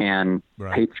and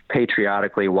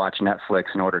patriotically watch Netflix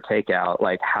and order takeout?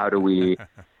 Like, how do we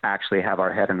actually have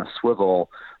our head in a swivel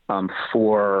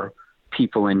for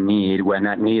people in need, when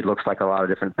that need looks like a lot of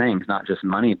different things, not just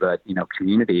money, but,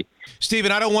 community.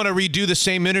 Stephen, I don't want to redo the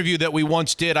same interview that we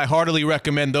once did. I heartily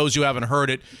recommend those who haven't heard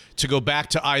it to go back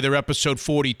to either episode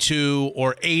 42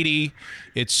 or 80.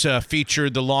 It's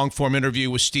featured, the long-form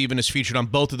interview with Stephen is featured on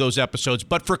both of those episodes.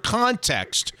 But for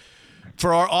context,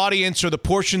 for our audience or the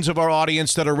portions of our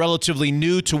audience that are relatively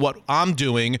new to what I'm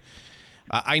doing,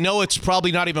 I know it's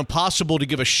probably not even possible to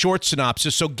give a short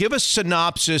synopsis. So give us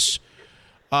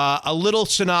a little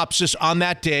synopsis on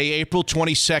that day, April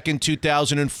 22nd,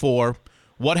 2004.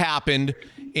 What happened?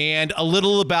 and a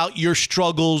little about your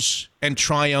struggles and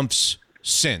triumphs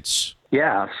since.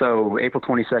 Yeah, so April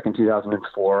 22nd,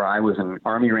 2004, I was an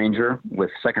Army Ranger with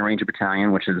 2nd Ranger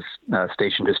Battalion, which is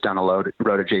stationed just down the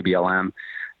road at JBLM.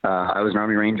 I was an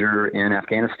Army Ranger in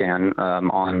Afghanistan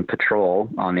on patrol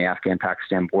on the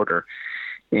Afghan-Pakistan border.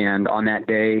 And on that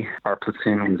day, our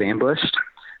platoon was ambushed.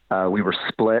 We were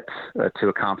split to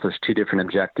accomplish 2 different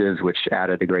objectives, which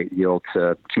added a great deal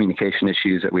to communication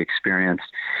issues that we experienced.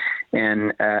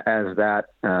 And as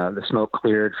the smoke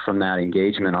cleared from that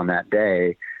engagement on that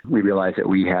day, we realized that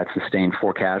we had sustained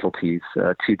 4 casualties,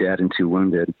 2 dead and 2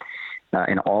 wounded.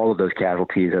 And all of those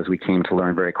casualties, as we came to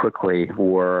learn very quickly,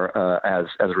 were as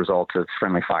a result of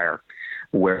friendly fire,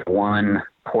 where one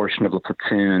portion of the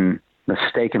platoon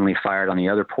mistakenly fired on the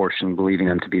other portion, believing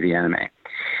them to be the enemy.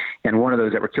 And one of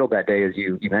those that were killed that day, as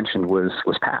you mentioned, was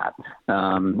Pat.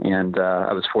 And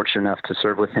I was fortunate enough to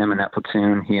serve with him in that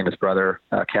platoon. He and his brother,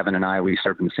 Kevin, and I, we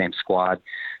served in the same squad.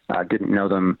 Didn't know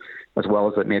them as well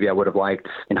as that maybe I would have liked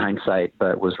in hindsight,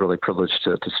 but was really privileged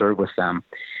to serve with them.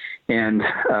 And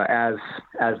as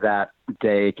that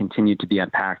day continued to be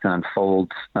unpacked and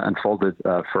unfolded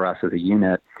for us as a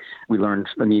unit, we learned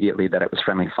immediately that it was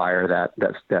friendly fire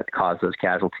that caused those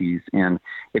casualties. And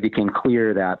it became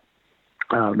clear that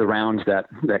the rounds that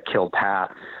killed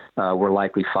Pat were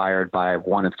likely fired by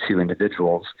one of 2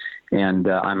 individuals, and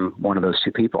I'm one of those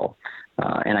 2 people.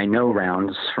 And I know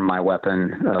rounds from my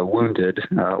weapon wounded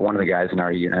one of the guys in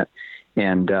our unit,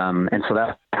 and so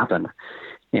that happened.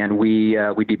 And we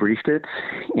debriefed it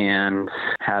and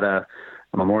had a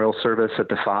memorial service at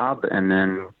the FOB, and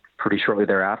then pretty shortly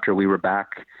thereafter we were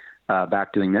back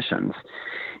doing missions.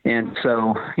 And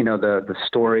so, the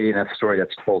story, and that story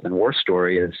that's told in War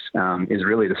Story is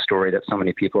really the story that so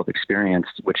many people have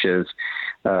experienced, which is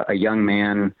a young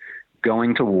man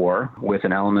going to war with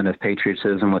an element of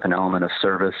patriotism, with an element of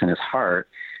service in his heart,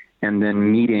 and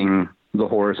then meeting the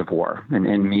horrors of war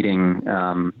and meeting,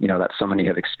 that so many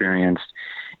have experienced,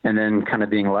 and then kind of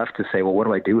being left to say, well, what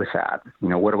do I do with that?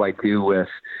 What do I do with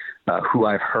who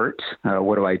I've hurt?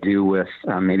 What do I do with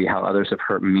maybe how others have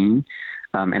hurt me?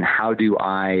 And how do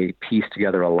I piece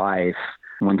together a life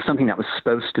when something that was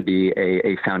supposed to be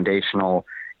a foundational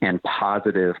and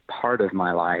positive part of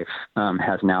my life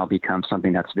has now become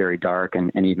something that's very dark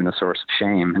and even a source of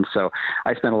shame. And so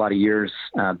I spent a lot of years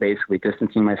basically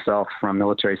distancing myself from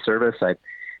military service. I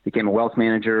became a wealth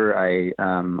manager. I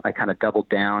kind of doubled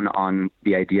down on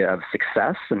the idea of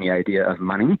success and the idea of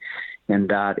money, and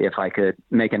that if I could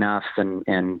make enough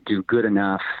and do good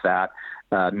enough that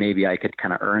maybe I could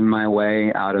kind of earn my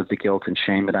way out of the guilt and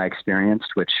shame that I experienced,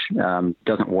 which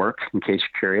doesn't work, in case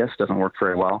you're curious, doesn't work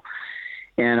very well.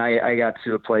 And I got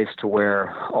to a place to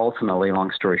where ultimately,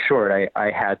 long story short,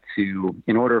 I had to,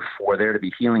 in order for there to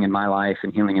be healing in my life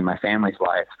and healing in my family's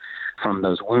life from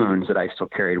those wounds that I still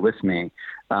carried with me,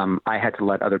 I had to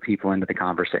let other people into the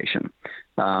conversation.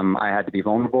 I had to be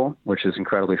vulnerable, which is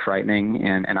incredibly frightening,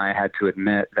 and I had to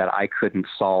admit that I couldn't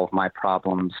solve my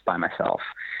problems by myself.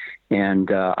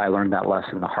 And I learned that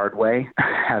lesson the hard way,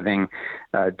 having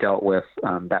dealt with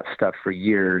that stuff for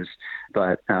years.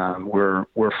 But we're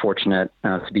fortunate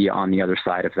to be on the other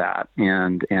side of that,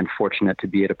 and fortunate to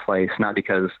be at a place, not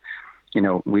because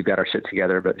we've got our shit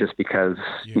together, but just because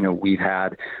we've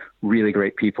had really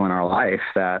great people in our life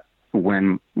that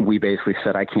when we basically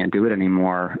said, I can't do it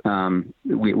anymore,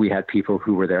 we had people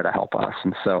who were there to help us.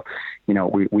 And so,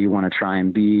 we want to try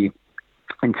and be,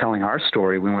 in telling our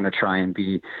story, we want to try and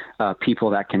be people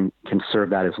that can serve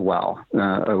that as well.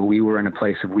 We were in a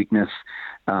place of weakness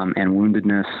and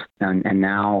woundedness, and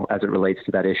now, as it relates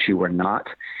to that issue, we're not.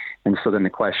 And so then the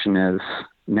question is,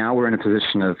 now we're in a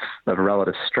position of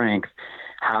relative strength.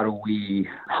 How do we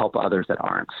help others that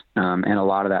aren't? And a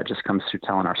lot of that just comes through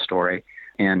telling our story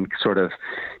and sort of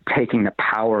taking the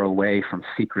power away from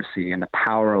secrecy and the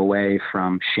power away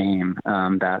from shame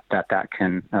that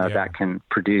can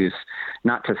produce.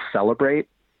 Not to celebrate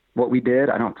what we did.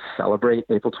 I don't celebrate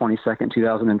April 22nd,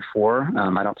 2004.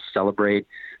 I don't celebrate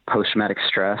post-traumatic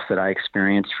stress that I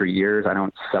experienced for years. I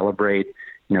don't celebrate,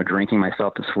 drinking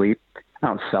myself to sleep. I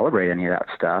don't celebrate any of that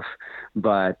stuff,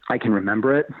 but I can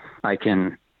remember it. I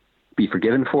can be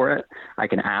forgiven for it. I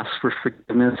can ask for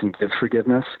forgiveness and give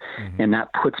forgiveness. Mm-hmm. And that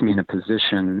puts me in a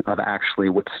position of actually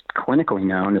what's clinically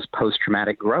known as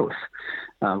post-traumatic growth.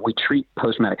 We treat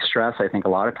post-traumatic stress, I think, a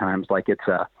lot of times like it's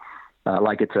a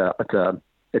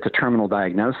terminal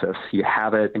diagnosis. You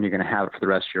have it and you're going to have it for the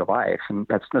rest of your life. And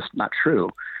that's just not true.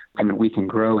 I mean, we can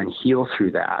grow and heal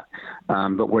through that.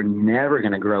 But we're never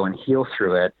going to grow and heal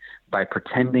through it by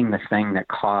pretending the thing that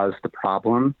caused the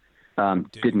problem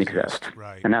didn't exist.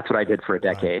 Right. And that's what I did for a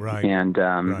decade. Right. And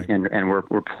we're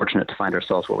fortunate to find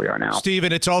ourselves where we are now.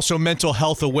 Stephen, it's also Mental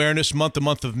Health Awareness Month, the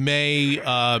month of May.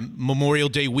 Memorial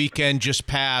Day weekend just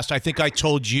passed. I think I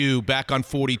told you back on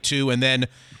 42 and then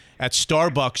at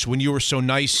Starbucks when you were so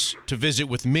nice to visit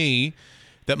with me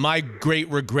that my great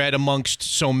regret amongst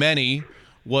so many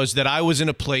was that I was in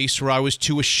a place where I was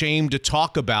too ashamed to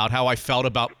talk about how I felt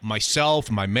about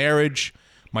myself, my marriage,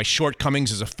 my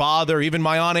shortcomings as a father, even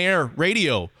my on-air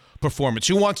radio performance.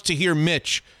 Who wants to hear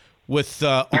Mitch with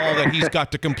all that he's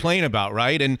got to complain about,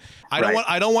 right? And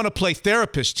I don't want to play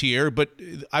therapist here, but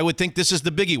I would think this is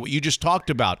the biggie, what you just talked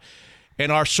about.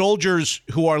 And our soldiers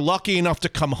who are lucky enough to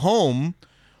come home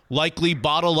likely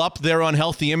bottle up their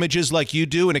unhealthy images like you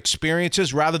do and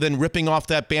experiences rather than ripping off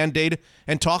that Band-Aid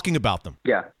and talking about them.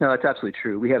 Yeah, no, that's absolutely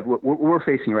true. We have what we're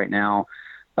facing right now,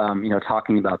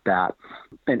 talking about that.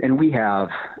 And we have,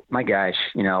 my gosh,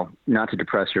 not to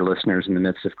depress your listeners in the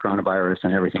midst of coronavirus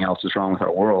and everything else that's wrong with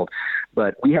our world,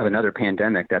 but we have another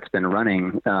pandemic that's been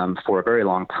running for a very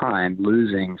long time,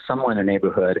 losing someone in a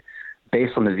neighborhood,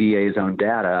 based on the VA's own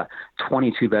data,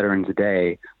 22 veterans a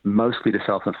day, mostly to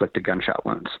self-inflicted gunshot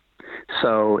wounds.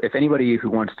 So if anybody who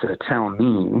wants to tell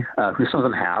me, who some of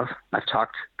them have, I've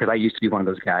talked, because I used to be one of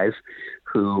those guys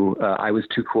who I was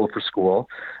too cool for school.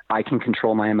 I can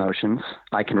control my emotions.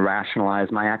 I can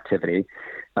rationalize my activity,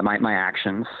 my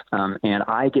actions, and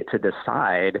I get to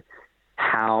decide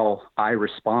how I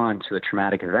respond to a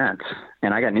traumatic event.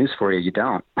 And I got news for you, you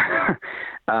don't.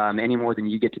 Any more than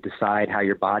you get to decide how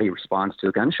your body responds to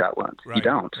a gunshot wound. Right, you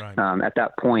don't. Right. At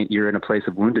that point, you're in a place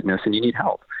of woundedness and you need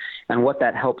help. And what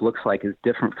that help looks like is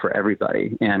different for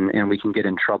everybody. And we can get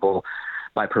in trouble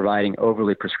by providing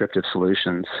overly prescriptive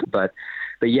solutions. But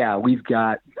yeah, we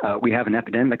have an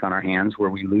epidemic on our hands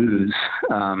where we lose,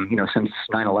 since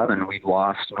 9/11, we've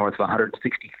lost north of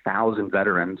 160,000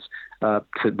 veterans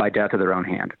by death of their own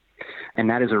hand. And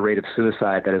that is a rate of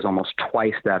suicide that is almost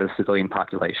twice that of the civilian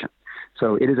population.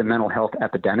 So it is a mental health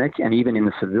epidemic. And even in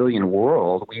the civilian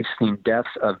world, we've seen deaths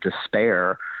of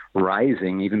despair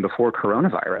rising even before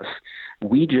coronavirus.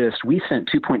 We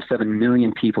sent 2.7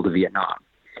 million people to Vietnam.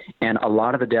 And a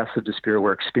lot of the deaths of despair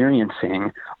we're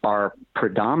experiencing are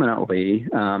predominantly,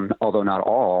 although not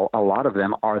all, a lot of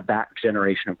them are that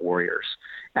generation of warriors.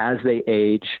 As they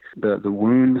age, the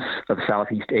wounds of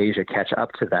Southeast Asia catch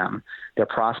up to them. Their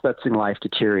prospects in life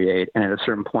deteriorate. And at a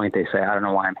certain point, they say, I don't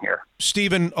know why I'm here.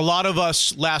 Stephen, a lot of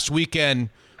us last weekend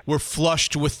were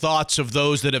flushed with thoughts of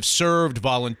those that have served,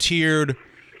 volunteered,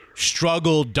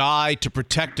 struggled, died to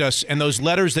protect us. And those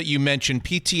letters that you mentioned,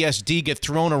 PTSD, get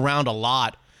thrown around a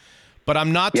lot. But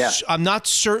I'm not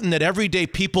certain that everyday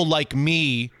people like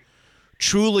me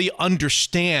truly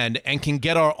understand and can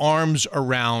get our arms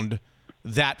around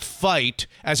that fight.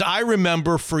 As I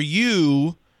remember, for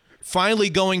you,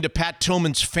 finally going to Pat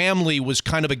Tillman's family was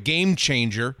kind of a game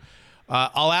changer.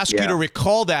 I'll ask you to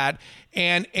recall that.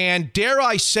 And dare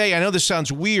I say, I know this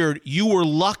sounds weird, you were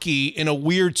lucky in a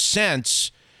weird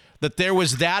sense that there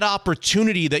was that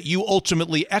opportunity that you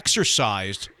ultimately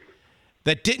exercised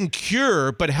that didn't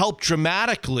cure but helped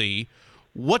dramatically.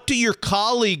 What do your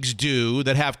colleagues do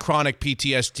that have chronic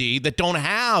PTSD that don't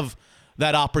have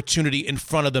that opportunity in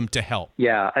front of them to help?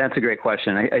 Yeah, that's a great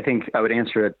question. I think I would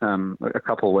answer it a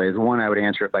couple of ways. One, I would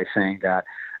answer it by saying that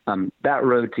that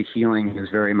road to healing is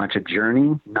very much a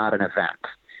journey, not an event.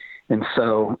 And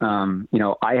so,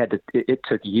 it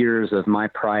took years of my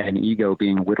pride and ego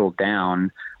being whittled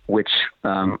down, which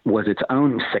was its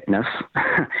own sickness,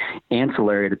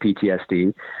 ancillary to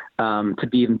PTSD, to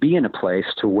even be in a place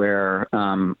to where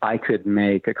I could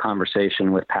make a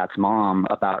conversation with Pat's mom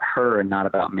about her and not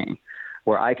about me,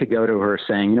 where I could go to her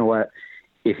saying, you know what,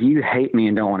 if you hate me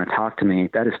and don't want to talk to me,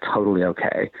 that is totally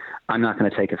okay. I'm not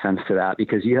going to take offense to that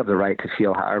because you have the right to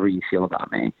feel however you feel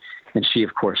about me. And she,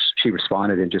 of course,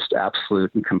 responded in just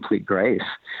absolute and complete grace.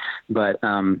 But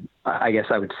I guess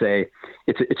I would say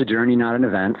it's a journey, not an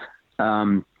event.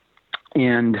 That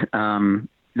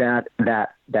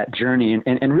journey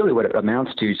and really what it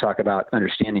amounts to, you talk about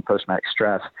understanding post-traumatic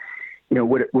stress.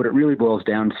 What it really boils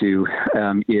down to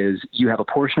is you have a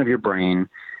portion of your brain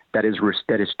that is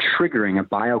triggering a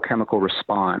biochemical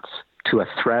response to a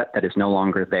threat that is no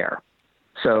longer there.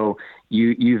 So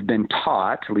you've been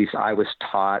taught, at least I was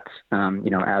taught,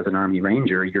 as an Army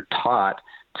Ranger, you're taught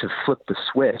to flip the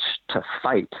switch to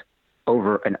fight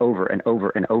over and over and over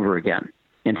and over again.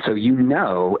 And so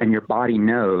and your body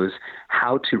knows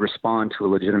how to respond to a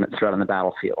legitimate threat on the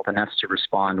battlefield, and that's to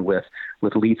respond with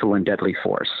lethal and deadly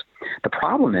force. The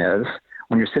problem is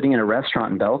when you're sitting in a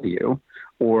restaurant in Bellevue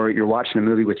or you're watching a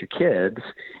movie with your kids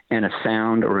and a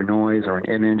sound or a noise or an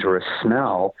image or a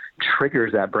smell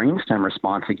triggers that brainstem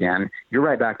response again, you're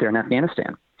right back there in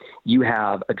Afghanistan. You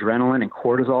have adrenaline and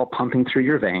cortisol pumping through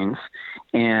your veins,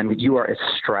 and you are as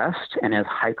stressed and as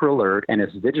hyper alert and as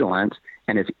vigilant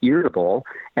and as irritable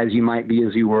as you might be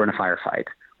as you were in a firefight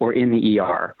or in the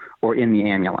ER or in the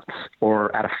ambulance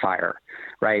or at a fire,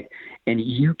 right? And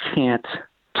you can't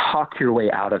talk your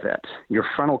way out of it. Your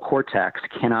frontal cortex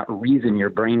cannot reason your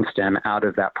brainstem out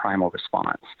of that primal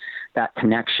response. That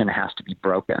connection has to be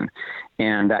broken.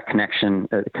 And that connection,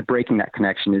 breaking that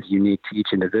connection is unique to each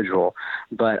individual.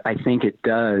 But I think it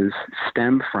does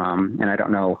stem from, and I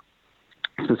don't know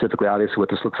specifically, obviously, what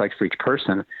this looks like for each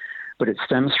person, but it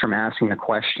stems from asking the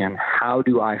question, how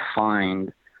do I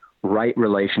find right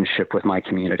relationship with my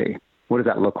community? What does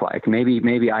that look like?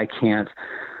 Maybe I can't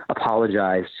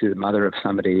apologize to the mother of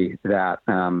somebody that,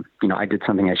 I did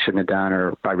something I shouldn't have done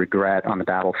or I regret on the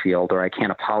battlefield, or I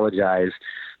can't apologize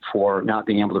for not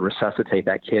being able to resuscitate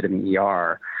that kid in the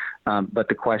ER. But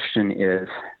the question is,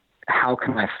 how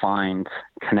can I find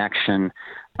connection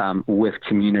with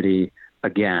community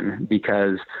again?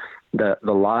 Because the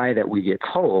lie that we get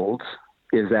told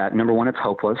is that, number one, it's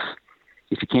hopeless.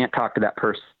 If you can't talk to that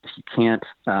person, if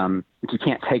you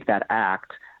can't take that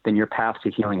act, then your path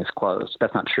to healing is closed.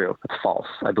 That's not true. It's false.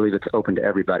 I believe it's open to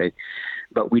everybody.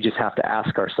 But we just have to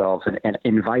ask ourselves and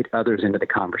invite others into the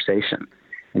conversation.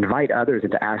 Invite others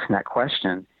into asking that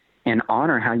question and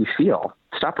honor how you feel.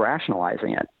 Stop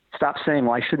rationalizing it. Stop saying,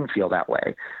 well, I shouldn't feel that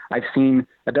way. I've seen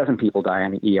a dozen people die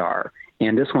in the ER,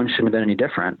 and this one shouldn't have been any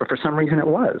different, but for some reason it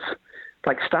was.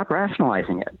 Like, stop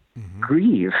rationalizing it. Mm-hmm.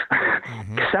 Grieve.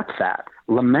 Mm-hmm. Accept that.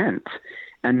 Lament.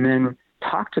 And then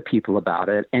talk to people about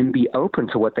it and be open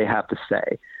to what they have to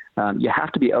say. You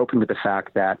have to be open to the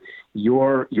fact that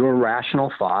your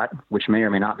rational thought, which may or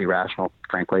may not be rational,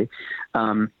 frankly,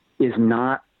 is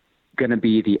not going to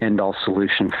be the end-all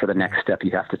solution for the next step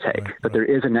you have to take. Right, but there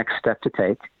is a next step to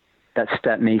take. That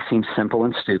step may seem simple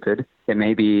and stupid. It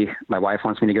may be, my wife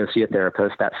wants me to go see a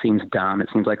therapist. That seems dumb. It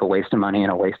seems like a waste of money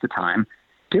and a waste of time.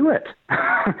 Do it.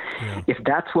 Yeah. If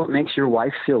that's what makes your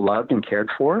wife feel loved and cared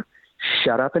for,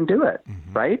 shut up and do it,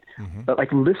 mm-hmm. right? Mm-hmm. But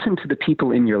listen to the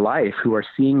people in your life who are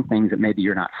seeing things that maybe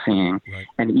you're not seeing. Right.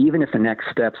 And even if the next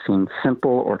step seems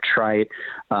simple or trite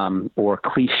or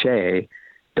cliche,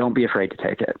 don't be afraid to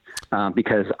take it.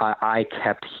 Because I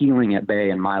kept healing at bay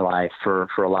in my life for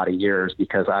a lot of years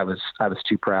because I was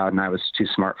too proud and I was too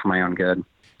smart for my own good.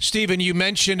 Stephen, you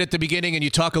mentioned at the beginning, and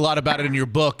you talk a lot about it in your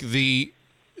book, the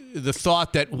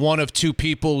thought that one of two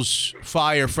people's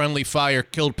friendly fire,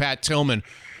 killed Pat Tillman.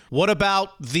 What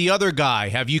about the other guy?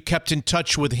 Have you kept in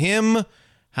touch with him?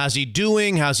 How's he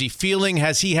doing? How's he feeling?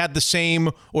 Has he had the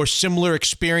same or similar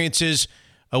experiences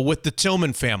with the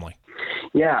Tillman family?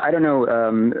 Yeah, I don't know.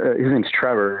 His name's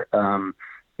Trevor,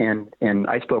 and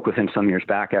I spoke with him some years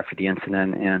back after the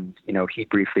incident, and he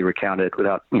briefly recounted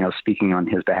without speaking on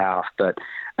his behalf. But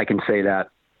I can say that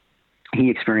he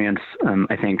experienced,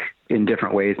 I think, in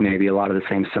different ways, maybe a lot of the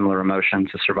same similar emotions: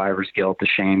 the survivor's guilt, the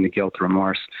shame, the guilt, the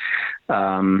remorse.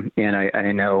 And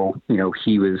I know,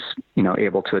 he was,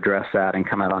 able to address that and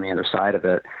come out on the other side of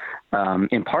it,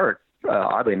 in part.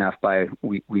 Oddly enough,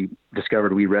 we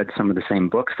discovered we read some of the same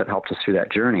books that helped us through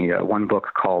that journey. One book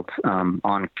called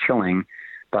On Killing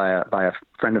by a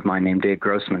friend of mine named Dave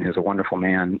Grossman, who's a wonderful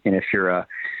man. And if you're a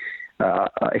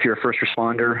first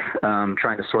responder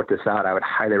trying to sort this out, I would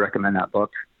highly recommend that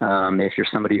book. If you're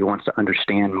somebody who wants to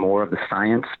understand more of the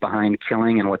science behind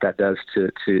killing and what that does to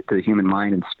the human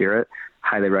mind and spirit,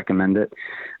 highly recommend it.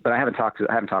 But I haven't talked to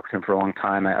him for a long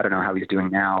time. I don't know how he's doing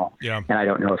now. Yeah. And I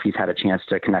don't know if he's had a chance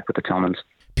to connect with the Tillmans.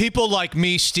 People like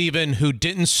me, Stephen, who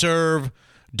didn't serve,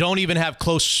 don't even have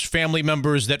close family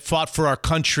members that fought for our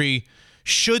country,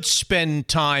 should spend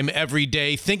time every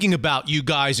day thinking about you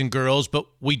guys and girls, but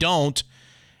we don't.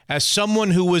 As someone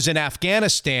who was in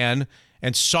Afghanistan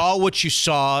and saw what you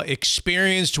saw,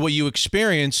 experienced what you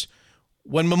experienced,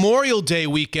 when Memorial Day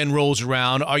weekend rolls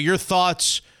around, are your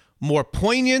thoughts more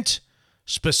poignant,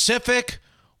 specific,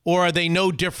 or are they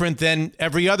no different than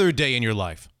every other day in your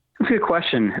life? That's a good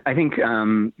question. I think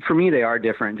for me they are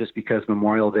different just because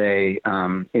Memorial Day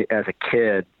as a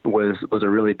kid was a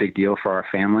really big deal for our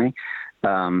family.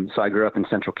 So I grew up in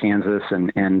central Kansas,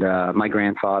 and my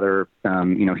grandfather,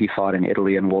 he fought in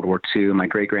Italy in World War II. My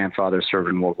great-grandfather served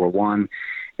in World War I.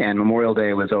 And Memorial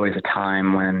Day was always a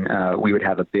time when we would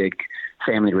have a big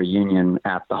family reunion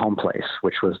at the home place,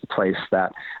 which was the place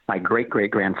that my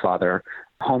great-great-grandfather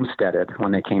homesteaded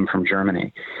when they came from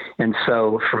Germany. And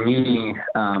so for me,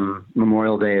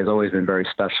 Memorial Day has always been very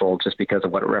special just because of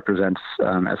what it represents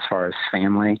as far as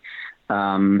family.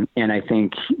 And I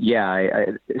think, I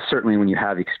certainly when you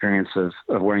have the experience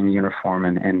of wearing the uniform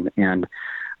and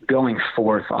going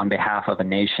forth on behalf of a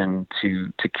nation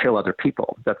to kill other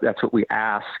people, that's what we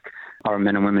ask our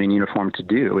men and women in uniform to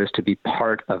do, is to be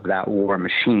part of that war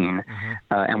machine.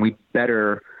 And we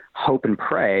better hope and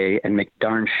pray and make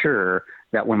darn sure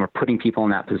that when we're putting people in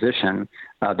that position,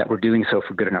 that we're doing so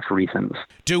for good enough reasons.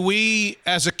 Do we,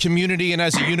 as a community and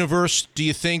as a universe, do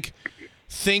you think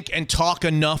and talk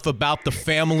enough about the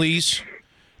families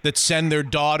that send their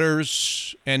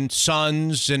daughters and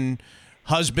sons and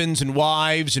husbands and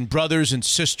wives and brothers and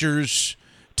sisters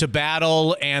to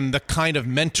battle, and the kind of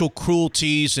mental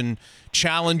cruelties and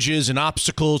challenges and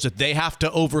obstacles that they have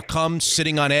to overcome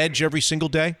sitting on edge every single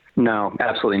day? No,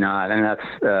 absolutely not. And that's,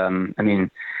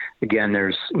 again,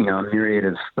 there's a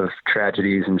myriad of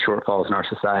tragedies and shortfalls in our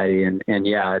society, and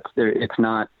it's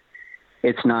not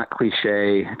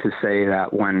cliche to say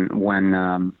that when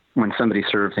somebody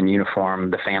serves in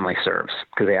uniform, the family serves,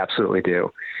 because they absolutely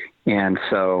do. And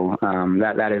so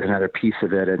that is another piece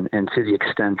of it. And to the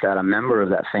extent that a member of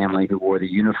that family who wore the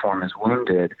uniform is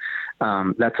wounded,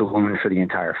 that's a wound for the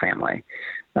entire family.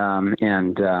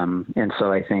 And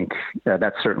so I think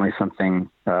that's certainly something,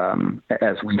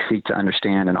 as we seek to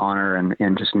understand and honor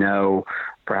and just know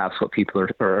perhaps what people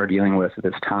are dealing with at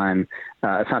this time.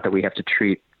 It's not that we have to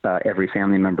treat every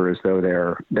family member as though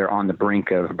they're on the brink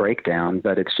of breakdown,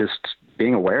 but it's just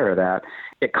being aware that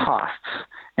it costs.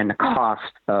 And the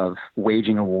cost of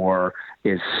waging a war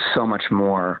is so much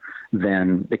more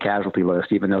than the casualty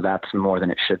list, even though that's more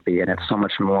than it should be. And it's so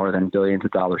much more than billions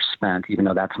of dollars spent, even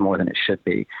though that's more than it should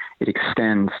be. It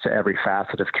extends to every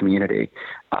facet of community.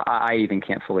 I even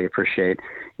can't fully appreciate,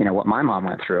 what my mom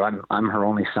went through. I'm her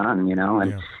only son,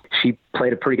 and she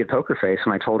played a pretty good poker face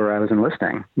when I told her I was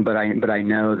enlisting. But I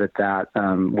know that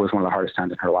was one of the hardest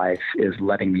times in her life, is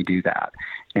letting me do that.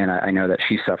 And I know that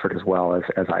she suffered as well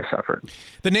as I suffered.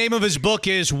 The name of his book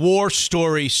is War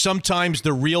Story. Sometimes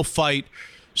the real fight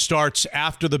starts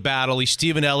after the battle. He's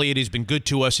Stephen Elliott. He's been good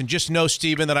to us. And just know,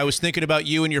 Stephen, that I was thinking about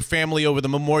you and your family over the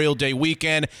Memorial Day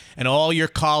weekend, and all your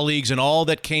colleagues and all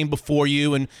that came before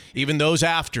you, and even those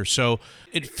after. So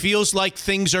it feels like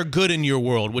things are good in your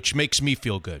world, which makes me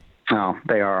feel good. Oh,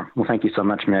 they are. Well, thank you so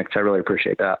much, Mitch. I really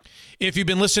appreciate that. If you've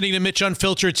been listening to Mitch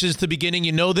Unfiltered since the beginning,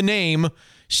 you know the name,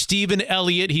 Stephen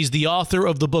Elliott. He's the author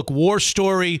of the book War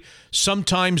Story.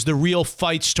 Sometimes the real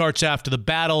fight starts after the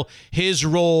battle. His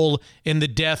role in the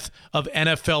death of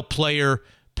NFL player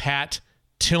Pat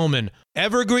Tillman.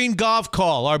 Evergreen Golf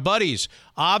Call, our buddies,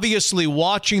 obviously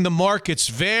watching the markets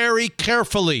very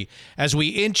carefully as we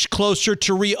inch closer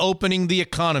to reopening the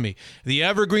economy. The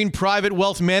Evergreen Private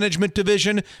Wealth Management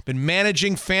Division been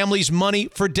managing families' money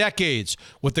for decades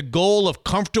with the goal of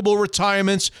comfortable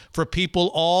retirements for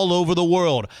people all over the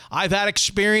world. I've had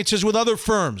experiences with other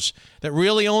firms that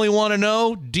really only want to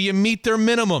know, do you meet their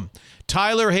minimum?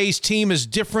 Tyler Hayes' team is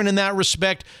different in that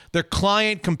respect. Their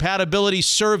client compatibility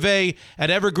survey at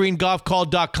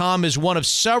evergreengolfcall.com is one of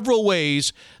several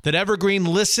ways that Evergreen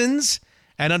listens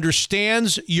and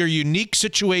understands your unique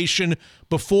situation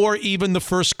before even the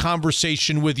first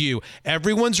conversation with you.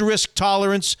 Everyone's risk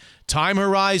tolerance, time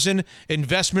horizon,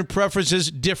 investment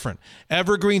preferences different.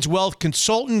 Evergreen's wealth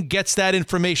consultant gets that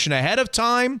information ahead of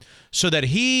time so that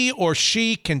he or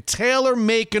she can tailor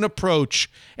make an approach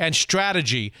and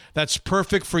strategy that's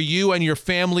perfect for you and your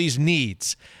family's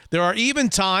needs. There are even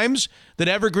times that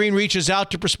Evergreen reaches out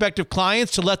to prospective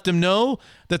clients to let them know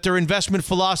that their investment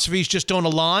philosophies just don't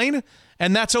align,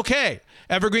 and that's okay.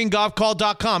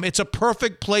 evergreengolfcall.com. It's a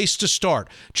perfect place to start.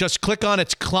 Just click on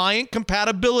its client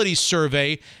compatibility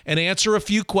survey and answer a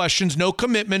few questions. No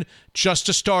commitment, just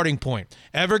a starting point.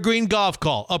 Evergreen Golf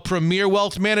Call, a premier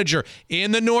wealth manager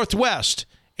in the Northwest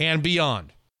and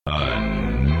beyond.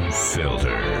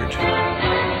 Unfiltered.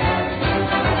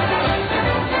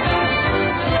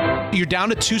 You're down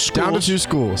to 2 schools. Down to 2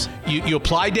 schools. You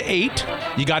applied to 8.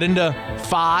 You got into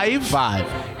 5. 5.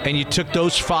 And you took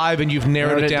those 5 and you've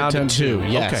narrowed it down to 2.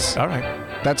 Yes. Okay. All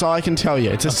right. That's all I can tell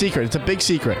you. It's a secret. It's a big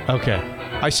secret. Okay.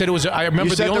 I said it was. I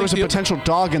remember you said there was a potential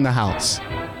dog in the house.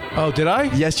 Oh, did I?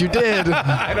 Yes, you did.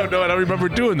 I don't know. I don't remember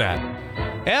doing that.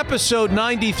 Episode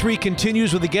 93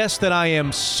 continues with a guest that I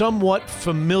am somewhat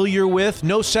familiar with.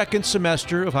 No second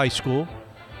semester of high school,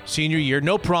 senior year,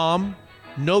 no prom,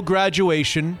 no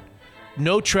graduation,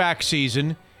 no track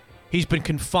season. He's been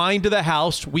confined to the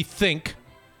house, we think,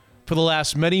 for the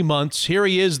last many months. Here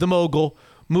he is, the mogul,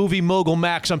 movie mogul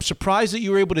Max. I'm surprised that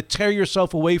you were able to tear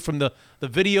yourself away from the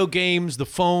video games, the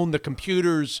phone, the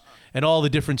computers, and all the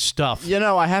different stuff.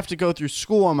 I have to go through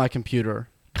school on my computer.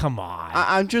 Come on.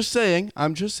 I'm just saying.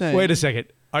 Wait a second.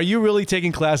 Are you really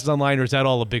taking classes online, or is that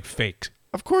all a big fake?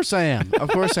 Of course I am. Of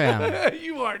course I am.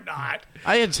 You are not.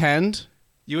 I attend.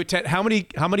 You attend how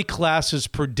many classes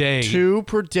per day? 2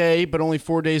 per day, but only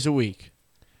 4 days a week.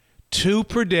 2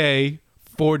 per day,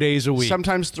 4 days a week.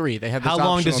 Sometimes 3. They have this How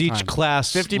long does optional each time.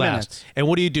 class 50 last? minutes. And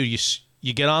what do?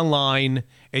 You get online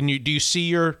and do you see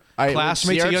your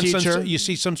classmates? See our teacher. You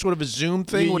see some sort of a Zoom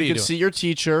thing? What do you can do? see your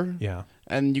teacher. Yeah.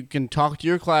 And you can talk to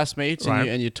your classmates, Right.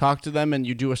 and you talk to them, and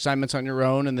you do assignments on your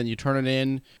own, and then you turn it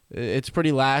in. It's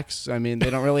pretty lax. I mean, they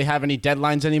don't really have any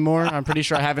deadlines anymore. I'm pretty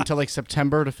sure I have until like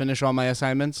September to finish all my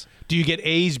assignments. Do you get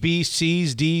A's, B's,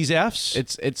 C's, D's, F's?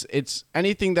 It's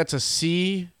anything that's a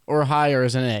C or higher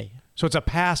is an A. So it's a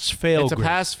pass-fail It's a grade.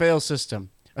 pass-fail system.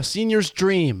 A senior's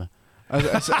dream.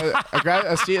 A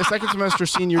second semester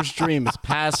senior's dream is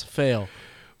pass-fail.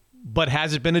 But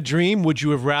has it been a dream? Would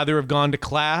you have rather have gone to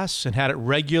class and had it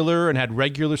regular and had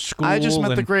regular school? I just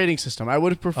meant the grading system. I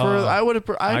would have preferred.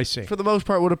 I see. For the most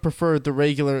part, would have preferred the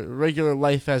regular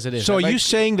life as it is. So are you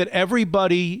saying that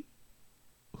everybody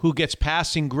who gets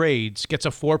passing grades gets a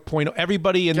 4.0?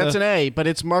 Everybody gets an A, but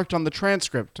it's marked on the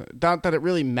transcript. Not that it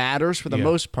really matters for the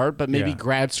most part, but maybe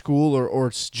grad school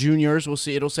or juniors will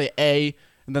see it'll say A.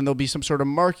 And then there'll be some sort of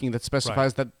marking that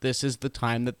specifies that this is the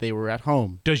time that they were at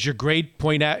home. Does your grade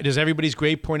point? Does everybody's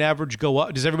grade point average go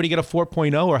up? Does everybody get a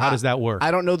 4.0, or how does that work? I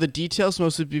don't know the details,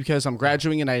 mostly because I'm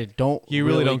graduating and I don't. You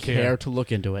really don't care to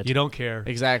look into it. You don't care.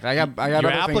 Exactly. I got. Your other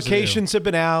applications have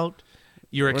been out.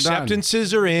 Your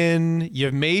acceptances are in.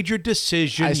 You've made your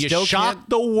decision. You shocked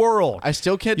the world. I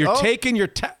still can't. You're taking your.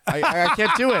 I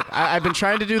can't do it. I've been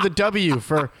trying to do the W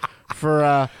for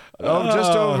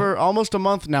just over almost a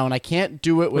month now, and I can't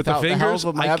do it without the help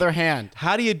of my other hand.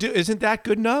 How do you do? Isn't that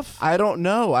good enough? I don't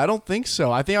know. I don't think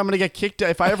so. I think I'm going to get kicked.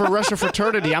 If I ever rush a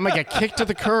fraternity, I'm going to get kicked to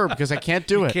the curb because I can't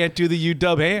do it. You can't do the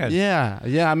UW hand.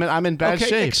 Yeah. I'm in bad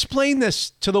shape. Explain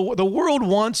this to the world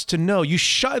wants to know.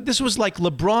 This was like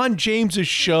LeBron James's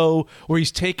show where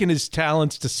he's taking his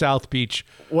talents to South Beach.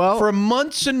 Well, for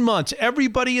months and months,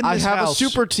 everybody in this house. I have a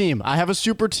super team. I have a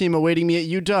super team awaiting me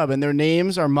at UW, and their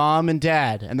names are Mom and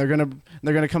Dad, and they're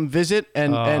gonna come visit.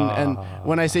 And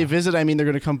when I say visit, I mean they're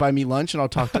gonna come buy me lunch, and I'll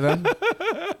talk to them.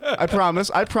 I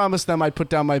promise them I'd put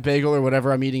down my bagel or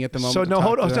whatever I'm eating at the moment. So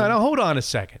hold on a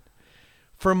second.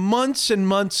 For months and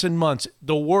months and months,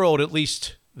 the world, at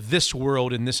least this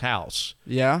world in this house,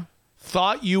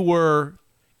 thought you were.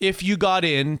 If you got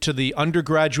into the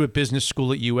undergraduate business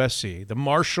school at USC, the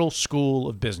Marshall School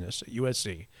of Business at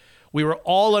USC, we were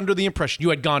all under the impression you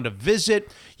had gone to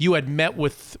visit, you had met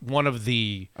with one of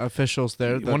the officials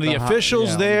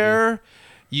there.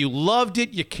 You loved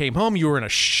it. You came home. You were in a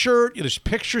shirt. There's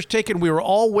pictures taken. We were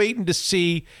all waiting to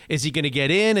see, is he going to get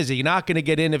in? Is he not going to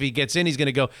get in? If he gets in, he's going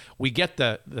to go. We get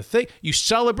the thing. You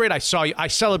celebrate. I saw you. I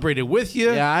celebrated with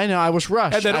you. Yeah, I know. I was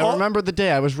rushed. And then I remember the day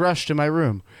I was rushed in my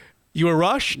room. You were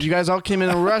rushed? You guys all came in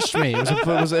and rushed me. It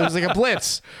was like a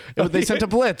blitz. They sent a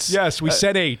blitz. Yes, we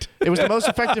sent 8. It was the most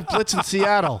effective blitz in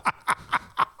Seattle.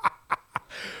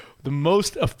 The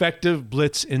most effective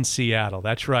blitz in Seattle.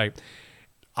 That's right.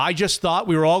 I just thought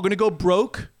we were all going to go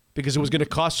broke because it was going to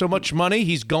cost so much money.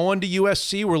 He's going to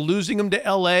USC. We're losing him to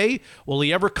L.A. Will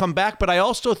he ever come back? But I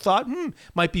also thought,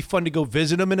 might be fun to go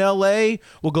visit him in L.A.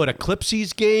 We'll go to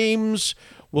Clipsy's games.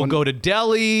 We'll go to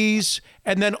Deli's.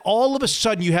 And then all of a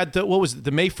sudden you had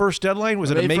the May 1st deadline?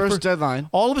 Was it a May 1st deadline?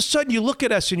 All of a sudden you look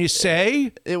at us and you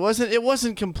say... It wasn't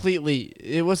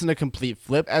a complete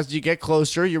flip. As you get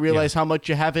closer, you realize how much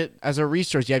you have it as a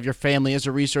resource. You have your family as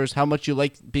a resource, how much you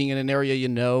like being in an area you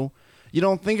know. You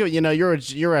don't think of,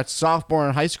 you're at sophomore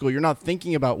in high school. You're not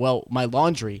thinking about, my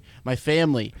laundry, my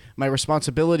family, my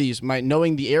responsibilities, my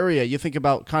knowing the area. You think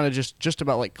about kind of just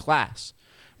about like class.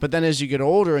 But then as you get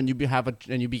older and you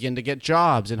begin to get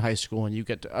jobs in high school and you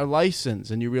get a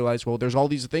license and you realize, there's all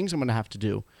these things I'm going to have to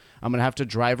do. I'm going to have to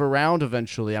drive around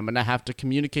eventually. I'm going to have to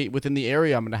communicate within the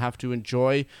area. I'm going to have to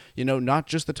enjoy, not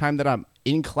just the time that I'm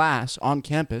in class on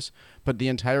campus, but the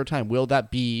entire time. Will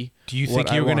that be? Do you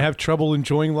think you're going to have trouble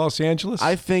enjoying Los Angeles?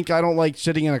 I think I don't like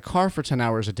sitting in a car for 10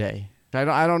 hours a day.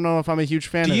 I don't know if I'm a huge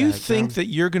fan of that. Do you think that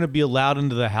you're going to be allowed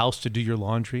into the house to do your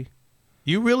laundry?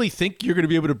 You really think you're going to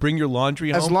be able to bring your laundry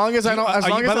home? As long as I don't.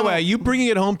 By the way, are you bringing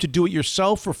it home to do it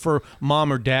yourself or for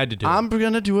mom or dad to do it? I'm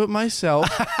going to do it myself.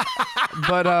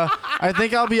 But I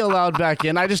think I'll be allowed back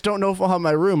in. I just don't know if I'll have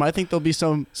my room. I think there'll be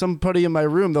somebody in my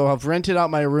room. They'll have rented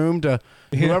out my room to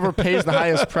whoever pays the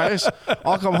highest price.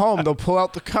 I'll come home. They'll pull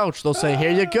out the couch. They'll say,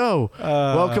 "Here you go.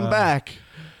 Welcome back."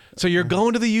 So you're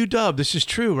going to the UW. This is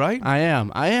true, right? I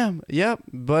am. Yep.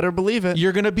 Better believe it.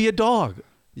 You're going to be a dog.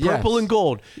 Purple and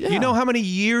gold. Yeah. You know how many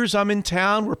years I'm in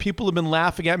town where people have been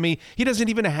laughing at me? He doesn't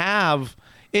even have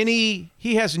he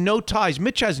has no ties.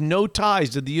 Mitch has no ties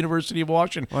to the University of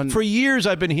Washington. For years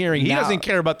I've been hearing he doesn't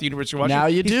care about the University of Washington. Now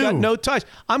you He's got no ties.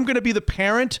 I'm going to be the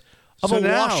parent of a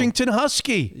Washington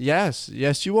Husky. Yes,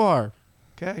 you are.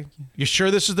 Okay. You sure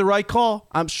this is the right call?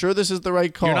 I'm sure this is the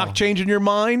right call. You're not changing your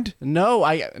mind? No,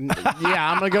 I'm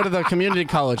going to go to the community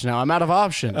college now. I'm out of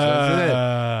options.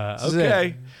 That's it.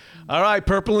 Okay. All right,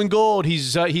 purple and gold.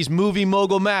 He's movie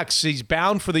mogul Max. He's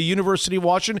bound for the University of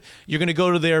Washington. You're going to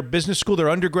go to their business school, their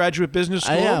undergraduate business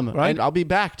school. I am, right? and I'll be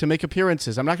back to make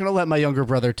appearances. I'm not going to let my younger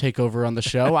brother take over on the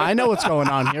show. I know what's going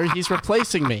on here. He's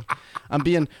replacing me. I'm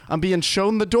being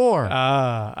shown the door.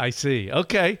 I see.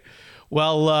 Okay.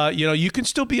 Well, you can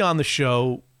still be on the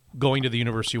show going to the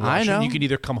University of Washington. I know. You can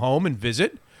either come home and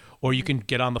visit, or you can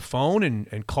get on the phone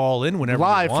and call in whenever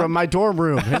Live you want. from my dorm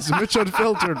room. It's Mitch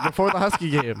Unfiltered before the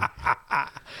Husky game.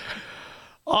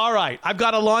 All right. I've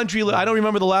got a laundry list. I don't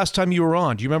remember the last time you were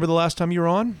on. Do you remember the last time you were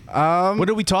on? What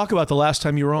did we talk about the last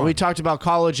time you were on? We talked about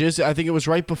colleges. I think it was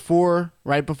right before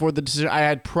the decision. I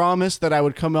had promised that I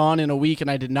would come on in a week,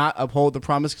 and I did not uphold the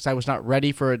promise because I was not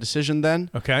ready for a decision then.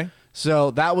 Okay.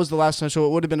 So that was the last time. So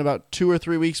it would have been about 2 or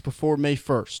 3 weeks before May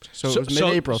 1st. So it was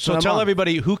mid-April. So tell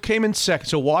everybody who came in second.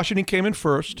 So Washington came in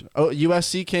first. Oh,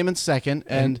 USC came in second,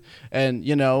 and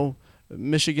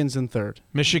Michigan's in third.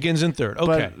 Michigan's in third.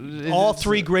 Okay. But all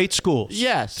three great schools.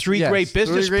 Yes. Three great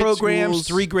business programs, schools.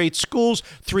 3 great schools.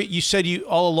 You said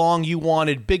all along you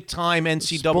wanted big-time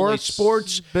NCAA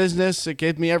sports. Business, it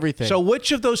gave me everything. So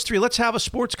which of those 3? Let's have a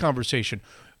sports conversation.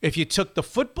 If you took the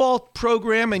football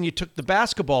program and you took the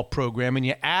basketball program and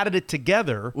you added it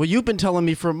together. Well, you've been telling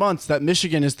me for months that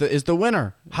Michigan is the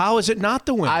winner. How is it not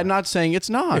the winner? I'm not saying it's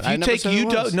not. If you take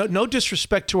UW, no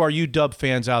disrespect to our UW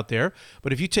fans out there,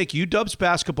 but if you take UW's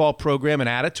basketball program and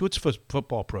add it to its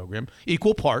football program,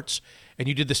 equal parts, and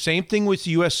you did the same thing with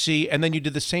USC, and then you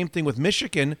did the same thing with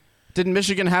Michigan. Didn't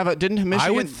Michigan have a? Didn't Michigan?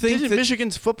 I would think didn't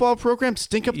Michigan's football program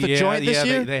stink up the joint this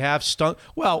year? They have stunk.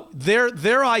 Well,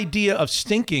 their idea of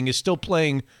stinking is still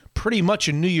playing pretty much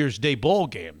in New Year's Day bowl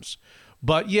games,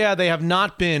 but they have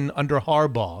not been under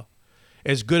Harbaugh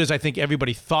as good as I think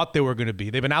everybody thought they were going to be.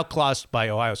 They've been outclassed by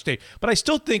Ohio State, but I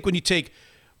still think when you take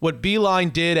what Beeline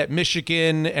did at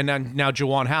Michigan and then now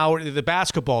Juwan Howard, the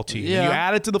basketball team, and you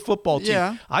add it to the football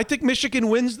team, I think Michigan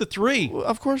wins the 3. Well,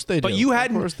 of course they do. But you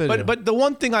hadn't. But the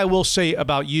one thing I will say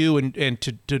about you and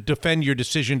to defend your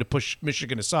decision to push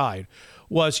Michigan aside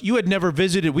was you had never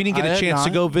visited. We didn't get a chance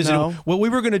to go visit. No. What we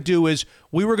were going to do is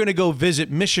we were going to go visit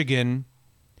Michigan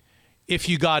if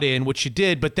you got in, which you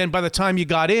did. But then by the time you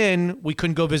got in, we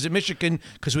couldn't go visit Michigan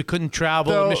because we couldn't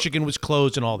travel. So, Michigan was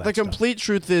closed and all that The stuff. complete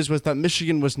truth was that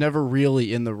Michigan was never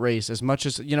really in the race as much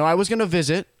as, I was going to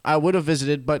visit. I would have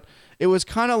visited, but it was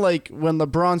kind of like when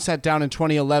LeBron sat down in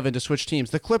 2011 to switch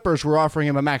teams. The Clippers were offering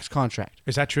him a max contract.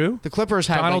 Is that true? The Clippers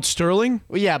had Donald Sterling?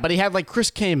 Well, yeah, but he had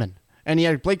Chris Kaman. And he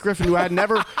had Blake Griffin, who had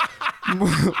never...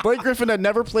 Blake Griffin had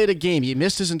never played a game. He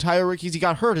missed his entire rookie. He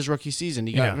got hurt his rookie season.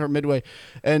 He got hurt midway,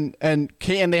 and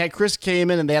they had Chris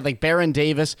Kaman and they had Baron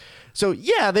Davis. So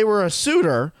they were a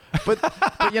suitor, but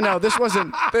this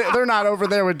wasn't. They're not over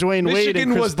there with Dwayne Wade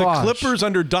and Chris was the Bosh. Clippers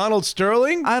under Donald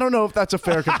Sterling. I don't know if that's a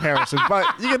fair comparison, but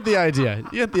you get the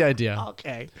idea.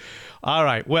 Okay. All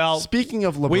right. Well, speaking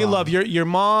of LeBron, we love your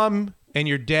mom and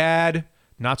your dad.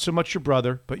 Not so much your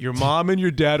brother, but your mom and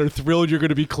your dad are thrilled you're going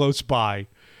to be close by,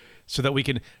 so that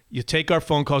you take our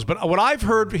phone calls. But what I've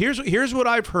heard, here's what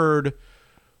I've heard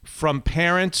from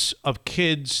parents of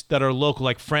kids that are local,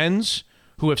 like friends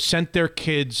who have sent their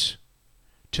kids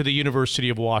to the University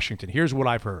of Washington. Here's what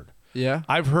I've heard. Yeah.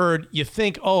 I've heard you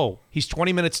think, he's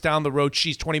 20 minutes down the road,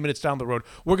 she's 20 minutes down the road.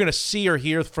 We're going to see or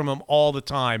hear from him all the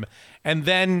time. And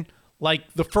then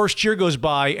the first year goes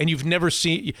by and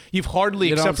you've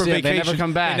hardly, except for vacation, they never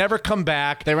come back. They never come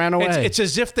back. They ran away. It's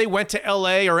as if they went to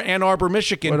L.A. or Ann Arbor,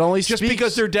 Michigan. Just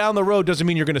because they're down the road doesn't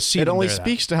mean you're going to see them. It only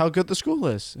speaks to how good the school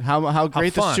is, how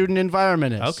great the student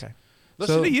environment is. Okay.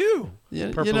 Listen to you.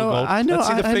 Purple and gold. I know. Let's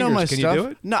see the I know my fingers. stuff. Can you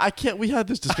do it? No, I can't. We had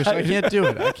this discussion. I can't do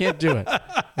it. I can't do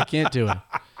it.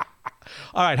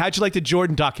 All right. How'd you like the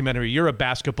Jordan documentary? You're a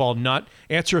basketball nut.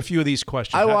 Answer a few of these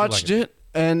questions. I watched it,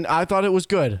 and I thought it was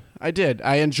good. I did.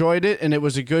 I enjoyed it, and it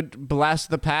was a good blast of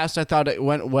the past. I thought it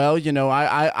went well.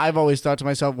 I've always thought to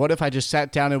myself, what if I just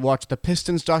sat down and watched the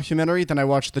Pistons documentary, then I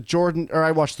watched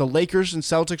I watched the Lakers and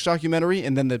Celtics documentary,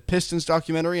 and then the Pistons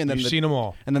documentary, and then You've seen them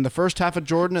all. And then the first half of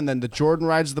Jordan, and then the Jordan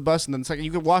rides the bus, and then the second.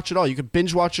 You could watch it all. You could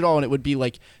binge watch it all, and it would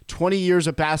be 20 years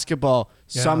of basketball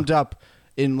summed up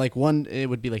in one. It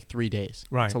would be 3 days.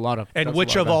 Right. It's a lot of. And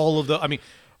which of all of the? I mean.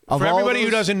 For everybody who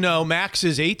doesn't know, Max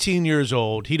is 18 years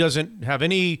old. He doesn't have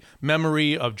any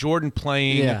memory of Jordan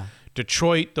playing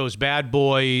Detroit, those bad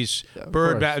boys,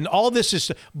 and all this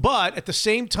is. But at the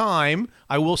same time,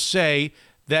 I will say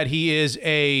that he is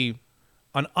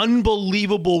an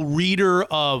unbelievable reader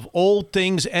of old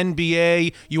things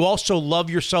NBA. You also love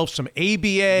yourself some ABA.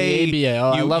 The ABA.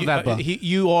 I love that book.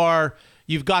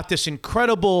 You've got this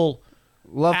incredible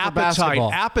love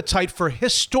appetite for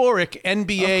historic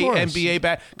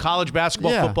NBA, college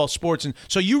basketball, football, sports, and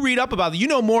so you read up about it. You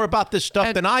know more about this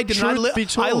stuff than I did.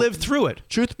 I lived through it.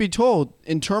 Truth be told,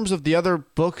 in terms of the other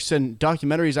books and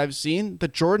documentaries I've seen, the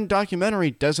Jordan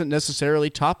documentary doesn't necessarily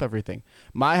top everything.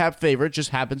 My favorite just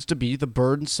happens to be the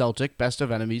Bird and Celtic Best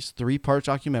of Enemies 3-part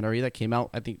documentary that came out.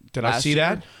 I think did I see year.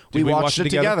 that? We watched it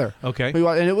together. Okay,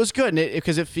 and it was good,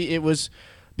 and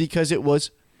because it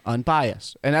was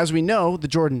unbiased. And as we know, the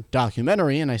Jordan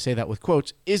documentary, and I say that with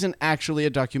quotes, isn't actually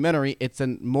a documentary. It's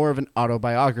more of an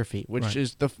autobiography, which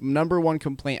is the number one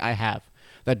complaint I have,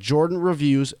 that Jordan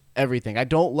reviews everything. I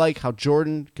don't like how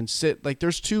Jordan can sit. Like,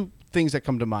 there's two things that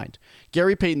come to mind.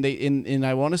 Gary Payton, in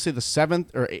I want to say the 7th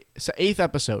or 8th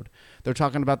episode, they're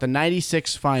talking about the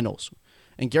 96 finals.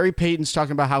 And Gary Payton's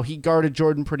talking about how he guarded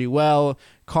Jordan pretty well.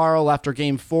 Carl, after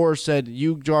Game 4, said,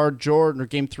 you guard Jordan, or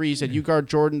Game 3, said, you guard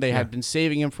Jordan. They had been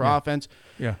saving him for offense.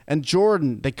 Yeah. And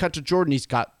Jordan, they cut to Jordan. He's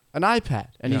got an iPad,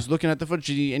 and he's looking at the footage,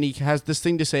 and he has this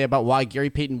thing to say about why Gary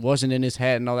Payton wasn't in his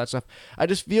head and all that stuff. I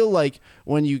just feel like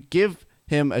when you give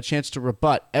him a chance to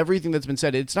rebut everything that's been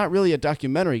said, it's not really a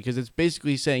documentary, because it's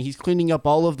basically saying he's cleaning up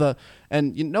all of the,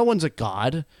 and no one's a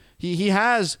god. He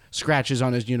has scratches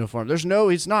on his uniform.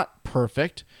 He's not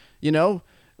perfect,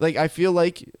 Like, I feel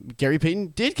like Gary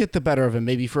Payton did get the better of him,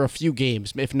 maybe for a few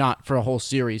games, if not for a whole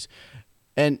series.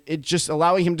 And it just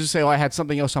allowing him to say, I had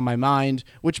something else on my mind,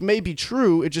 which may be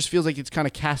true. It just feels like it's kind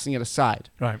of casting it aside.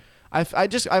 Right. I've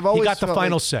always he got the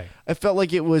final like, say. I felt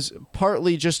like it was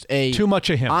partly just too much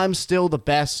of him. I'm still the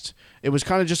best. It was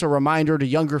kind of just a reminder to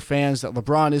younger fans that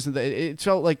LeBron isn't. It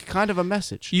felt like kind of a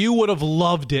message. You would have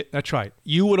loved it. That's right.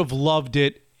 You would have loved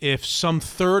it if some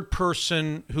third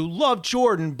person who loved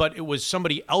Jordan, but it was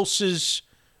somebody else's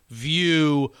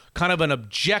view, kind of an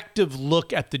objective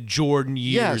look at the Jordan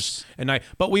years. Yes.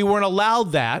 But we weren't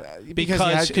allowed that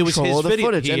because it was his video.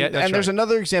 Footage. And there's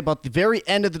another example at the very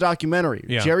end of the documentary.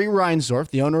 Yeah. Jerry Reinsdorf,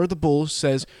 the owner of the Bulls,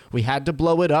 says we had to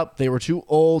blow it up. They were too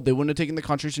old. They wouldn't have taken the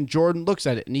contracts. And Jordan looks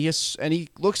at it, and he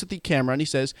looks at the camera and he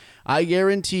says, I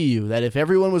guarantee you that if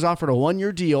everyone was offered a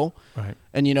 1-year deal, right.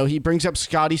 And he brings up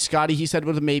Scotty, he said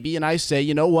with a maybe, and I say,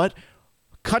 you know what?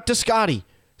 Cut to Scotty.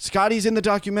 Scotty's in the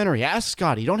documentary. Ask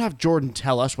Scotty. Don't have Jordan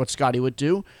tell us what Scotty would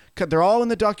do. They're all in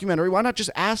the documentary. Why not just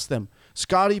ask them?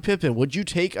 Scottie Pippen, would you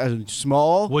take a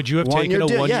small Would you have taken a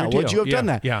 1-year deal? Yeah, would you have done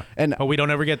that? Yeah, but we don't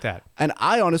ever get that. And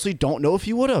I honestly don't know if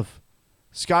he would have.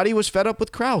 Scotty was fed up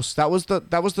with Krause. That was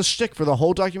the shtick for the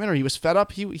whole documentary. He was fed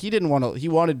up. He didn't want to. He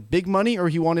wanted big money or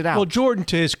he wanted out. Well, Jordan,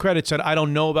 to his credit, said, "I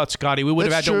don't know about Scotty. We would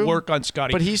have had to work on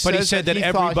Scotty." But he said that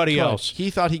everybody else.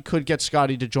 He thought he could get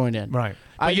Scotty to join in. Right.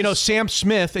 But Sam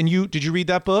Smith, and did you read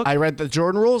that book? I read the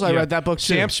Jordan Rules. I read that book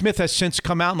too. Sam Smith has since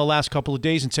come out in the last couple of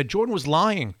days and said Jordan was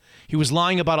lying. He was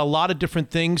lying about a lot of different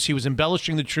things. He was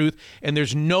embellishing the truth, and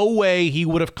there's no way he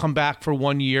would have come back for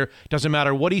 1 year. Doesn't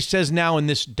matter what he says now in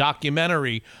this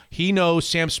documentary. He knows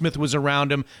Sam Smith was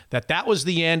around him, that was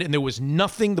the end, and there was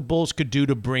nothing the Bulls could do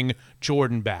to bring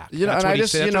Jordan back. That's what he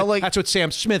said. That's what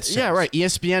Sam Smith says. Yeah, right.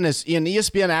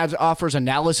 ESPN offers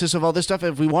analysis of all this stuff.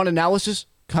 If we want analysis,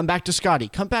 come back to Scotty.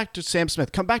 Come back to Sam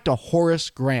Smith. Come back to Horace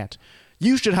Grant.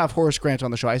 You should have Horace Grant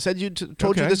on the show. I said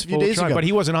told you this a few days ago. But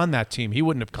he wasn't on that team. He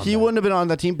wouldn't have come. He wouldn't have been on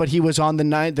that team, but he was on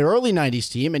the early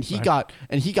 '90s team, and he got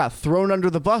thrown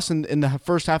under the bus in the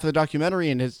first half of the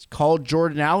documentary, and has called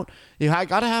Jordan out. I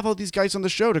got to have all these guys on the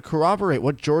show to corroborate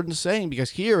what Jordan's saying, because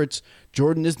here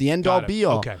Jordan is the end all be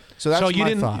all. Okay, so that's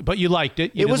my thought. But you liked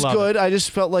it. It was good. I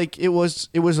just felt like it was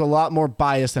a lot more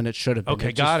biased than it should have been. Okay,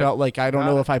 it just felt like I don't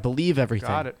know if I believe everything.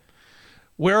 Got it.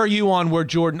 Where are you on where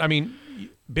Jordan? I mean,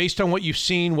 based on what you've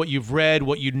seen, what you've read,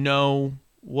 what you know,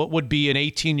 what would be an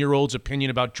 18-year-old's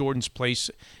opinion about Jordan's place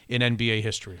in NBA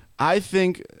history? I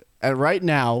think right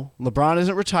now, LeBron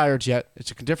isn't retired yet.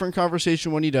 It's a different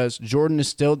conversation when he does. Jordan is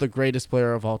still the greatest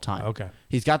player of all time. Okay.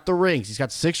 He's got the rings. He's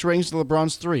got 6 rings to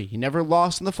LeBron's 3. He never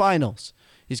lost in the finals.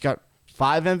 He's got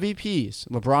 5 MVPs.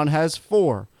 LeBron has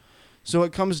 4. So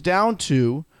it comes down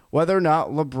to whether or not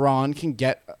LeBron can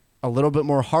get a little bit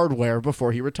more hardware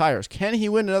before he retires. Can he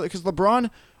win another? Because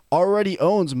LeBron already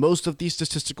owns most of these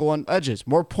statistical edges.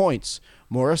 More points,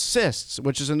 more assists,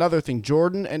 which is another thing.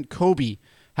 Jordan and Kobe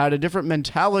had a different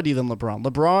mentality than LeBron.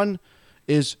 LeBron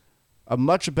is a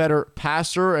much better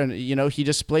passer, and he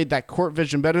displayed that court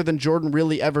vision better than Jordan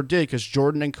really ever did, because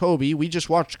Jordan and Kobe, we just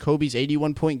watched Kobe's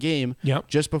 81-point game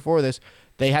just before this.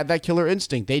 They had that killer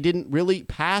instinct. They didn't really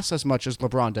pass as much as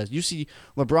LeBron does. You see,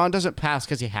 LeBron doesn't pass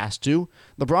because he has to.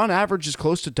 LeBron averages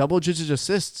close to double-digit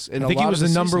assists in a lot of the season. I think he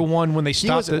was the number one when they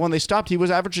stopped. When they stopped, he was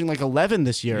averaging like 11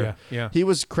 this year. Yeah. He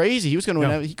was crazy. He was going to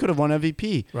win. He could have won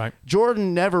MVP. Right.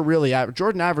 Jordan never really averaged.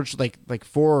 Jordan averaged like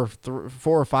four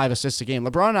or five assists a game.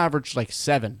 LeBron averaged like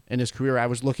 7 in his career. I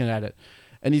was looking at it.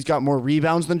 And he's got more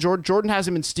rebounds than Jordan. Jordan has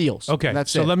him in steals. Okay,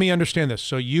 so let me understand this.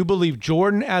 So you believe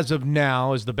Jordan, as of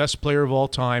now, is the best player of all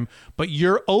time, but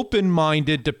you're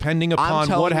open-minded depending upon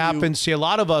what happens. See, a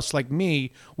lot of us, like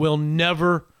me, will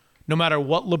never, no matter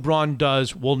what LeBron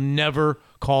does, will never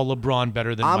call LeBron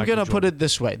better than Michael Jordan. I'm going to put it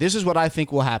this way. This is what I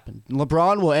think will happen.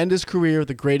 LeBron will end his career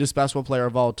the greatest basketball player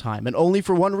of all time, and only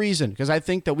for one reason, because I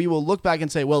think that we will look back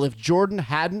and say, well, if Jordan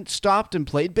hadn't stopped and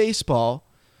played baseball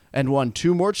and won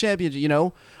 2 more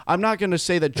championships, I'm not going to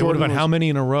say that Jordan would have won how many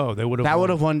in a row? They would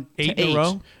have won 8 in a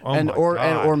row?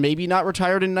 or maybe not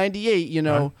retired in 98,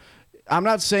 Right. I'm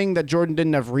not saying that Jordan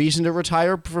didn't have reason to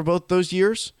retire for both those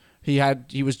years.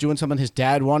 He was doing something his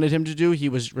dad wanted him to do. He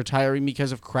was retiring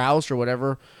because of Krause or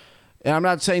whatever. And I'm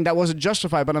not saying that wasn't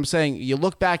justified, but I'm saying you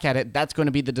look back at it, that's going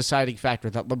to be the deciding factor,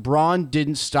 that LeBron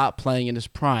didn't stop playing in his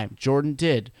prime. Jordan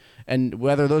did. And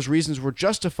whether those reasons were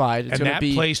justified, it's going to be...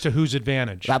 And that plays to whose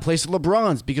advantage? That plays to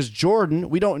LeBron's, because Jordan,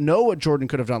 we don't know what Jordan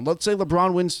could have done. Let's say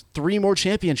LeBron wins 3 more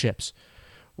championships.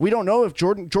 We don't know if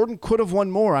Jordan could have won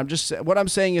more. What I'm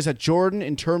saying is that Jordan,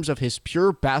 in terms of his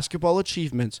pure basketball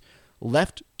achievements,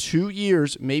 left 2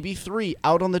 years, maybe 3,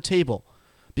 out on the table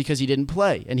because he didn't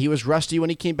play. And he was rusty when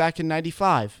he came back in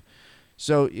 95.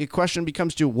 So the question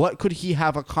becomes what could he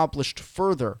have accomplished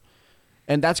further?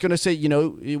 And that's going to say,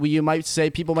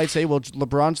 people might say, well,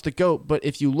 LeBron's the GOAT. But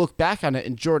if you look back on it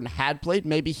and Jordan had played,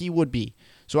 maybe he would be.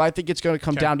 So I think it's going to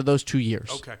come down to those 2 years.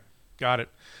 Okay. Got it.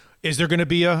 Is there going to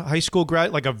be a high school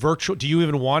like a virtual? Do you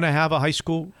even want to have a high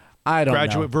school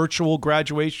virtual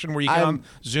graduation where you get on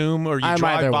Zoom or you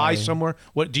drive by somewhere?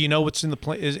 What do you know? What's in the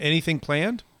plan? Is anything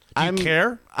planned? Do you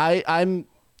care? I'm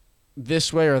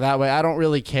this way or that way. I don't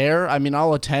really care. I mean,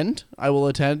 I'll attend. I will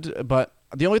attend, but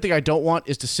the only thing I don't want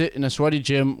is to sit in a sweaty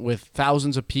gym with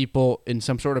thousands of people in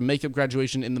some sort of makeup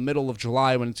graduation in the middle of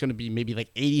July when it's going to be maybe like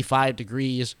 85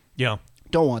 degrees. Yeah.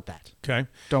 Don't want that. Okay.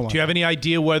 Don't want Do you have any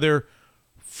idea whether,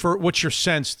 what's your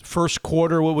sense, first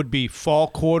quarter, what would be, fall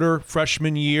quarter,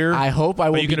 freshman year? I hope I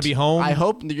will. Are you going to be home? I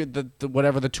hope the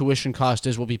whatever the tuition cost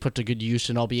is will be put to good use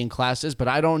and I'll be in classes, but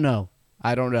I don't know.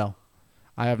 I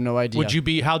have no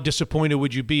idea. How disappointed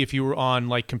would you be if you were on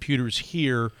like computers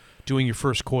here doing your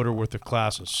first quarter worth of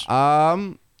classes?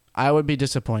 I would be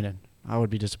disappointed.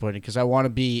 Because I want to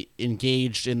be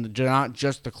engaged in not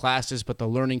just the classes, but the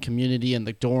learning community and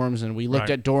the dorms. And we looked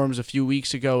at dorms a few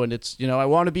weeks ago, and it's, I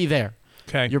want to be there.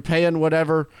 Okay. You're paying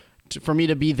whatever for me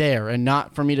to be there and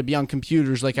not for me to be on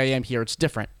computers like I am here. It's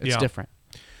different. It's different.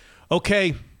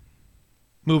 Okay.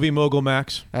 Movie Mogul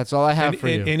Max. That's all I have for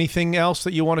you. Anything else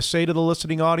that you want to say to the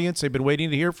listening audience? They've been waiting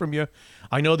to hear from you.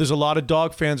 I know there's a lot of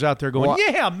dog fans out there going,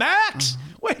 yeah, Max,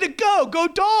 way to go. Go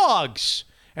Dogs.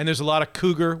 And there's a lot of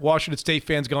Cougar, Washington State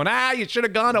fans going, you should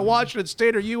have gone to Washington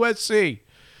State or USC.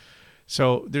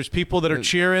 So there's people that are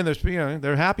cheering.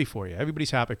 They're happy for you.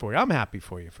 Everybody's happy for you. I'm happy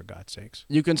for you, for God's sakes.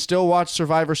 You can still watch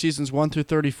Survivor seasons 1 through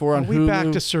 34 on Hulu. Are we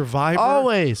back to Survivor?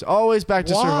 Always back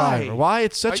to Survivor. Why?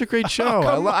 It's such a great show.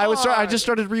 I just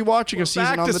started rewatching a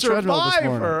season on the treadmill this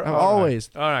morning. Always.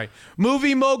 All right.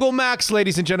 Movie Mogul Max,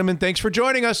 ladies and gentlemen. Thanks for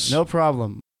joining us. No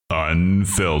problem.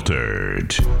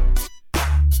 Unfiltered.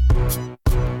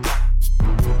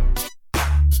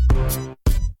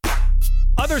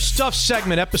 Other Stuff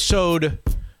segment, episode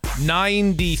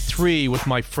 93 with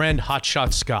my friend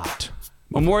Hotshot Scott.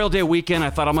 Memorial Day weekend, I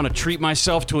thought I'm going to treat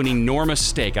myself to an enormous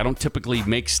steak. I don't typically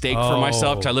make steak for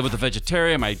myself because I live with a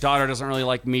vegetarian. My daughter doesn't really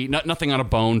like meat. Nothing on a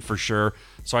bone for sure.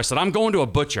 So I said, I'm going to a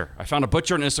butcher. I found a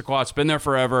butcher in Issaquah. It's been there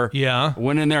forever. Yeah.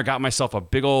 Went in there, got myself a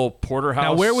big old porterhouse.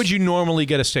 Now, where would you normally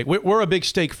get a steak? We're a big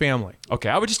steak family. Okay,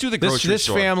 I would just do the grocery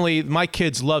store. This family, my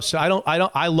kids love. So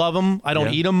I love them. I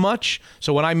don't eat them much.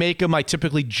 So when I make them, I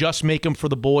typically just make them for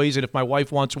the boys. And if my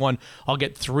wife wants one, I'll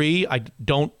get 3. I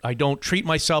don't treat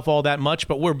myself all that much.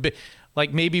 But we're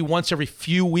like maybe once every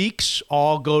few weeks,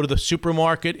 I'll go to the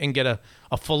supermarket and get a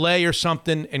filet or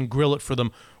something and grill it for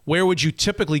them. Where would you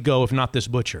typically go if not this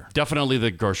butcher? Definitely the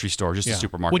grocery store, just a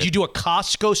supermarket. Would you do a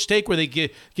Costco steak where they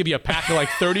give you a pack of like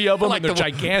 30 of them and they're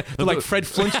gigantic? They're like Fred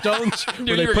Flintstones. I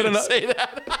knew you were going to say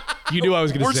that. You knew I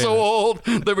was going to We're say so that. old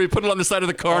that we put it on the side of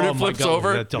the car and it flips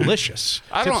over. Delicious.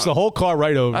 I don't- Tips the whole car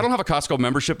right over. I don't have a Costco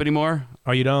membership anymore.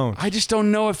 Oh, you don't? I just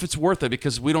don't know if it's worth it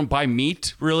because we don't buy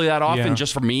meat really that often Yeah.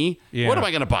 just for me. Yeah. What am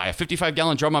I going to buy? A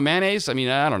 55-gallon drum of mayonnaise? I mean,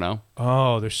 I don't know.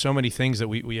 Oh, there's so many things that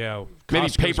we Maybe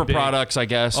Costco's paper big. products, I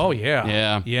guess. Oh, yeah.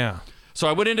 Yeah. Yeah. So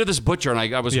I went into this butcher and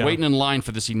I was Yeah. waiting in line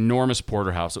for this enormous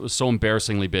porterhouse. It was so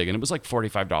embarrassingly big, and it was like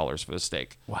 $45 for the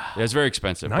steak. Wow. It was very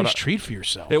expensive. Nice but treat for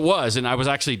yourself. It was, and I was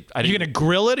actually... Are you going to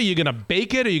grill it? Are you going to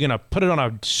bake it? Are you going to put it on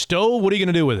a stove? What are you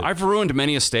going to do with it? I've ruined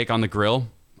many a steak on the grill.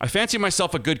 I fancy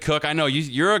myself a good cook. I know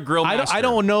you're a grill master. I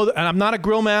don't know, and I'm not a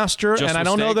grill master, Just and I with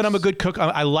don't know that steaks? I'm a good cook.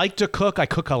 I like to cook. I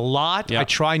cook a lot. Yeah. I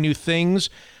try new things.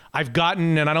 I've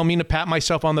gotten, and I don't mean to pat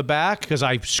myself on the back because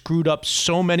I've screwed up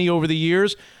so many over the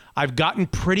years. I've gotten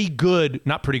not pretty good.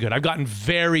 I've gotten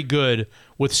very good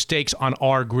with steaks on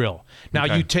our grill. Now,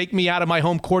 Okay. you take me out of my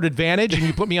home court advantage and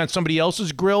you put me on somebody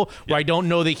else's grill where I don't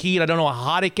know the heat. I don't know how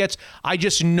hot it gets. I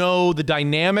just know the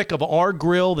dynamic of our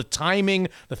grill, the timing,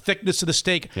 the thickness of the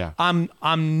steak. Yeah. I'm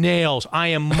nails. I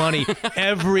am money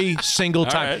every single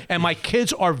time. right. And my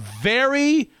kids are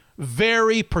very,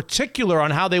 very particular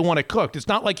on how they want it cooked. It's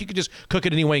not like you could just cook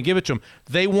it any way and give it to them.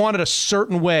 They want it a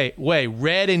certain way,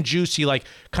 red and juicy, like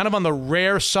kind of on the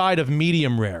rare side of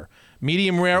medium rare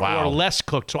Wow. or less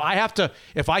cooked. So I have to,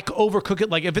 if I overcook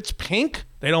it, like if it's pink,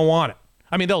 they don't want it.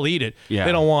 I mean, they'll eat it. Yeah.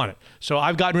 They don't want it. So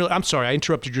I've gotten really. I'm sorry, I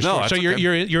interrupted your No, story. that's So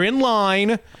okay. you're in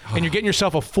line and you're getting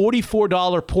yourself a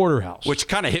 $44 porterhouse. Which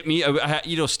kind of hit me,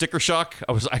 sticker shock.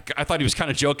 I thought he was kind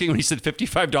of joking when he said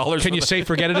 $55. Can you say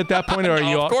forget it at that point, or are No,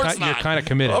 you? of course You're not. kind of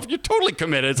committed. Oh, you're totally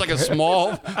committed. It's like a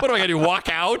small. What am I going to do? Walk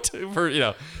out for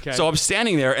Okay. So I'm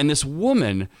standing there, and this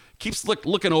woman keeps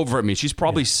looking over at me. She's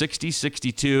probably 60,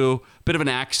 62, bit of an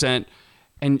accent.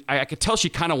 And I could tell she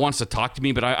kind of wants to talk to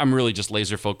me, but I'm really just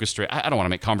laser focused straight. I don't want to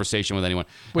make conversation with anyone.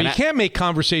 Well, And you can't make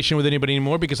conversation with anybody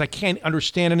anymore because I can't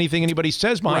understand anything anybody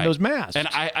says behind Right. those masks. And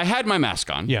I had my mask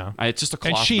on. Yeah. It's just a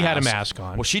cloth And she mask. had a mask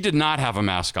on. Well, she did not have a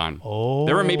mask on. Oh.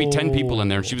 There were maybe 10 people in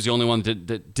there, and she was the only one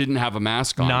that didn't have a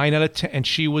mask on. 9 out of 10, and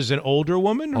she was an older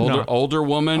woman. Or not? Older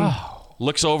woman.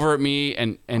 Looks over at me,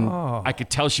 and I could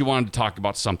tell she wanted to talk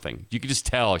about something. You could just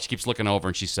tell. She keeps looking over,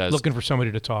 and she says... Looking for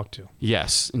somebody to talk to.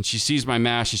 Yes. And she sees my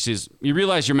mask. She says, you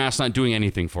realize your mask's not doing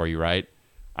anything for you, right?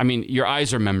 I mean, your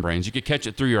eyes are membranes. You could catch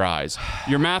it through your eyes.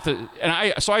 Your mask... And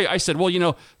I said,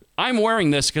 well, I'm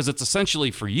wearing this because it's essentially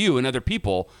for you and other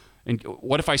people. And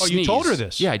what if I sneeze? Oh, you told her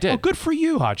this? Yeah, I did. Oh, good for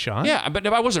you, Hotshot. Yeah, but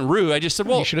if I wasn't rude, I just said,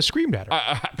 well... You should have screamed at her.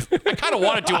 I kind of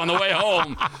wanted to on the way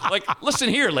home. Like, listen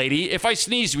here, lady. If I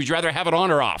sneeze, would you rather have it on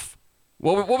or off?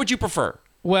 What would you prefer?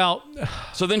 Well...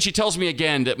 So then she tells me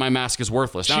again that my mask is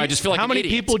worthless. Now I just feel like how an many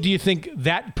idiot. people do you think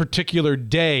that particular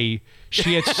day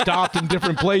she had stopped in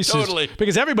different places? Totally.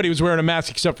 Because everybody was wearing a mask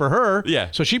except for her. Yeah.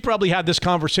 So she probably had this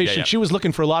conversation. Yeah. She was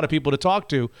looking for a lot of people to talk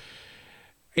to.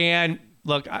 And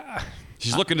look,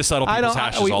 She's looking to settle people's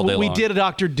hashes all day long. We did a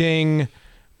Dr. Ding.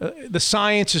 The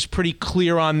science is pretty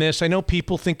clear on this. I know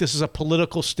people think this is a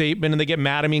political statement and they get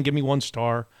mad at me and give me 1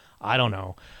 star. I don't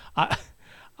know.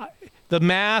 The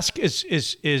mask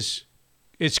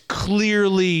is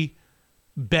clearly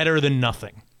better than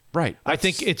nothing. Right. I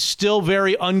think it's still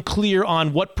very unclear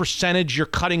on what percentage you're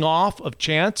cutting off of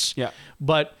chance. Yeah.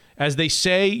 But as they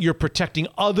say, you're protecting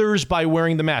others by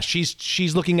wearing the mask.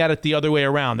 She's looking at it the other way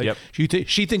around. Yep.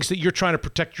 She thinks that you're trying to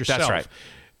protect yourself. That's right.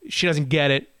 She doesn't get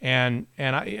it, and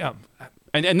I.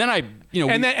 And then I,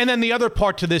 and then the other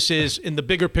part to this is in the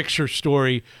bigger picture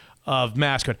story of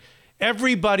mask.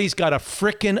 Everybody's got a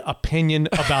frickin' opinion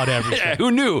about everything. Yeah, who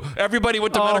knew? Everybody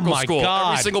went to medical school.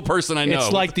 God. Every single person I know.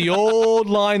 It's like the old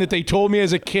line that they told me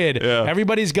as a kid. Yeah.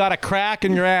 Everybody's got a crack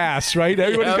in your ass, right?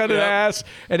 Everybody's got an ass,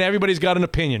 and everybody's got an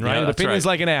opinion, right? Yeah, An that's opinion's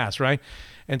right. like an ass, right?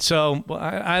 And so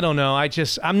I don't know.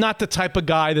 I'm not the type of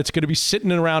guy that's going to be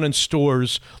sitting around in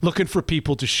stores looking for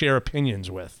people to share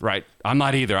opinions with. Right. I'm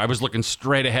not either. I was looking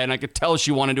straight ahead, and I could tell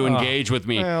she wanted to engage with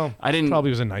me. Well, I didn't.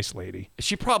 Probably was a nice lady.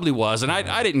 She probably was, and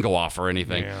I didn't go off or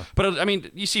anything. Yeah. But I mean,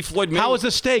 you see Floyd Mayweather. How was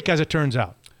the steak, as it turns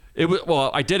out?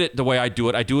 Well, I did it the way I do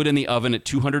it. I do it in the oven at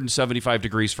 275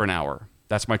 degrees for an hour.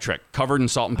 That's my trick. Covered in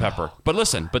salt and pepper. But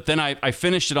listen, then I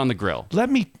finished it on the grill. Let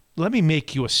me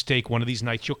make you a steak one of these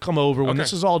nights. You'll come over when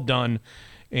this is all done.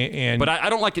 And but I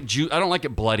don't like it. I don't like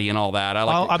it bloody and all that. I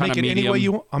like I'll it make it medium. any way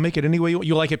you want. I'll make it any way you want.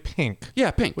 You like it pink?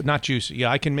 Yeah, pink. But not juicy. Yeah,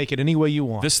 I can make it any way you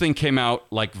want. This thing came out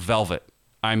like velvet.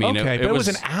 I mean, okay, but it was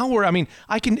an hour. I mean,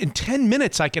 in 10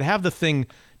 minutes, I could have the thing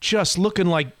just looking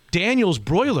like Daniel's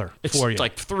broiler for you. It's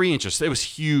like 3 inches. It was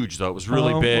huge, though. It was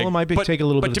really big. Well, it might take a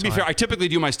little bit of time. But to be fair, I typically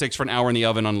do my steaks for an hour in the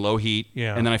oven on low heat,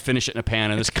 and then I finish it in a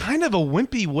pan. And it's kind of a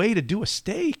wimpy way to do a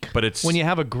steak, but it's when you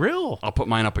have a grill. I'll put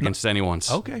mine up against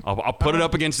anyone's. Okay. I'll put it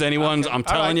up against anyone's. Okay. I'm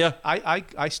telling you.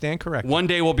 I stand corrected. One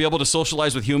day we'll be able to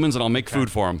socialize with humans, and I'll make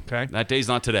food for them. Okay. That day's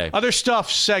not today. Other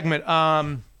stuff segment.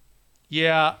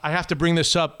 Yeah, I have to bring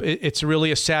this up. It's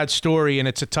really a sad story, and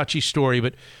it's a touchy story,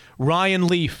 but Ryan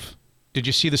Leaf. Did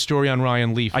you see the story on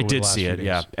Ryan Leaf? I did see it,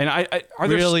 yeah. And are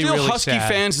there really, still really Husky sad.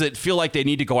 fans that feel like they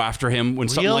need to go after him when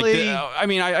something like that? I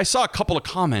mean, I saw a couple of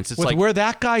comments. It's with like where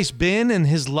that guy's been in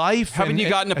his life. Haven't you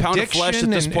gotten a pound of flesh at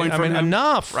this point from him?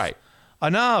 Enough. Right.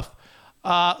 Enough.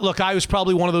 Look, I was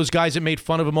probably one of those guys that made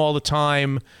fun of him all the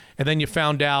time, and then you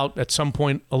found out at some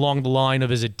point along the line of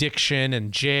his addiction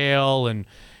and jail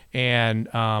and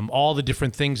all the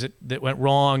different things that went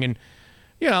wrong. And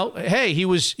hey, he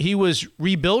was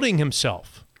rebuilding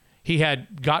himself. He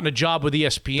had gotten a job with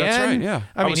ESPN. That's right. Yeah,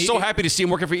 I was so happy to see him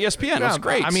working for ESPN. It was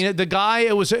great. I mean, the guy.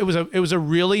 It was a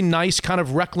really nice kind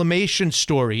of reclamation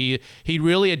story. He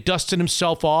really had dusted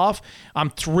himself off. I'm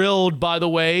thrilled, by the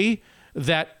way,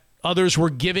 that others were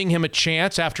giving him a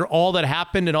chance after all that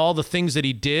happened and all the things that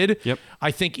he did. Yep. I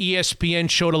think ESPN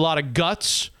showed a lot of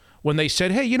guts when they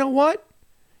said, "Hey, you know what?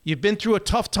 You've been through a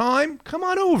tough time. Come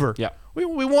on over." Yeah. We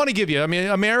want to give you. I mean,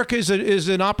 America is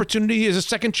an opportunity, is a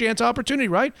second chance opportunity,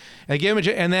 right?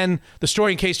 And then the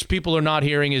story, in case people are not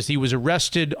hearing, is he was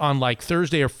arrested on like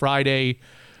Thursday or Friday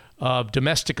of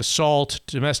domestic assault,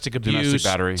 domestic abuse,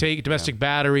 domestic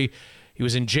battery. He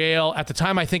was in jail at the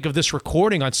time. I think of this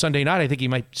recording on Sunday night. I think he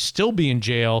might still be in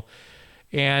jail.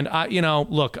 And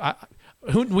look.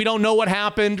 We don't know what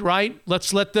happened, right?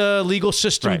 Let's let the legal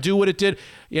system do what it did.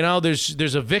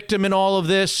 There's a victim in all of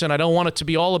this, and I don't want it to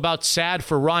be all about sad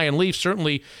for Ryan Leaf.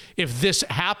 Certainly, if this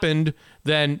happened,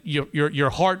 then your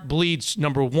heart bleeds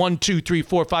number 1, 2, 3,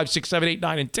 4, 5, 6, 7, 8,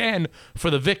 9, and 10 for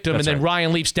the victim, and then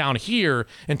Ryan Leaf's down here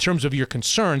in terms of your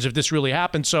concerns if this really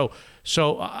happened. So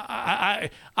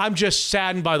I'm just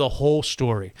saddened by the whole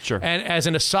story. Sure. And as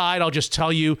an aside, I'll just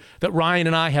tell you that Ryan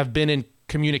and I have been in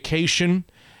communication.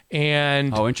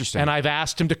 And interesting. And I've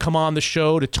asked him to come on the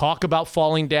show to talk about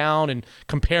falling down and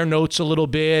compare notes a little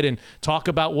bit and talk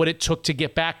about what it took to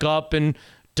get back up and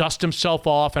dust himself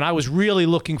off. And I was really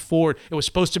looking forward. It was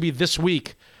supposed to be this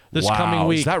week, coming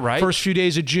week. Is that right? First few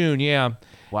days of June, yeah.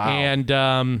 Wow. And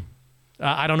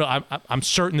I don't know. I'm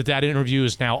certain that interview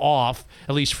is now off,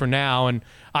 at least for now. And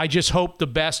I just hope the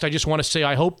best. I just want to say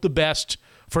I hope the best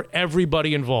for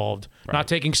everybody involved. Right. Not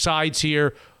taking sides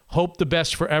here. Hope the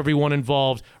best for everyone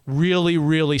involved. Really,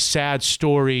 really sad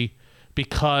story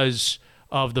because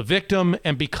of the victim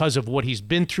and because of what he's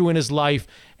been through in his life.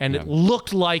 And it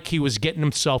looked like he was getting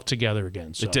himself together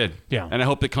again. So, it did. Yeah. And I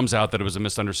hope it comes out that it was a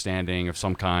misunderstanding of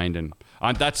some kind. And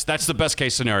that's the best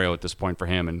case scenario at this point for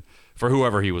him and for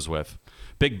whoever he was with.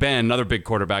 Big Ben, another big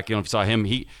quarterback. If you saw him,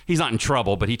 he's not in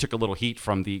trouble, but he took a little heat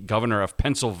from the governor of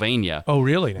Pennsylvania. Oh,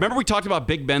 really? Remember we talked about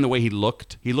Big Ben, the way he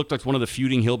looked? He looked like one of the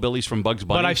feuding hillbillies from Bugs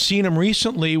Bunny. But I've seen him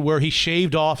recently where he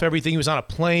shaved off everything. He was on a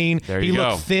plane. There you go. He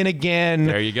looked thin again.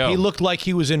 There you go. He looked like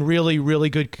he was in really, really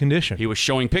good condition. He was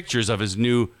showing pictures of his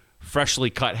new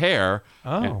freshly cut hair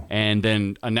and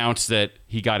then announced that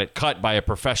he got it cut by a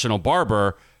professional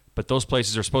barber, but those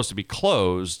places are supposed to be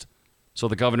closed. So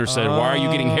the governor said, why are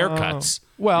you getting haircuts?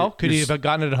 Well, could he have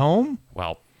gotten it at home?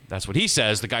 Well, that's what he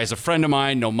says. The guy's a friend of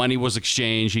mine. No money was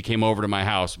exchanged. He came over to my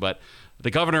house. But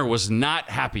the governor was not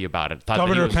happy about it.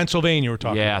 Governor of Pennsylvania we're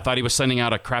talking about. Yeah, I thought he was sending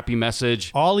out a crappy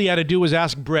message. All he had to do was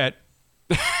ask Brett.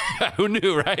 Who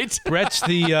knew, right? Brett's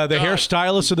the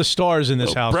hairstylist of the stars in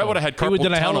this house. Brett would have had carpal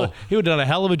tunnel. He would have done a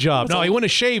hell of a job. He wouldn't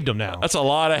have shaved him now. That's a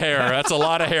lot of hair. That's a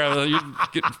lot of hair. You're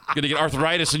going to get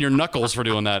arthritis in your knuckles for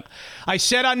doing that. I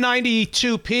said on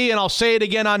 92P, and I'll say it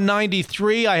again on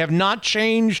 93, I have not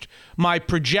changed my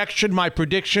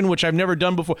prediction, which I've never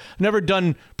done before. I've never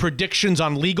done predictions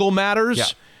on legal matters. Yeah.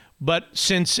 But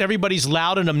since everybody's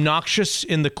loud and obnoxious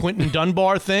in the Quentin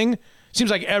Dunbar thing,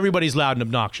 seems like everybody's loud and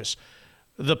obnoxious.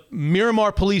 The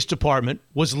Miramar Police Department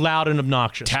was loud and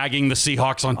obnoxious. Tagging the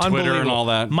Seahawks on Twitter and all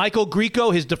that. Michael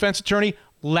Grieco, his defense attorney,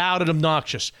 loud and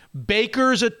obnoxious.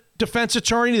 Baker's a defense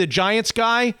attorney, the Giants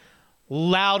guy,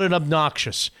 loud and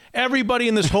obnoxious. Everybody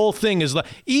in this whole thing is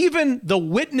even the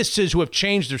witnesses who have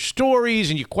changed their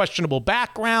stories and your questionable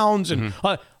backgrounds and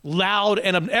loud,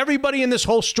 and everybody in this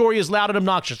whole story is loud and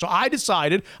obnoxious. So I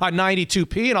decided on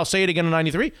 92P, and I'll say it again on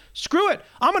 93, screw it.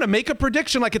 I'm going to make a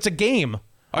prediction like it's a game.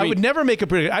 I would never make a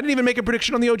prediction. I didn't even make a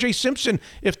prediction on the O.J. Simpson.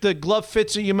 If the glove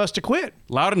fits it, you must have quit.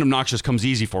 Loud and obnoxious comes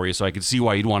easy for you, so I can see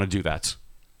why you'd want to do that.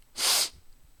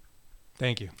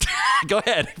 Thank you. Go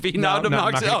ahead. Be loud and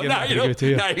obnoxious. Now you're going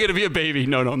to be a baby.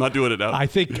 No, I'm not doing it now. I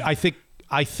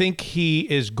think he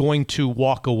is going to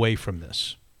walk away from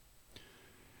this.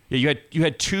 Yeah, you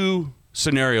had two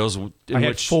scenarios. I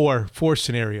had four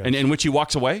scenarios. In which he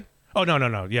walks away? Oh,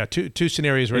 no. Yeah, two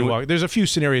scenarios where he walks. There's a few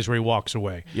scenarios where he walks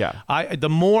away. Yeah. The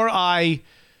more I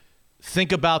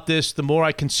think about this, the more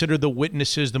I consider the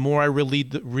witnesses, the more I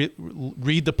read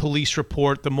the police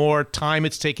report, the more time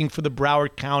it's taking for the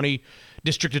Broward County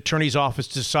District Attorney's Office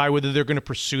to decide whether they're going to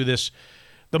pursue this,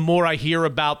 the more I hear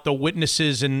about the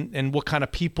witnesses and what kind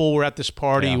of people were at this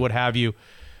party, what have you,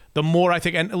 the more I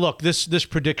think, and look, this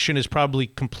prediction is probably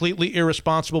completely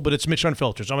irresponsible, but it's Mitch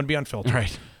Unfiltered, so I'm going to be unfiltered.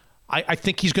 Right. I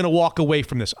think he's going to walk away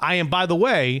from this. By the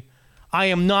way, I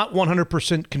am not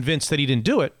 100% convinced that he didn't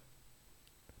do it.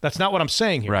 That's not what I'm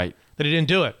saying here. Right. That he didn't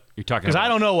do it. You're talking because I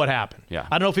don't know what happened. Yeah.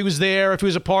 I don't know if he was there, if he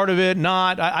was a part of it,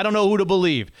 not. I don't know who to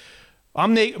believe.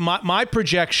 My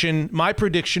prediction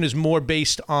is more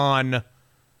based on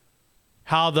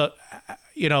how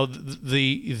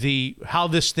how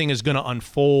this thing is going to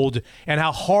unfold and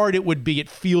how hard it would be, it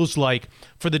feels like,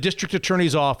 for the district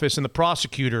attorney's office and the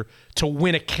prosecutor to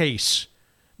win a case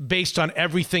based on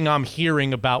everything I'm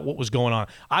hearing about what was going on.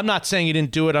 I'm not saying he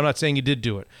didn't do it. I'm not saying he did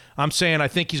do it. I'm saying I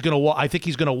think he's going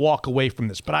to walk away from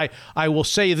this. But I will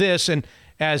say this, and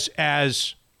as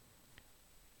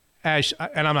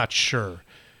and I'm not sure.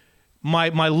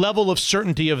 My level of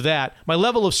certainty of that, my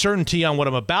level of certainty on what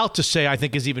I'm about to say, I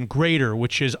think is even greater,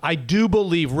 which is I do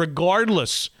believe,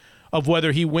 regardless of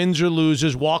whether he wins or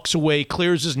loses, walks away,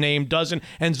 clears his name, doesn't,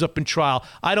 ends up in trial,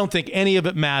 I don't think any of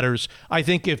it matters. I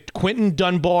think if Quentin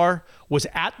Dunbar was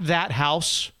at that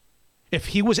house, if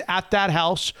he was at that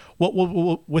house,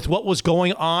 with what was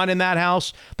going on in that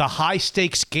house, the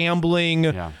high-stakes gambling,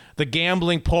 the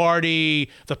gambling party,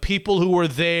 the people who were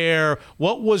there,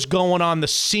 what was going on, the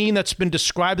scene that's been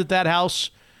described at that house,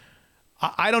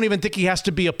 I don't even think he has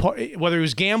to be a part, whether he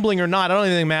was gambling or not, I don't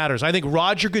even think it matters. I think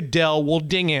Roger Goodell will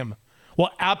ding him, will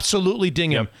absolutely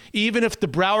ding him. Even if the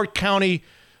Broward County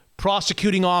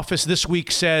prosecuting office this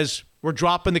week says, we're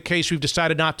dropping the case, we've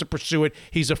decided not to pursue it,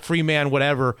 he's a free man,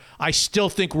 whatever, I still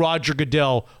think Roger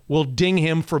Goodell will ding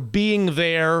him for being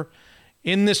there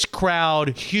in this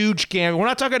crowd, huge game. We're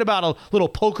not talking about a little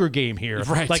poker game here,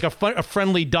 like a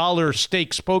friendly dollar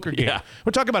stakes poker game. Yeah.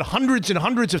 We're talking about hundreds and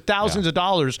hundreds of thousands of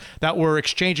dollars that were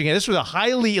exchanging. And this was a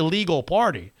highly illegal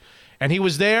party. And he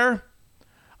was there.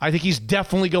 I think he's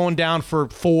definitely going down for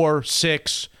 4,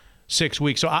 6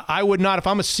 weeks. So I would not, if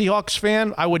I'm a Seahawks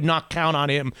fan, I would not count on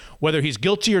him, whether he's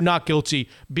guilty or not guilty,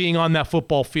 being on that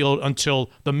football field until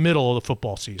the middle of the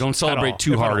football season. Don't celebrate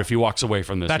too hard if he walks away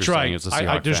from this. That's You're right. As a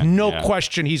Seahawks there's fan. no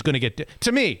question he's going to get,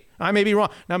 to me, I may be wrong.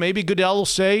 Now, maybe Goodell will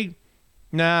say,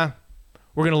 nah,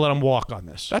 we're going to let him walk on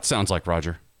this. That sounds like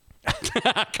Roger.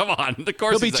 Come on. Of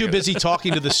course he'll be too busy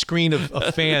talking to the screen of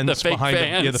fans the fake behind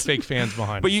fans. him. Yeah, the fake fans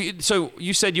behind him. But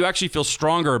you said you actually feel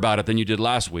stronger about it than you did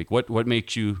last week. What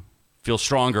makes you feel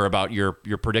stronger about your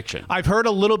prediction? I've heard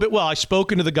a little bit. Well, I've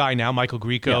spoken to the guy now, Michael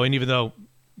Grieco, and even though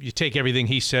you take everything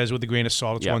he says with a grain of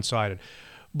salt, it's one-sided.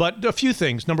 But a few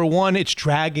things. Number one, it's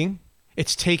dragging.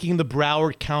 It's taking the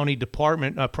Broward County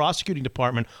prosecuting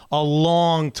department a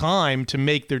long time to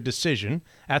make their decision.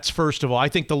 That's first of all. I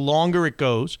think the longer it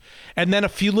goes. And then a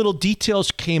few little details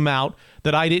came out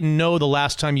that I didn't know the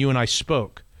last time you and I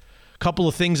spoke. A couple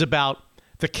of things about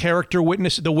the character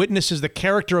the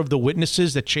character of the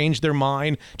witnesses that changed their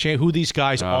mind, who these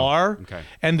guys are. Okay.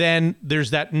 And then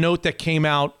there's that note that came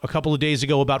out a couple of days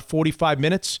ago, about 45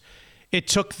 minutes. It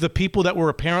took the people that were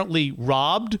apparently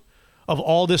robbed of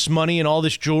all this money and all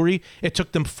this jewelry, it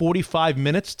took them 45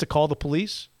 minutes to call the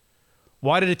police.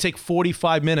 Why did it take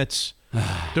 45 minutes?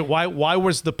 Why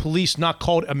was the police not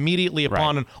called immediately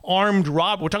upon an armed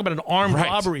robbery? We're talking about an armed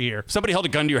robbery here. Somebody held a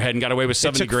gun to your head and got away with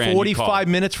 $70,000. It took 45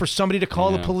 minutes for somebody to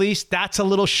call the police. That's a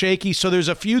little shaky. So there's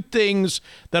a few things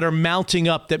that are mounting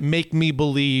up that make me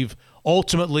believe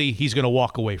ultimately he's going to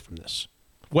walk away from this,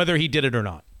 whether he did it or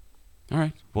not. All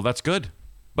right. Well, that's good.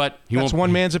 But that's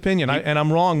one man's opinion, and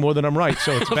I'm wrong more than I'm right,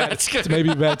 so it's bad. It's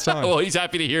maybe a bad sign. Well, he's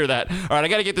happy to hear that. All right, I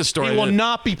got to get this story. He will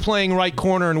not be playing right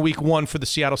corner in Week 1 for the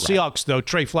Seattle Seahawks, though.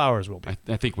 Trey Flowers will be.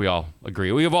 I think we all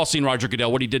agree. We have all seen Roger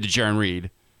Goodell, what he did to Jaron Reed,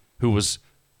 who was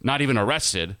not even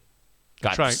arrested.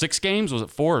 Got 6 games? Was it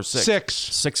 4 or 6? 6.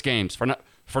 6 games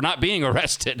for not being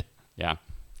arrested. Yeah,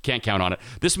 can't count on it.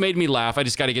 This made me laugh. I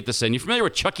just got to get this in. You familiar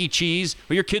with Chuck E. Cheese?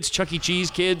 Are your kids Chuck E.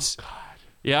 Cheese kids?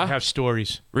 Yeah? I have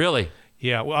stories. Really?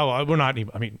 Yeah, well, we're not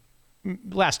even,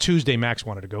 last Tuesday Max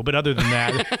wanted to go, but other than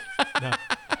that, no.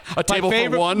 A table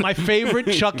for one. My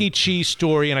favorite Chuck E. Cheese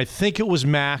story, and I think it was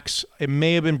Max. It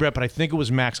may have been Brett, but I think it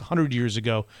was Max 100 years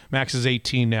ago. Max is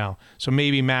 18 now, so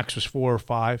maybe Max was 4 or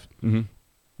 5.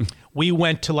 Mm-hmm. We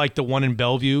went to like the one in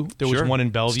Bellevue. There was one in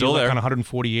Bellevue, still there. like on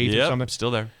 148th or something.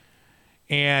 Still there.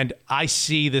 And I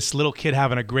see this little kid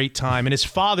having a great time, and his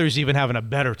father's even having a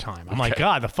better time. I'm like,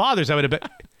 God, the father's having a better.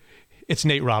 It's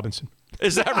Nate Robinson.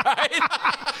 Is that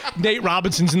right? Nate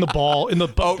Robinson's in the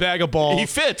bag of balls. He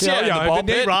fits, In the ball pit.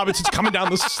 Nate Robinson's coming down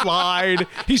the slide.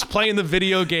 He's playing the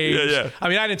video games. Yeah. I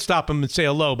mean, I didn't stop him and say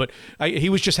hello, but he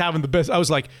was just having the best. I was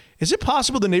like, is it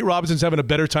possible that Nate Robinson's having a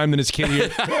better time than his kid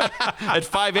here? At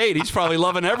 5'8", he's probably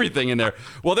loving everything in there.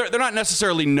 Well, they're not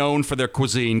necessarily known for their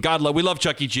cuisine. We love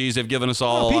Chuck E. Cheese. They've given us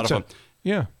all a lot of fun.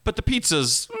 Yeah. But the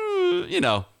pizzas,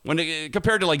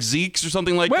 compared to like Zeke's or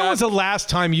something like that. When was the last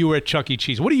time you were at Chuck E.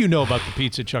 Cheese? What do you know about the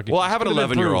pizza at Chuck E. Cheese? Well, I have an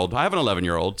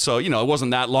 11-year-old. So, it wasn't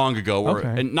that long ago.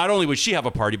 And not only would she have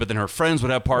a party, but then her friends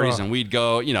would have parties and we'd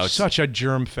go, Such a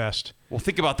germ fest. Well,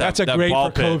 think about that. That's great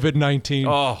ball for pit. COVID-19.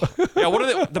 Oh, yeah. What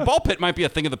are the ball pit might be a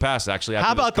thing of the past, actually.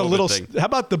 How about how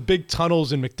about the big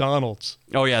tunnels in McDonald's?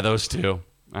 Oh, yeah, those two.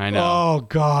 I know. Oh,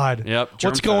 God. Yep.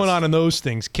 What's going on in those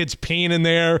things? Kids peeing in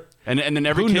there. And then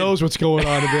every Who kid knows what's going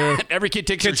on in there? Every kid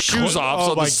takes their shoes off,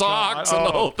 so the socks and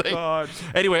the whole thing. God.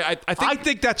 Anyway, I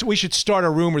think we should start a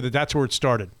rumor that's where it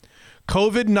started.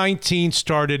 COVID-19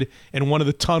 started in one of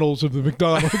the tunnels of the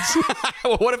McDonald's.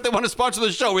 Well, what if they want to sponsor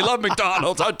the show? We love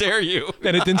McDonald's. How dare you?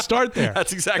 And it didn't start there.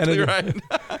 That's exactly right.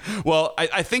 Well,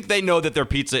 I think they know that their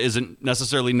pizza isn't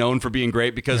necessarily known for being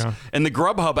great because in the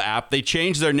Grubhub app, they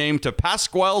changed their name to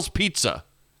Pasquale's Pizza.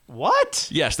 What?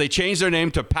 Yes, they changed their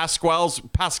name to Pascal's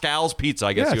Pizza,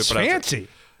 I guess you would it's pronounce fancy. it.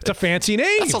 It's a fancy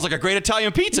name. That sounds like a great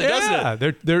Italian pizza, doesn't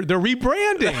it? They're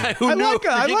rebranding.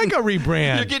 I like a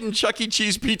rebrand. You're getting Chuck E.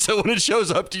 Cheese pizza when it shows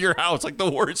up to your house, like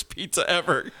the worst pizza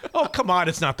ever. Oh, come on.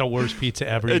 It's not the worst pizza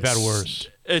ever. You've had worse.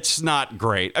 It's not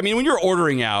great. I mean, when you're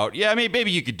ordering out, maybe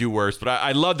you could do worse, but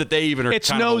I love that they even are It's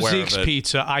kind no of aware Zeke's of it.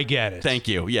 pizza. I get it. Thank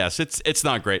you. Yes, it's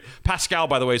not great. Pascal,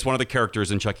 by the way, is one of the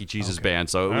characters in Chuck E. Cheese's band,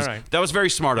 so that was very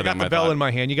smart of them. I got the bell in my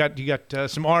hand. You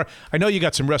got some R. I know you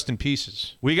got some rest in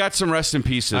pieces. We got some rest in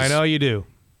pieces. I know you do.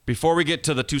 Before we get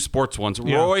to the two sports ones,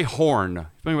 Roy Horn.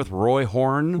 Familiar with Roy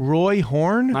Horn? Roy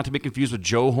Horn? Not to be confused with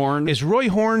Joe Horn. Is Roy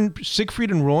Horn Siegfried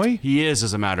and Roy? He is,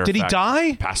 as a matter of fact. Did he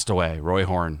die? Passed away. Roy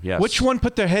Horn, yes. Which one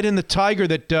put their head in the tiger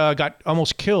that got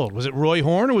almost killed? Was it Roy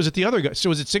Horn or was it the other guy? So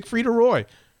was it Siegfried or Roy?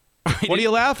 What are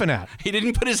you laughing at? He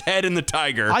didn't put his head in the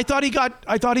tiger. I thought he got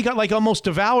like almost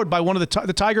devoured by one of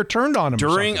the tiger turned on him.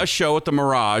 During a show at the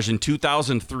Mirage in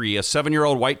 2003, a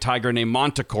 7-year-old white tiger named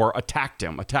Montecore attacked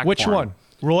him. Which Horn. one?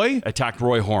 Roy? Attacked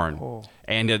Roy Horn.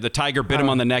 And the tiger bit him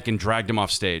on the neck and dragged him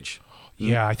off stage.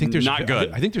 Yeah, I think there's not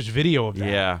good. I think there's video of that.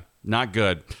 Yeah, not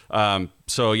good.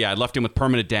 So I left him with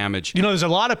permanent damage. There's a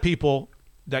lot of people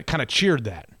that kind of cheered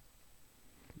that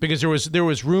because there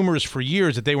was rumors for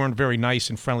years that they weren't very nice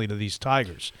and friendly to these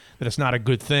tigers, that it's not a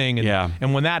good thing. And,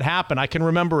 and when that happened, I can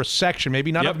remember a section,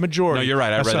 maybe not a majority. No, you're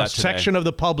right. I read that today. Section of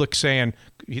the public saying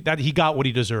that he got what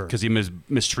he deserved because he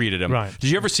mistreated him. Right.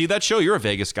 Did you ever see that show? You're a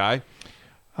Vegas guy.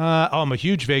 I'm a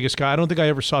huge Vegas guy. I don't think I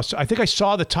ever saw. I think I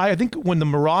saw the tiger. I think when the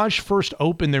Mirage first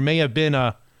opened, there may have been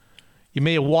you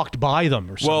may have walked by them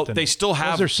or something. Well, they still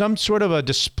have. Was there some sort of a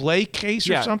display case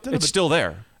or something? It's still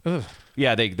there. Ugh.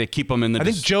 Yeah, they keep them in the. I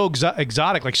think Joe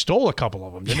Exotic stole a couple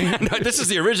of them, didn't he? No, this is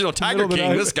the original Tiger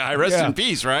King. This guy, rest in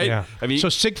peace, right? Yeah. I mean, so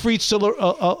Siegfried's still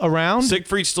around?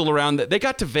 Siegfried's still around. They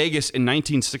got to Vegas in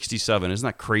 1967. Isn't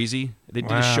that crazy? They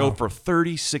did a show for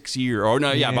 36 years. Oh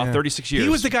no, about 36 years. He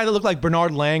was the guy that looked like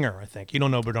Bernard Langer. I think you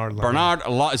don't know Bernard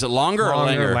Langer. Is it Longer or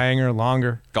Langer?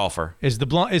 Longer. Golfer. Is the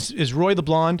blonde? Is Roy the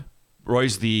blonde?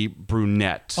 Roy's the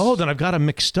brunette. Oh, then I've got him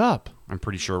mixed up. I'm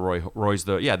pretty sure Roy's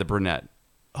the brunette.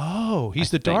 Oh,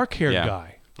 he's the dark-haired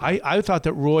guy. I thought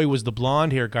that Roy was the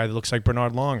blonde-haired guy that looks like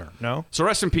Bernard Langer. No? So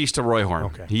rest in peace to Roy Horn.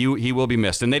 Okay. He will be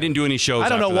missed. And they didn't do any shows. I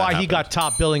don't know why he happened. got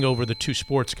top billing over the two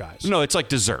sports guys. No, it's like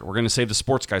dessert. We're going to save the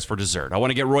sports guys for dessert. I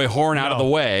want to get Roy Horn out of the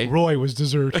way. Roy was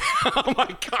dessert. Oh,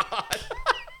 my God.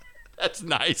 That's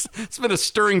nice. It's been a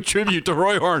stirring tribute to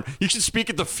Roy Horn. You should speak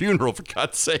at the funeral, for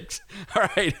God's sakes. All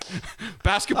right.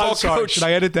 Basketball coach. Should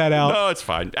I edit that out? No, it's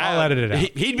fine. I'll edit it out.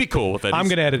 He'd be cool with it. I'm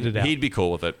going to edit it out. He'd be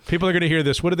cool with it. People are going to hear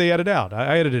this. What did they edit out?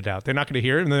 I edited it out. They're not going to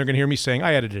hear it, and then they're going to hear me saying,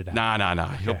 I edited it out. Nah.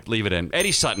 He'll leave it in.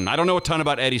 Eddie Sutton. I don't know a ton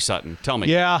about Eddie Sutton. Tell me.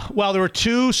 Yeah. Well, there were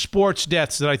two sports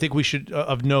deaths that I think we should,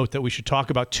 of note, that we should talk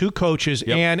about. Two coaches,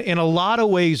 and in a lot of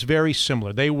ways, very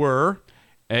similar. They were...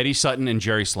 Eddie Sutton and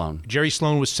Jerry Sloan. Jerry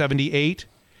Sloan was 78.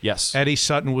 Yes. Eddie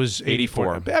Sutton was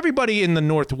 84. Everybody in the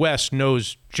Northwest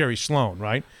knows Jerry Sloan,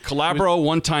 right? Calabro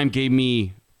one time gave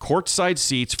me courtside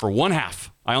seats for one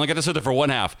half. I only got to sit there for one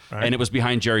half, and it was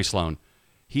behind Jerry Sloan.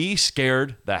 He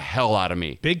scared the hell out of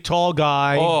me. Big, tall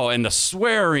guy. Oh, and the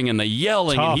swearing and the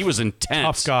yelling, and he was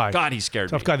intense. Tough guy. God, he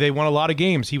scared me. Tough guy. They won a lot of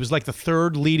games. He was like the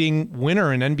third leading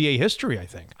winner in NBA history, I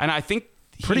think. And I think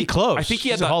pretty close. I think he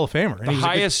had He's a Hall of Famer. The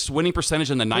highest winning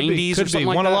percentage in the 90s or something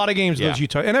like won that. a lot of games with those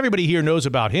Utah. And everybody here knows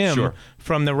about him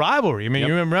from the rivalry. I mean,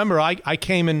 you remember I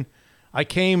came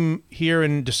here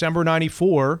in December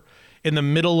 94 in the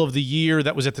middle of the year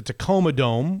that was at the Tacoma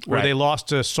Dome where they lost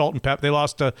to Salt and Pepper. They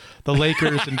lost to the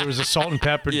Lakers and there was a Salt and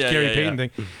Pepper Gary Payton thing.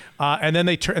 And then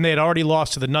they had already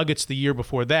lost to the Nuggets the year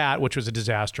before that, which was a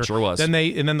disaster. Sure was. And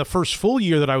then the first full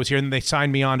year that I was here, and they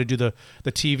signed me on to do the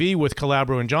TV with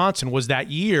Calabro and Johnson was that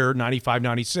year, 95,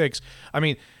 96. I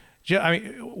mean,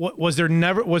 was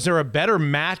there a better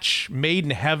match made in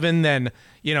heaven than,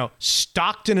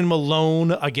 Stockton and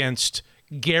Malone against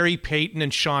Gary Payton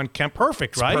and Sean Kemp?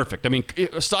 Perfect, right? It's perfect. I mean,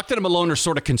 Stockton and Malone are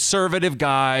sort of conservative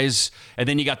guys, and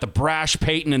then you got the brash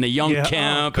Payton and the young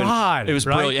Kemp. Oh, God, it was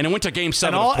brilliant. And it went to Game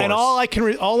 7, of course. And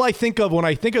all I think of when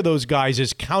I think of those guys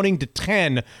is counting to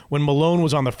 10 when Malone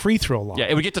was on the free throw line. Yeah,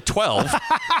 it would get to 12.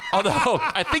 Although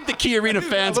I think the Key Arena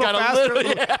fans got a little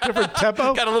different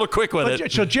tempo. Got a little quick with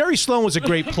it. So Jerry Sloan was a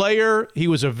great player. He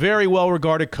was a very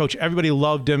well-regarded coach. Everybody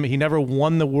loved him. He never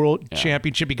won the world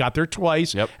championship. He got there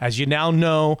twice, as you now know.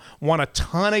 Won a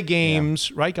ton of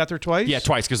games, right? Got there twice? Yeah,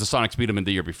 twice, because the Sonics beat him in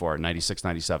the year before, 96,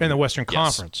 97. In the Western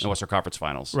Conference. In the Western Conference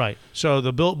Finals. Right. So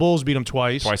the Bulls beat him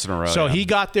twice. Twice in a row. So he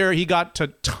got there. He got to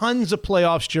tons of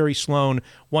playoffs, Jerry Sloan.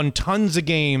 Won tons of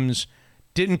games.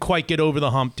 Didn't quite get over the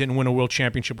hump. Didn't win a world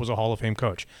championship. Was a Hall of Fame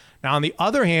coach. Now, on the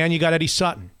other hand, you got Eddie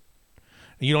Sutton.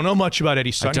 You don't know much about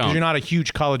Eddie Sutton because you're not a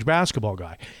huge college basketball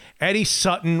guy. Eddie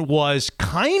Sutton was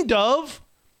kind of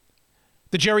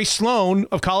the Jerry Sloan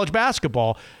of college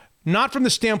basketball. Not from the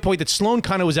standpoint that Sloan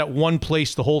kind of was at one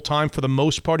place the whole time for the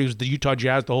most part. He was the Utah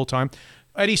Jazz the whole time.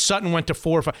 Eddie Sutton went to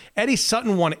 4 or 5. Eddie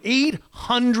Sutton won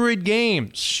 800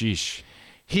 games. Sheesh.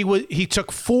 He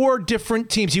took 4 different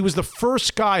teams. He was the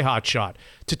first guy, hotshot,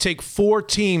 to take 4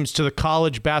 teams to the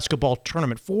college basketball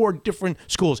tournament. 4 different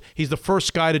schools. He's the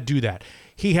first guy to do that.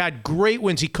 He had great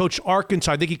wins. He coached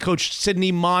Arkansas. I think he coached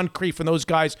Sidney Moncrief and those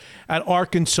guys at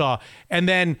Arkansas. And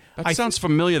then that sounds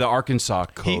familiar, the Arkansas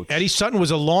coach. Eddie Sutton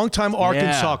was a longtime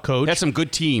Arkansas coach. Had some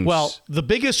good teams. Well, the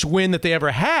biggest win that they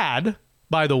ever had,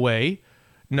 by the way,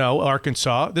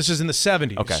 Arkansas, this is in the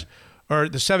 70s. Okay. Or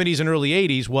the 70s and early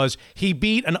 80s, was he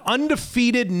beat an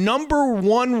undefeated number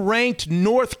 1 ranked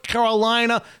North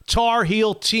Carolina Tar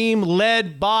Heel team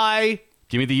led by...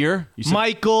 Give me the year.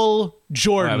 Michael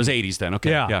Jordan. It was 80s then.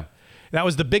 Okay. Yeah. That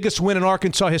was the biggest win in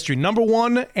Arkansas history. Number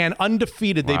 1 and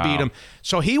undefeated, they beat him.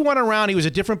 So he went around. He was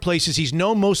at different places. He's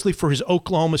known mostly for his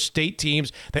Oklahoma State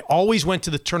teams. They always went to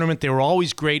the tournament. They were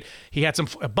always great. He had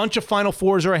a bunch of Final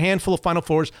Fours or a handful of Final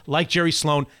Fours, like Jerry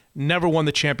Sloan. Never won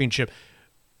the championship.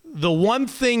 The one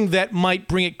thing that might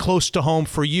bring it close to home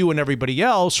for you and everybody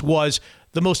else was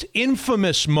the most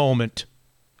infamous moment.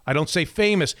 I don't say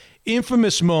famous,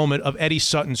 infamous moment of Eddie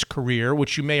Sutton's career,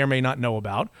 which you may or may not know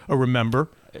about or remember.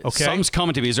 Okay, something's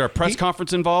coming to me. Is there a press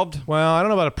conference involved? Well, I don't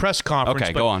know about a press conference.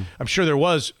 Okay, but go on. I'm sure there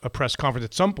was a press conference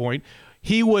at some point.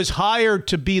 He was hired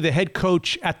to be the head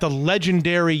coach at the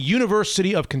legendary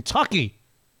University of Kentucky.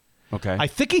 Okay. I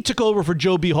think he took over for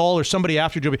Joe B. Hall or somebody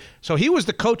after Joe B. So he was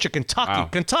the coach of Kentucky. Wow.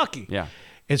 Kentucky. Yeah.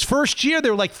 His first year, they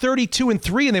were like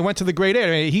 32-3, and they went to the Great Eight.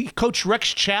 I mean, he coached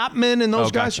Rex Chapman and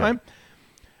those guys, right?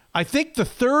 I think the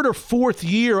 3rd or 4th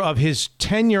year of his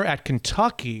tenure at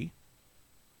Kentucky,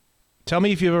 tell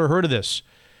me if you've ever heard of this,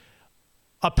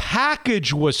 a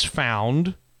package was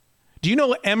found. Do you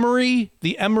know Emory,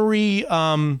 the Emory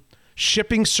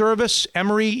shipping service,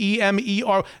 Emory,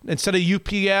 E-M-E-R, instead of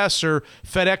UPS or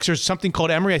FedEx or something called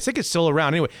Emory? I think it's still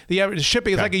around. Anyway, the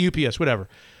shipping is like a UPS, whatever.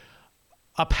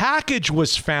 A package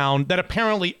was found that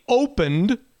apparently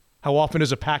opened. How often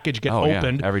does a package get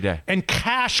opened? Yeah, every day. And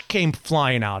cash came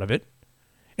flying out of it.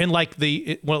 And like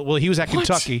he was at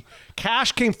Kentucky.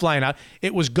 Cash came flying out.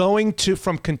 It was going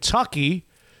from Kentucky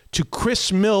to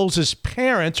Chris Mills'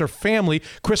 parents or family.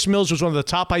 Chris Mills was one of the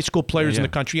top high school players in the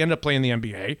country. He ended up playing in the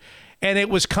NBA. And it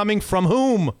was coming from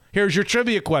whom? Here's your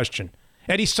trivia question.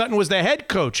 Eddie Sutton was the head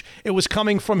coach. It was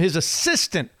coming from his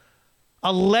assistant.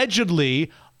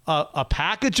 Allegedly, a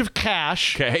package of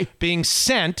cash being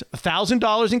sent,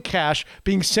 $1,000 in cash,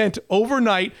 being sent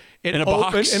overnight in a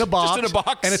box. Just in a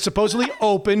box. And it's supposedly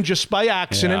opened just by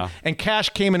accident. Yeah. And cash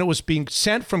came and it was being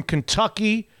sent from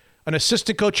Kentucky, an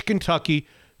assistant coach of Kentucky,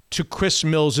 to Chris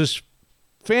Mills'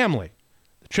 family.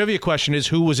 Trivia question is,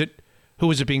 who was it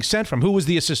being sent from? Who was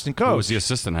the assistant coach? Who was the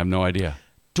assistant? I have no idea.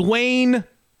 Dwayne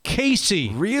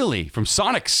Casey. Really? From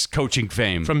Sonic's coaching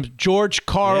fame. From George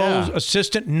Karl's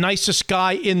assistant, nicest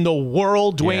guy in the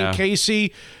world, Dwayne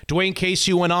Casey. Dwayne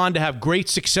Casey went on to have great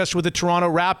success with the Toronto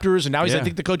Raptors, and now he's, I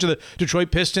think, the coach of the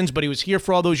Detroit Pistons, but he was here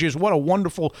for all those years. What a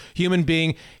wonderful human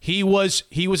being. He was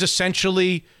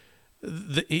essentially...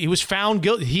 he was found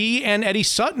guilty. He and Eddie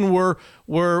Sutton were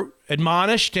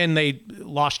admonished, and they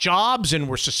lost jobs and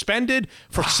were suspended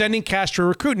for sending cash to a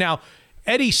recruit. Now,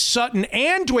 Eddie Sutton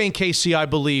and Dwayne Casey, I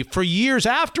believe, for years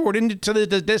afterward, into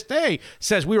this day,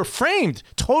 says we were framed,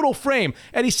 total frame.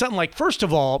 Eddie Sutton, first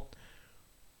of all,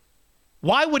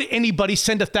 why would anybody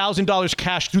send $1,000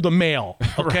 cash through the mail,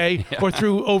 okay, right, or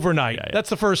through overnight?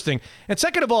 That's the first thing. And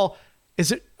second of all,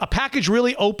 is it a package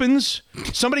really opens?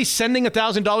 Somebody sending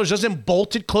 $1,000 doesn't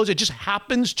bolt it, close it. It just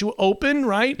happens to open,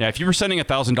 right? Yeah, if you were sending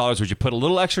 $1,000, would you put a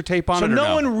little extra tape on it? So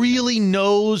no one really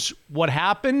knows what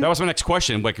happened. That was my next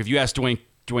question. If you asked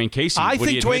Dwayne Casey, would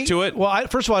he admit to it? Well,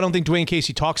 first of all, I don't think Dwayne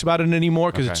Casey talks about it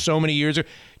anymore because it's so many years ago.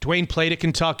 Dwayne played at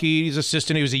Kentucky. He's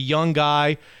assistant. He was a young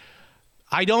guy.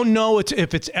 I don't know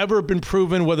if it's ever been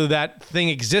proven whether that thing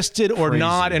existed or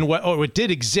not, or it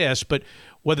did exist, but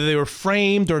whether they were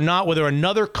framed or not, whether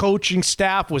another coaching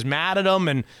staff was mad at them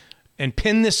and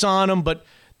pinned this on them, but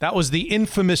that was the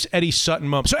infamous Eddie Sutton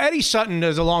moment. So Eddie Sutton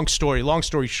is a long story. Long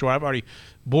story short, I've already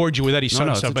bored you with Eddie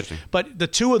Sutton stuff, but the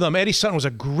two of them, Eddie Sutton was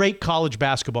a great college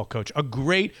basketball coach, a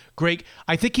great.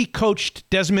 I think he coached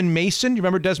Desmond Mason. You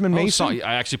remember Desmond Mason?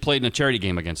 I actually played in a charity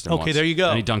game against him. Okay, there you go.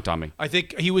 And he dunked on me. I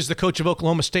think he was the coach of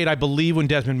Oklahoma State, I believe, when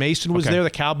Desmond Mason was there,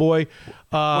 the Cowboy.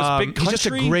 Was Big Country? He's just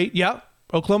a great,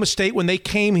 Oklahoma State when they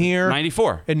came here.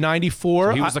 94. In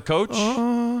 94. So he was the coach?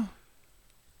 Because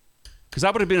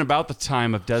that would have been about the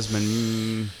time of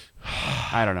Desmond.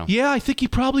 I don't know. Yeah, I think he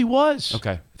probably was.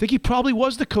 Okay. I think he probably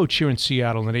was the coach here in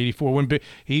Seattle in 84 when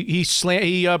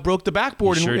he broke the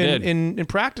backboard in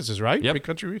practices, right? Yep. Big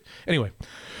Country. Anyway,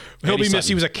 he'll be missed.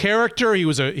 He was a character. He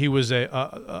was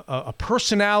a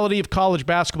personality of college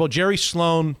basketball. Jerry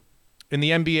Sloan in the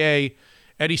NBA,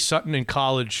 Eddie Sutton in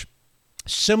college.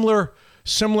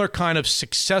 Similar kind of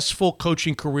successful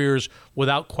coaching careers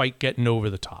without quite getting over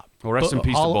the top. Well, rest in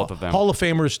peace to both of them. Hall of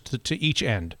Famers to each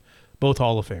end. Both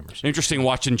Hall of Famers. Interesting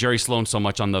watching Jerry Sloan so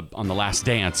much on the Last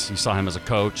Dance. You saw him as a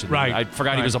coach. And right. I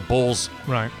forgot he was a Bulls.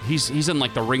 Right. He's in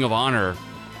the Ring of Honor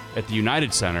at the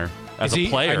United Center as a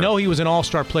player. I know he was an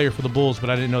all-star player for the Bulls,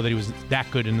 but I didn't know that he was that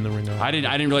good in the Ring of Honor. I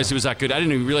didn't realize he was that good. I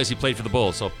didn't even realize he played for the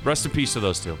Bulls. So rest in peace to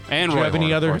those two. And do you Roy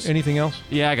have anything else?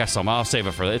 Yeah, I got some. I'll save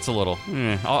it for it's a little.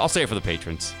 I'll save it for the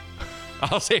patrons.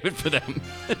 I'll save it for them.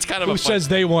 It's kind of who says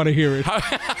they want to hear it.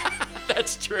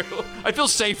 That's true. I feel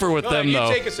safer with them, though.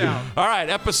 You take us out. All right,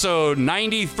 episode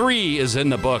 93 is in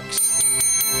the books.